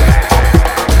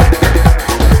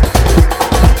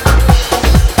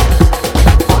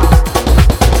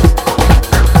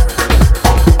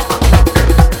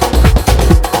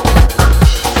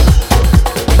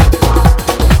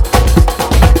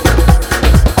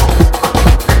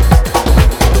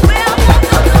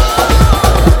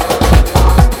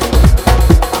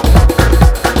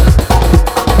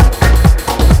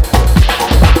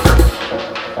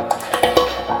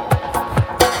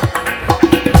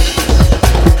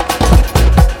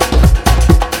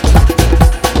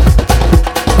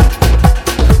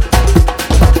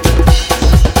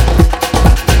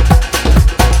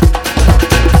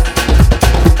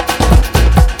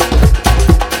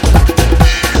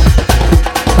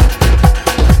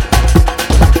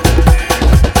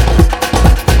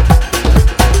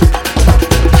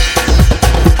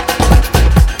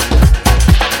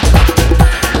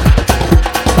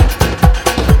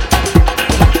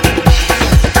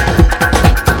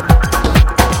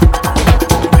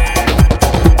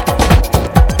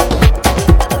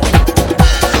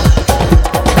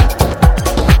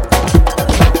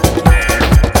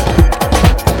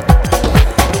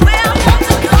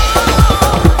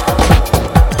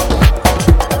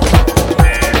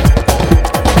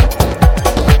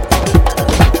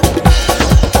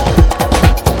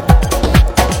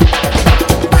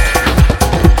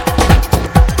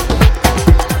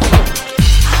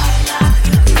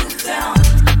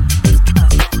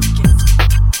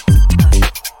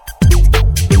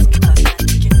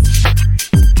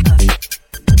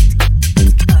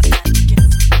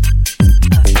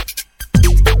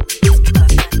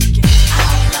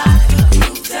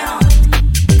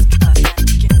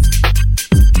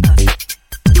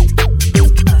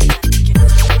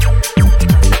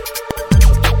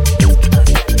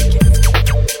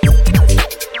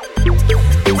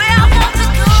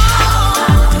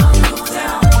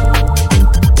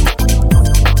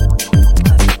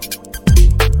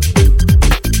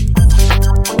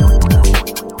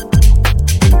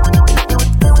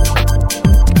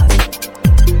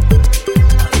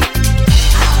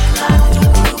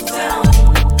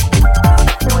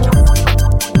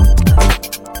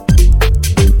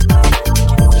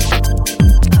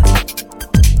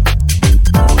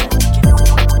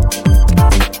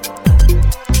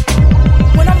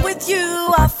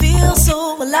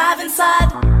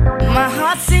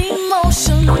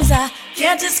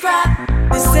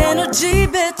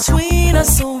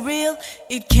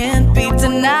 It can't be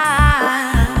denied.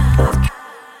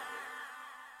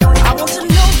 I want to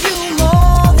know you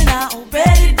more than I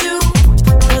already do,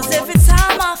 'cause every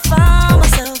time I find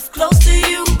myself close to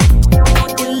you,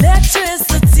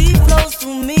 electricity flows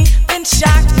through me, then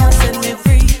shock me, set me free.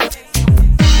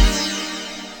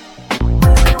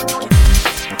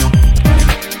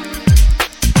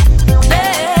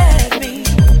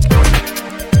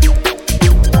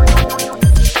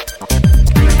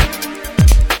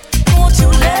 Won't you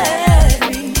let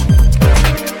me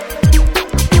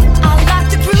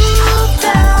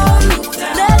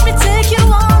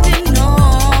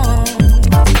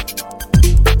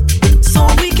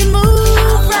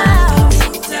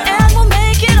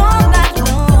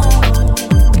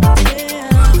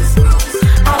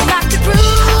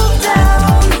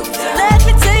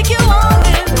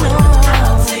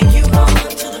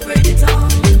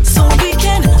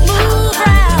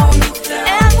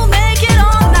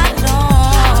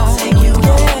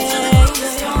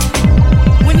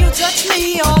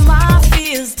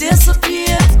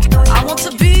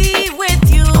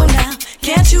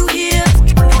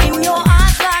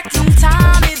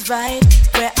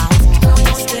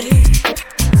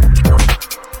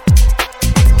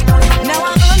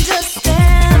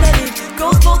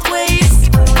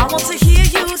want to hear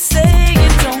you say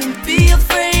it, don't be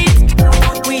afraid.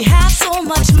 We have so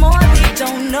much more, we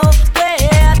don't know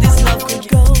where this love could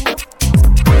go.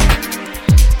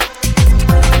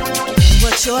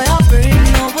 What joy I'll bring,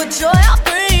 oh what joy I'll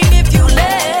bring if you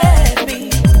let me.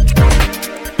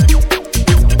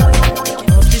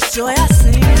 Of this joy I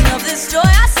sing, of this joy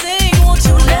I sing, won't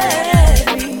you let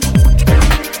me?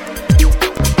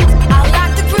 I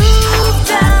like the groove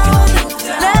down,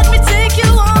 let me take you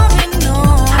on and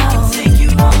on.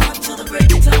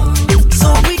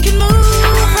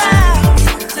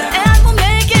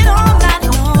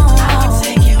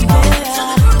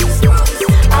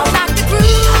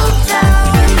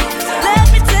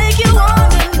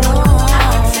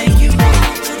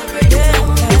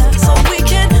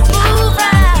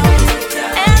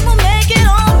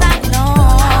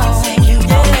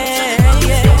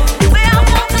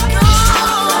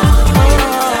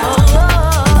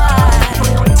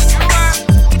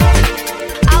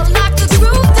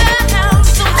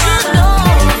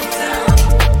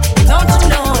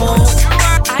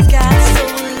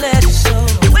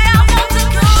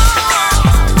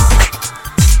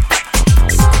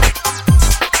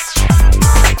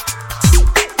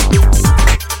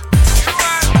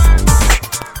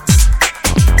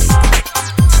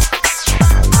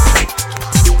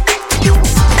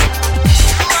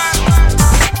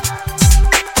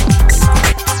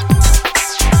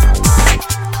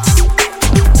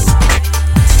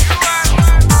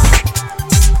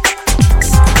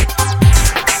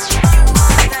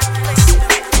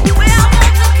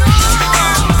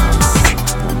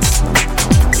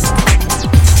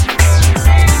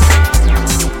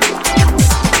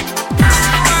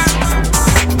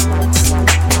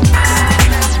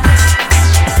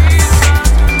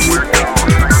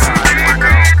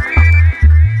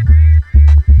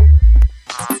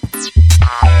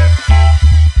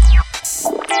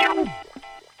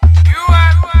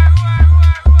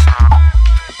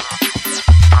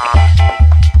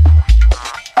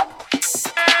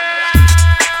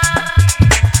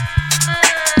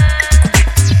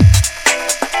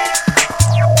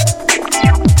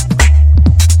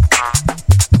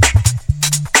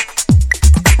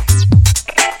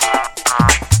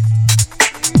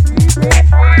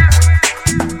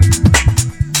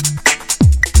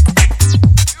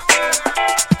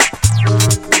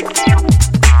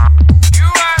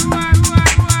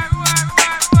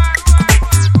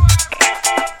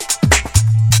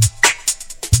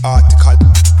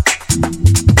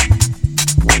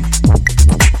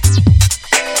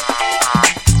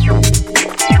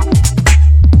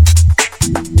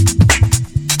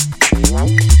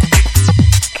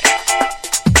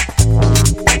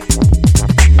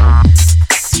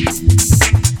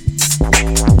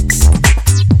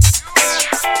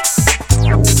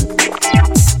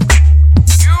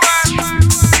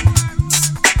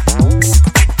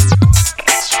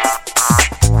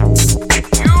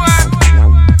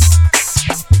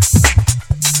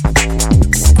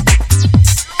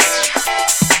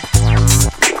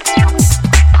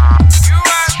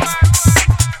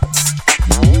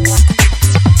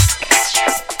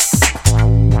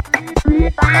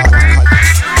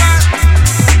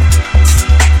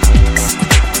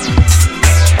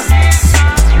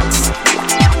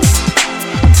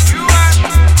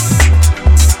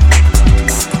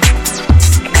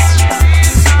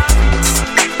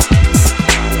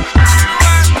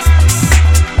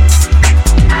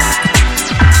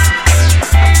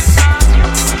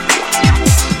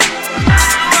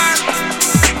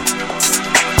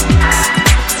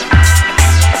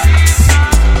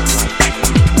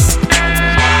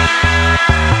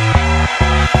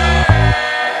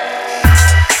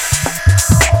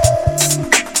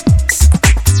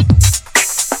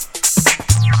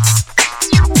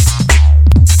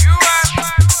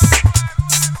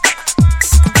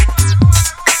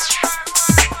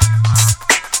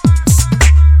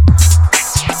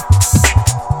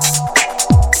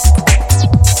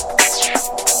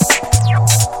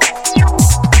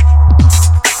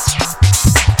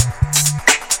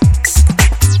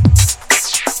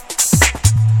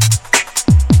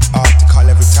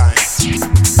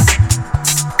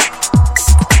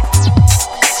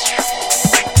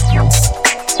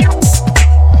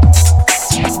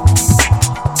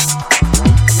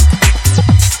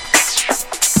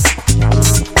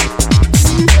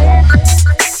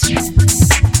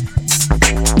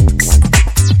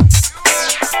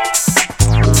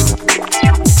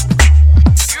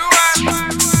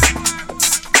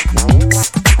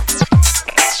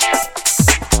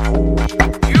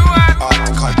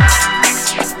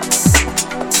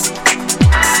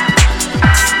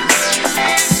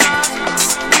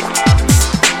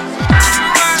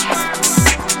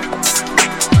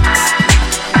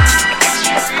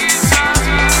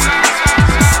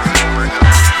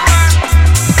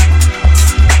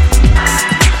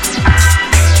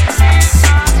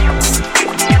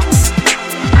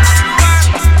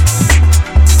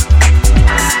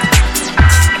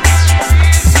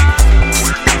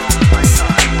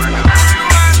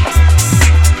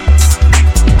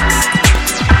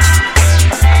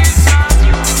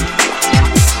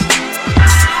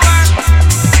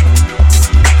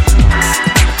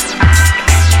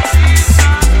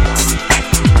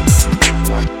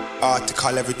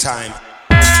 Article every time.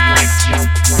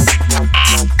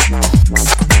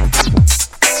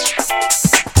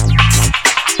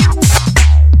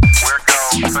 Where go?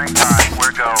 Same time.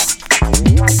 Where go?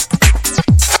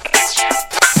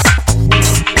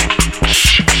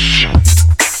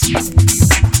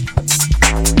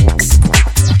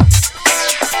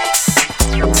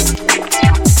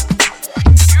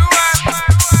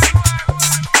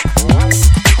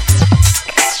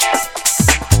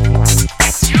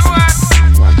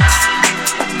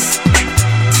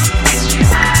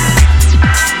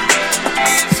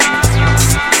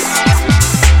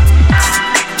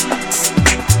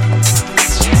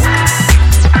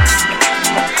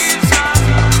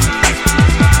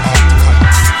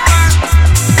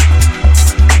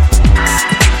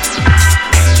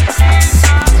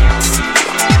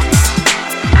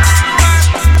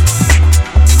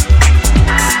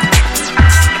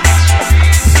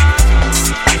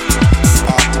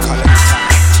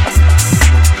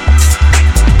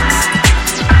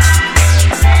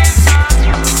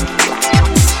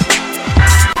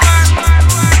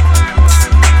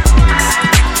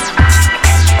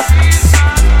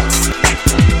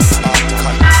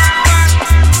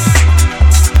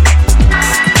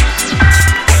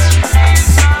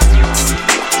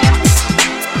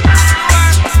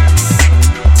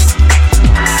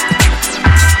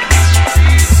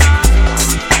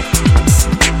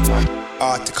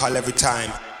 Article every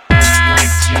time.